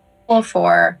pool of people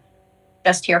for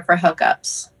just here for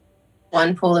hookups.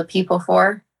 One pool of people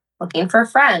for looking for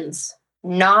friends,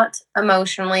 not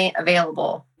emotionally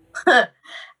available.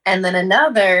 And then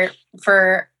another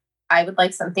for, I would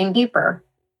like something deeper.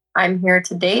 I'm here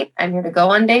to date. I'm here to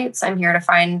go on dates. I'm here to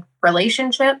find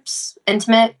relationships,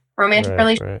 intimate, romantic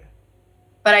relationships. Right.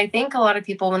 But I think a lot of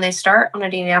people, when they start on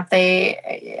a dating app,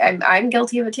 I'm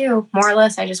guilty of it too, more or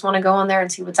less. I just want to go on there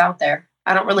and see what's out there.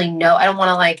 I don't really know. I don't want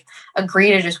to like agree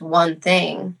to just one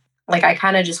thing. Like I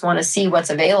kind of just want to see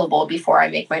what's available before I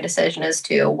make my decision as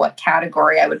to what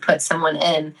category I would put someone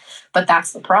in. But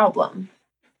that's the problem.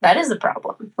 That is the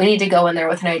problem. We need to go in there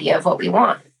with an idea of what we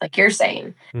want, like you're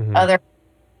saying.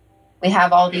 We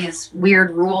have all these weird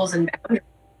rules and boundaries.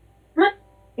 Come on,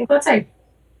 go outside.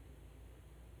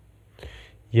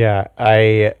 Yeah,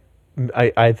 I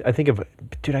think of,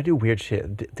 dude, I do weird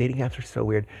shit. Dating apps are so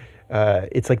weird.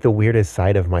 It's like the weirdest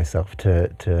side of myself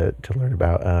to learn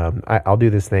about. I'll do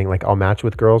this thing, like I'll match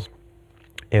with girls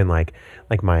and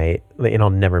and I'll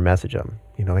never message them,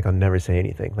 like I'll never say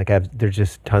anything. Like there's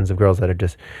just tons of girls that are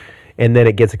just, and then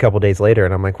it gets a couple days later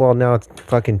and I'm like, well, now it's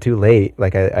fucking too late.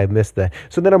 Like I missed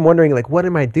so then I'm wondering, like, what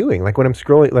am I doing? Like when I'm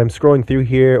scrolling through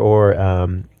here, or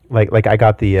like I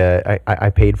got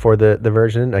I paid for the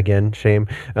version, again, shame.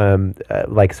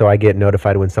 Like, so I get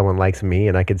notified when someone likes me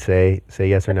and I could say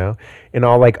yes or no. And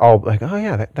I'll like, oh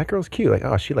yeah, that girl's cute. Like,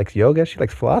 oh, she likes yoga, she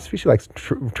likes philosophy, she likes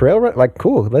trail run. Like,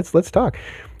 cool, let's talk.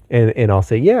 And I'll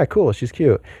say, yeah, cool, she's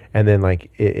cute. And then like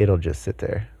it'll just sit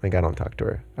there. Like I don't talk to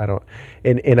her. I don't.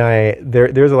 And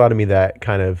there's a lot of me that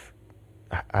kind of,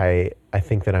 I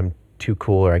think that I'm too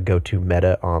cool, or I go too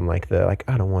meta on like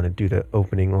I don't want to do the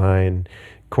opening line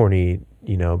corny,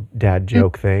 dad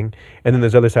joke thing. And then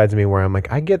there's other sides of me where I'm like,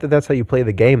 I get that that's how you play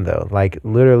the game though. Like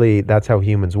literally that's how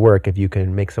humans work. If you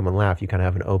can make someone laugh, you kind of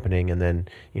have an opening, and then,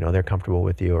 they're comfortable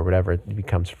with you or whatever. It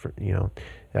becomes,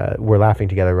 we're laughing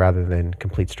together rather than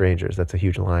complete strangers. That's a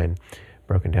huge line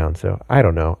broken down. So I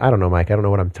don't know, Mike. I don't know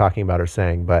what I'm talking about or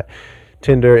saying, but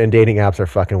Tinder and dating apps are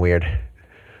fucking weird.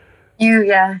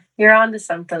 You're onto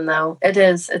something though. It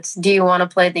is. It's, do you want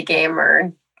to play the game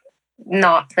or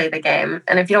not play the game?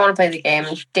 And if you don't want to play the game,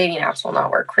 dating apps will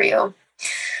not work for you.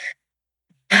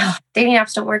 Dating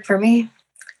apps don't work for me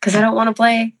because I don't want to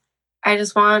play. I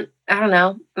don't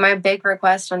know. My big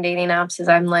request on dating apps is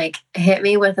I'm like, hit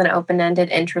me with an open-ended,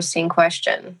 interesting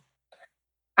question.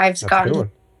 I've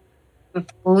gotten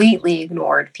completely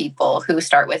ignored people who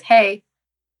start with, hey,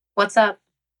 what's up?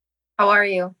 How are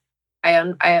you? I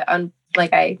undo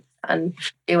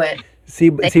it.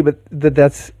 But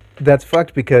that's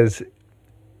fucked, because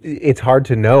it's hard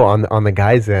to know on the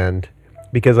guy's end,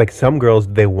 because like some girls,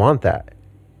 they want that,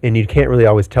 and you can't really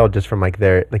always tell just from like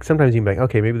their, like sometimes you can be like,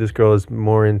 okay, maybe this girl is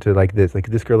more into like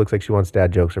this girl looks like she wants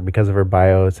dad jokes, or because of her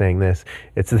bio saying this,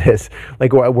 it's this.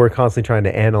 Like we're constantly trying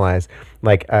to analyze.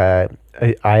 Like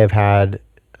I've had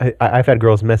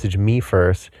girls message me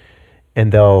first,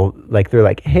 and they're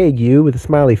like, hey, you, with a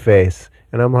smiley face,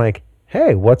 and I'm like,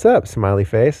 hey, what's up, smiley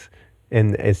face.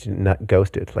 And it's not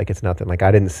ghosted. Like it's nothing. Like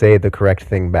I didn't say the correct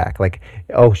thing back. Like,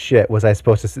 oh shit, was I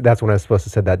supposed to? That's when I was supposed to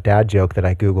say that dad joke that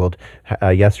I Googled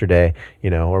yesterday,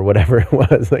 or whatever it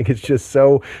was. Like it's just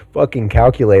so fucking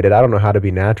calculated. I don't know how to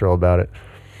be natural about it.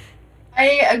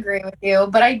 I agree with you,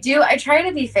 but I try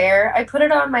to be fair. I put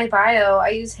it on my bio. I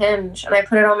use Hinge, and I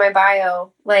put it on my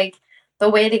bio. Like the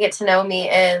way to get to know me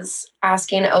is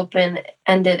asking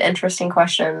open-ended, interesting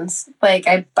questions. Like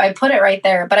I put it right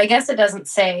there, but I guess it doesn't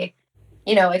say,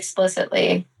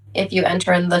 explicitly, if you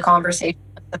enter in the conversation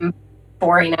with some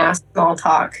boring ass small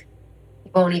talk,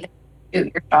 you won't even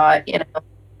shoot your shot,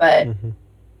 But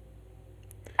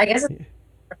I guess it's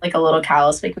like a little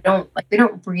callous. Like we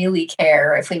don't really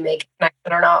care if we make a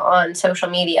connection or not on social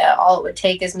media. All it would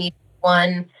take is me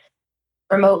one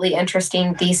remotely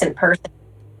interesting, decent person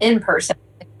in person.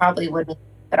 We probably wouldn't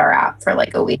at our app for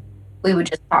like a week. We would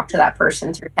just talk to that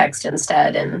person through text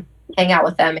instead and hang out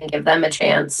with them and give them a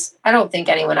chance. I don't think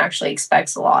anyone actually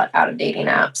expects a lot out of dating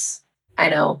apps. I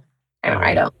know.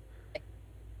 I don't.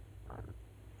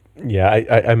 Yeah,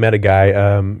 I met a guy,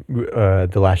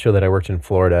 the last show that I worked in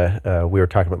Florida, we were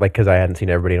talking about, like, because I hadn't seen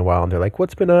everybody in a while, and they're like,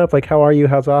 what's been up? Like, how are you?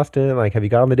 How's Austin? Like, have you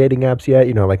got on the dating apps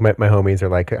yet? Like, my homies are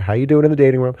like, how you doing in the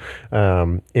dating world?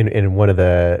 And one of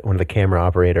the camera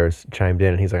operators chimed in,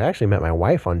 and he's like, I actually met my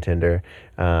wife on Tinder.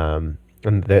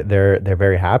 and they're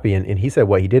very happy. And he said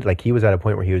what he did, like he was at a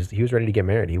point where he was ready to get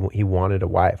married. He wanted a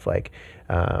wife, like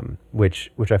which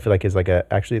I feel like is like a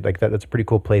actually like that's a pretty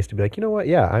cool place to be like, you know what,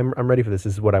 yeah, I'm ready for this.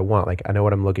 This is what I want. Like I know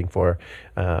what I'm looking for.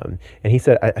 And he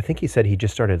said, I think he said he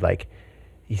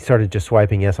started just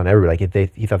swiping yes on everybody. Like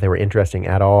if he thought they were interesting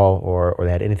at all, or they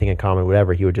had anything in common,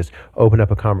 whatever, he would just open up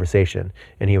a conversation,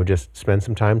 and he would just spend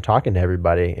some time talking to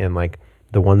everybody. And like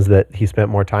the ones that he spent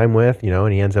more time with,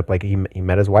 and he ends up like he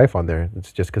met his wife on there.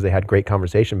 It's just because they had great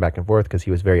conversation back and forth, because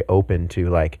he was very open to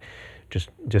like just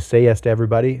say yes to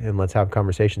everybody, and let's have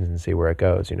conversations and see where it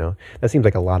goes. That seems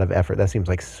like a lot of effort. That seems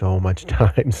like so much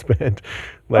time spent.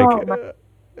 Like Oh my.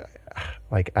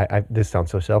 I this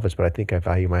sounds so selfish, but I think I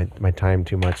value my time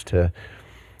too much to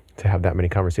have that many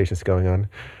conversations going on.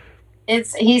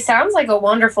 He sounds like a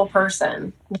wonderful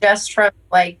person, just from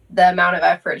like the amount of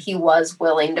effort he was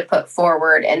willing to put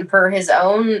forward and for his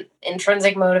own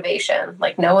intrinsic motivation.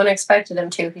 Like no one expected him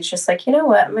to. He's just like, you know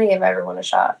what, I'm gonna give everyone a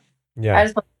shot. I Yeah,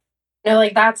 just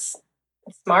like that's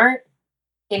smart.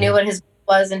 He knew yeah, what his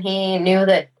was, and he knew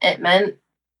that it meant,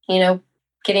 you know,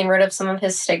 getting rid of some of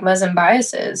his stigmas and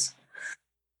biases.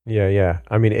 yeah.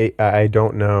 I mean, I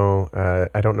don't know.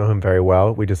 I don't know him very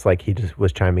well. He just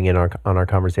was chiming in on our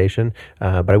conversation.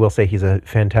 But I will say he's a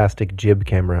fantastic jib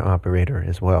camera operator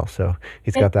as well. So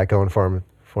he's It got that going for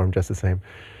him just the same.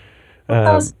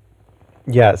 was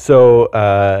Um, Yeah, so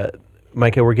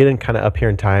Micah, we're getting kind of up here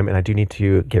in time, and I do need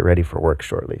to get ready for work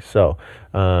shortly. So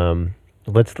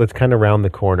let's kind of round the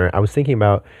corner. I was thinking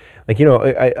about, like,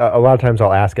 a lot of times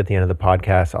I'll ask at the end of the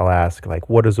podcast, I'll ask like,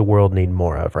 what does the world need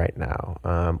more of right now?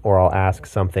 Or I'll ask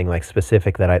something like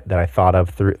specific that I thought of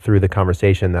through the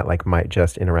conversation that like might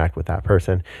just interact with that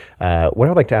person. What I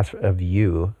would like to ask of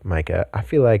you, Micah, I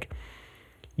feel like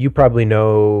you probably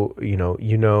know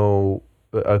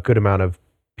a good amount of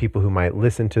people who might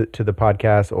listen to the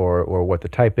podcast, or what the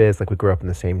type is. Like we grew up in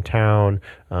the same town.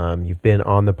 You've been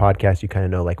on the podcast. You kind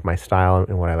of know like my style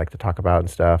and what I like to talk about and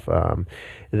stuff.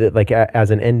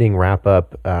 As an ending wrap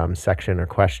up section or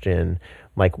question,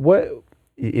 like what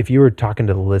if you were talking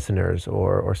to the listeners,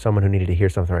 or someone who needed to hear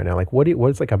something right now, like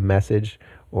what's like a message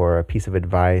or a piece of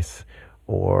advice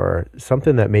or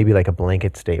something that maybe like a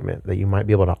blanket statement that you might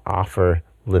be able to offer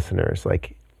listeners,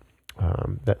 like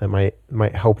that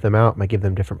might help them out, might give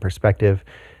them different perspective,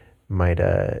 might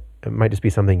it might just be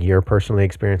something you're personally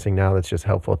experiencing now that's just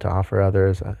helpful to offer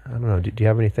others. I don't know. Do you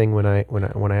have anything when I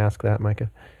ask that, Micah?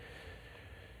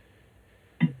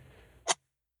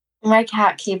 my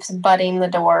cat keeps butting the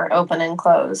door open and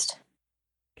closed.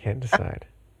 Can't decide.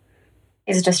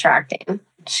 He's distracting.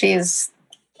 She's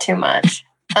too much.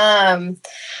 Um,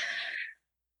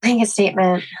 Blanket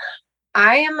statement.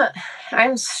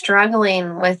 I'm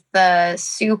struggling with the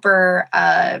super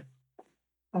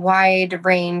wide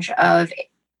range of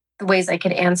ways I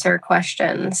could answer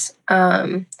questions.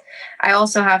 I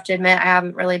also have to admit I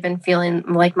haven't really been feeling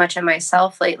like much of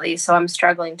myself lately, so I'm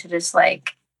struggling to just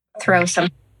like throw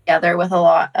something together with a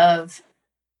lot of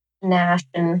Nash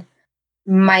and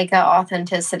Micah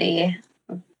authenticity.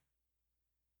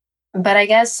 But I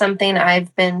guess something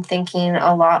I've been thinking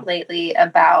a lot lately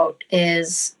about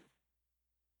is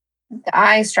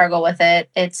I struggle with it.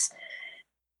 It's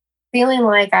feeling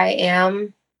like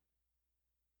I'm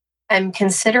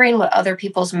considering what other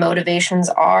people's motivations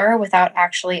are without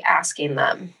actually asking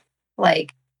them.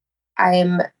 Like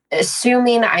I'm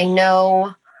assuming I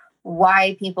know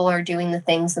why people are doing the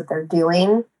things that they're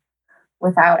doing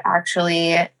without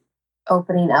actually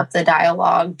opening up the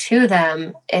dialogue to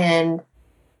them. And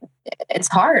it's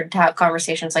hard to have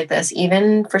conversations like this,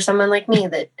 even for someone like me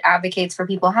that advocates for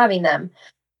people having them.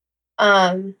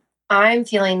 Um, I'm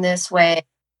feeling this way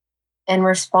in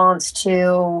response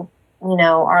to,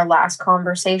 our last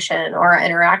conversation or our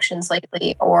interactions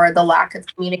lately or the lack of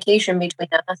communication between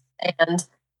us. And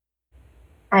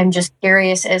I'm just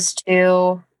curious as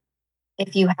to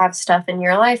if you have stuff in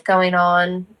your life going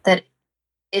on that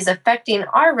is affecting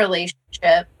our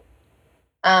relationship.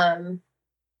 Um,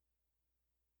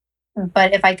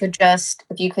 but if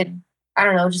you could, I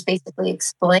don't know, just basically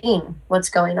explain what's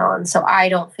going on so I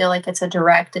don't feel like it's a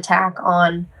direct attack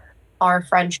on our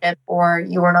friendship or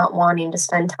you are not wanting to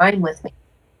spend time with me.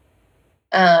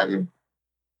 Um,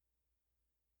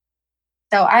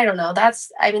 so I don't know.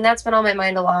 That's been on my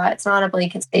mind a lot. It's not a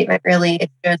blanket statement, really.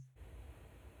 It's just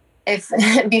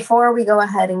if before we go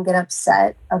ahead and get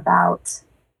upset about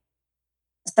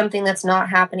something that's not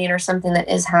happening or something that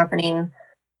is happening,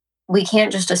 we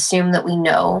can't just assume that we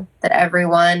know that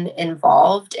everyone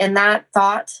involved in that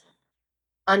thought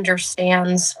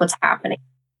understands what's happening.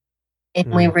 And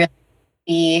we Mm, really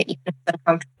be, even if it's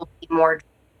uncomfortable, be more.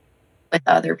 with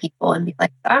other people and be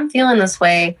like, I'm feeling this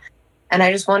way. And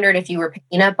I just wondered if you were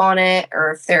picking up on it,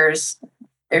 or if there's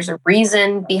a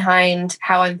reason behind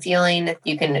how I'm feeling, if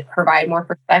you can provide more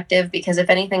perspective, because if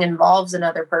anything involves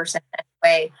another person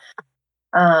anyway,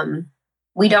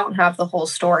 we don't have the whole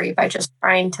story by just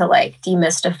trying to like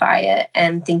demystify it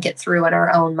and think it through in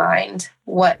our own mind,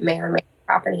 what may or may be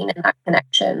happening in that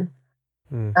connection.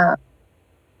 Mm.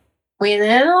 We in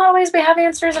a lot of ways we have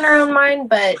answers in our own mind,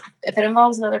 but if it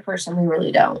involves another person, we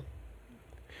really don't.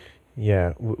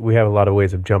 Yeah, we have a lot of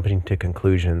ways of jumping to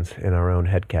conclusions in our own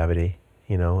head cavity.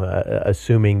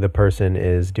 Assuming the person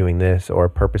is doing this or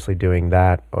purposely doing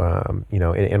that. And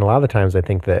a lot of the times I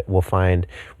think that we'll find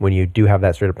when you do have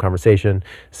that straight up conversation,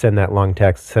 send that long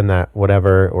text, send that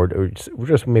whatever, or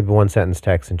just maybe one sentence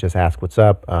text and just ask what's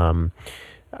up. I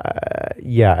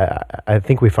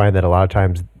think we find that a lot of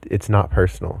times it's not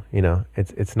personal.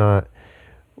 It's not.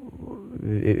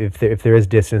 If there is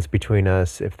distance between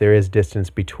us, if there is distance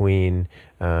between,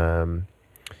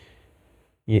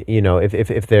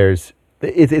 if there's,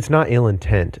 it's not ill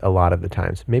intent a lot of the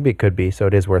times. Maybe it could be, so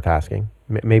it is worth asking.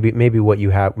 Maybe what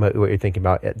you're thinking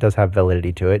about, it does have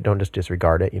validity to it. Don't just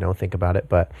disregard it. Think about it.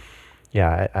 But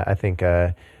yeah, I think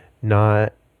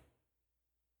not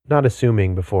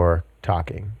assuming before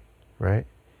talking, right?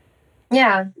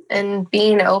 Yeah, and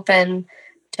being open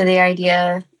to the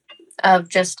idea of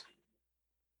just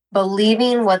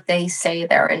believing what they say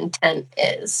their intent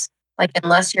is. Like,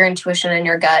 unless your intuition and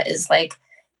your gut is like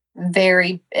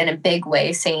very in a big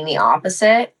way saying the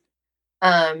opposite,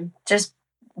 just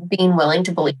being willing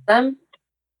to believe them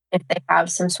if they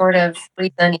have some sort of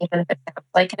reason, even if it sounds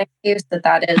like an excuse,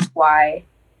 that is why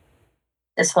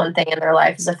this one thing in their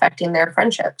life is affecting their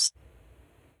friendships,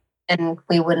 and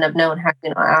we wouldn't have known had we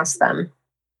not asked them.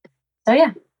 So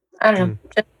yeah, I don't know,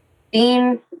 just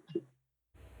being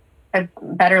a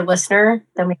better listener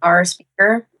than we are a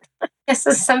speaker. This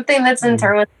is something that's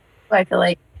internal. I feel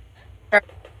like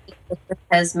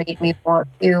has made me want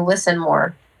to listen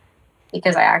more,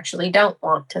 because I actually don't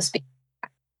want to speak.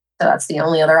 So that's the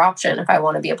only other option if I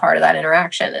want to be a part of that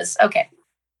interaction is, okay,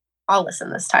 I'll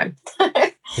listen this time.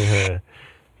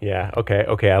 Yeah.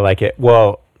 Okay. I like it.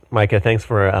 Well, Micah, thanks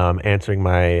for answering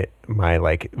my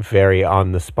like very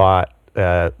on the spot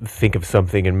think of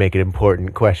something and make it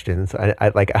important questions.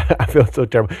 I feel so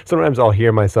terrible. Sometimes I'll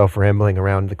hear myself rambling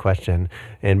around the question,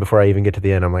 and before I even get to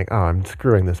the end, I'm like, oh, I'm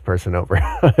screwing this person over.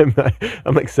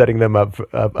 I'm like setting them up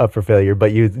for failure.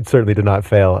 But you certainly did not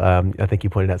fail. I think you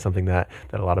pointed out something that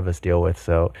a lot of us deal with.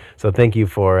 So thank you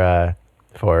for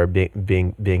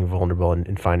being vulnerable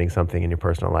and finding something in your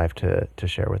personal life to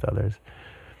share with others.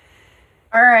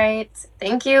 All right.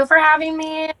 Thank you for having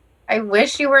me. I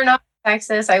wish you were not in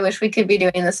Texas. I wish we could be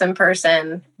doing this in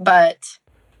person. But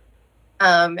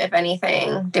if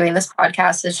anything, doing this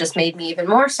podcast has just made me even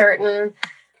more certain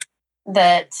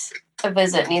that a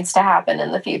visit needs to happen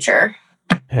in the future.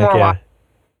 Heck yeah.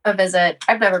 A visit.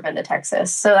 I've never been to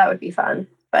Texas, so that would be fun.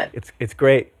 But it's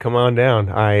great. Come on down.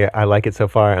 I like it so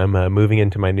far. I'm moving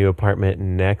into my new apartment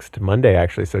next Monday,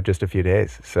 actually, so just a few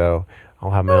days. So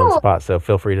I'll have my own spot. So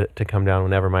feel free to come down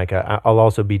whenever, Micah. I'll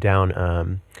also be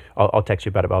down. I'll text you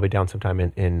about it, but I'll be down sometime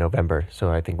in November.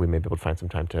 So I think we may be able to find some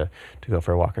time to go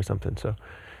for a walk or something. So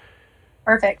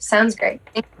perfect. Sounds great.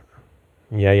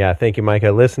 Yeah. Thank you,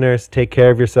 Micah. Listeners, take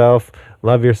care of yourself.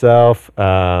 Love yourself.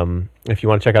 If you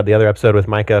want to check out the other episode with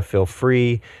Micah, feel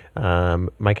free.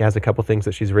 Micah has a couple things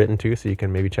that she's written too, so you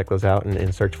can maybe check those out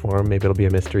and search for them. Maybe it'll be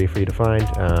a mystery for you to find.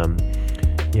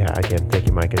 Again, thank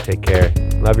you, Micah. Take care.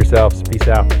 Love yourselves. Peace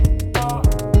out.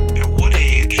 At what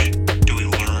age do we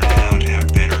learn how to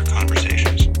have better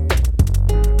conversations?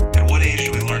 At what age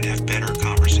do we learn to have better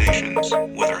conversations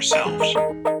with ourselves?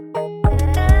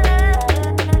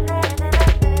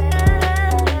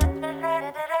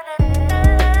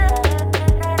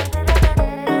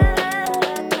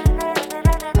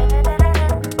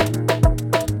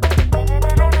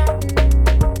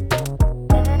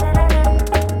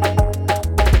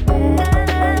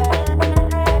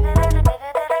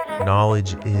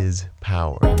 Knowledge is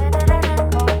power.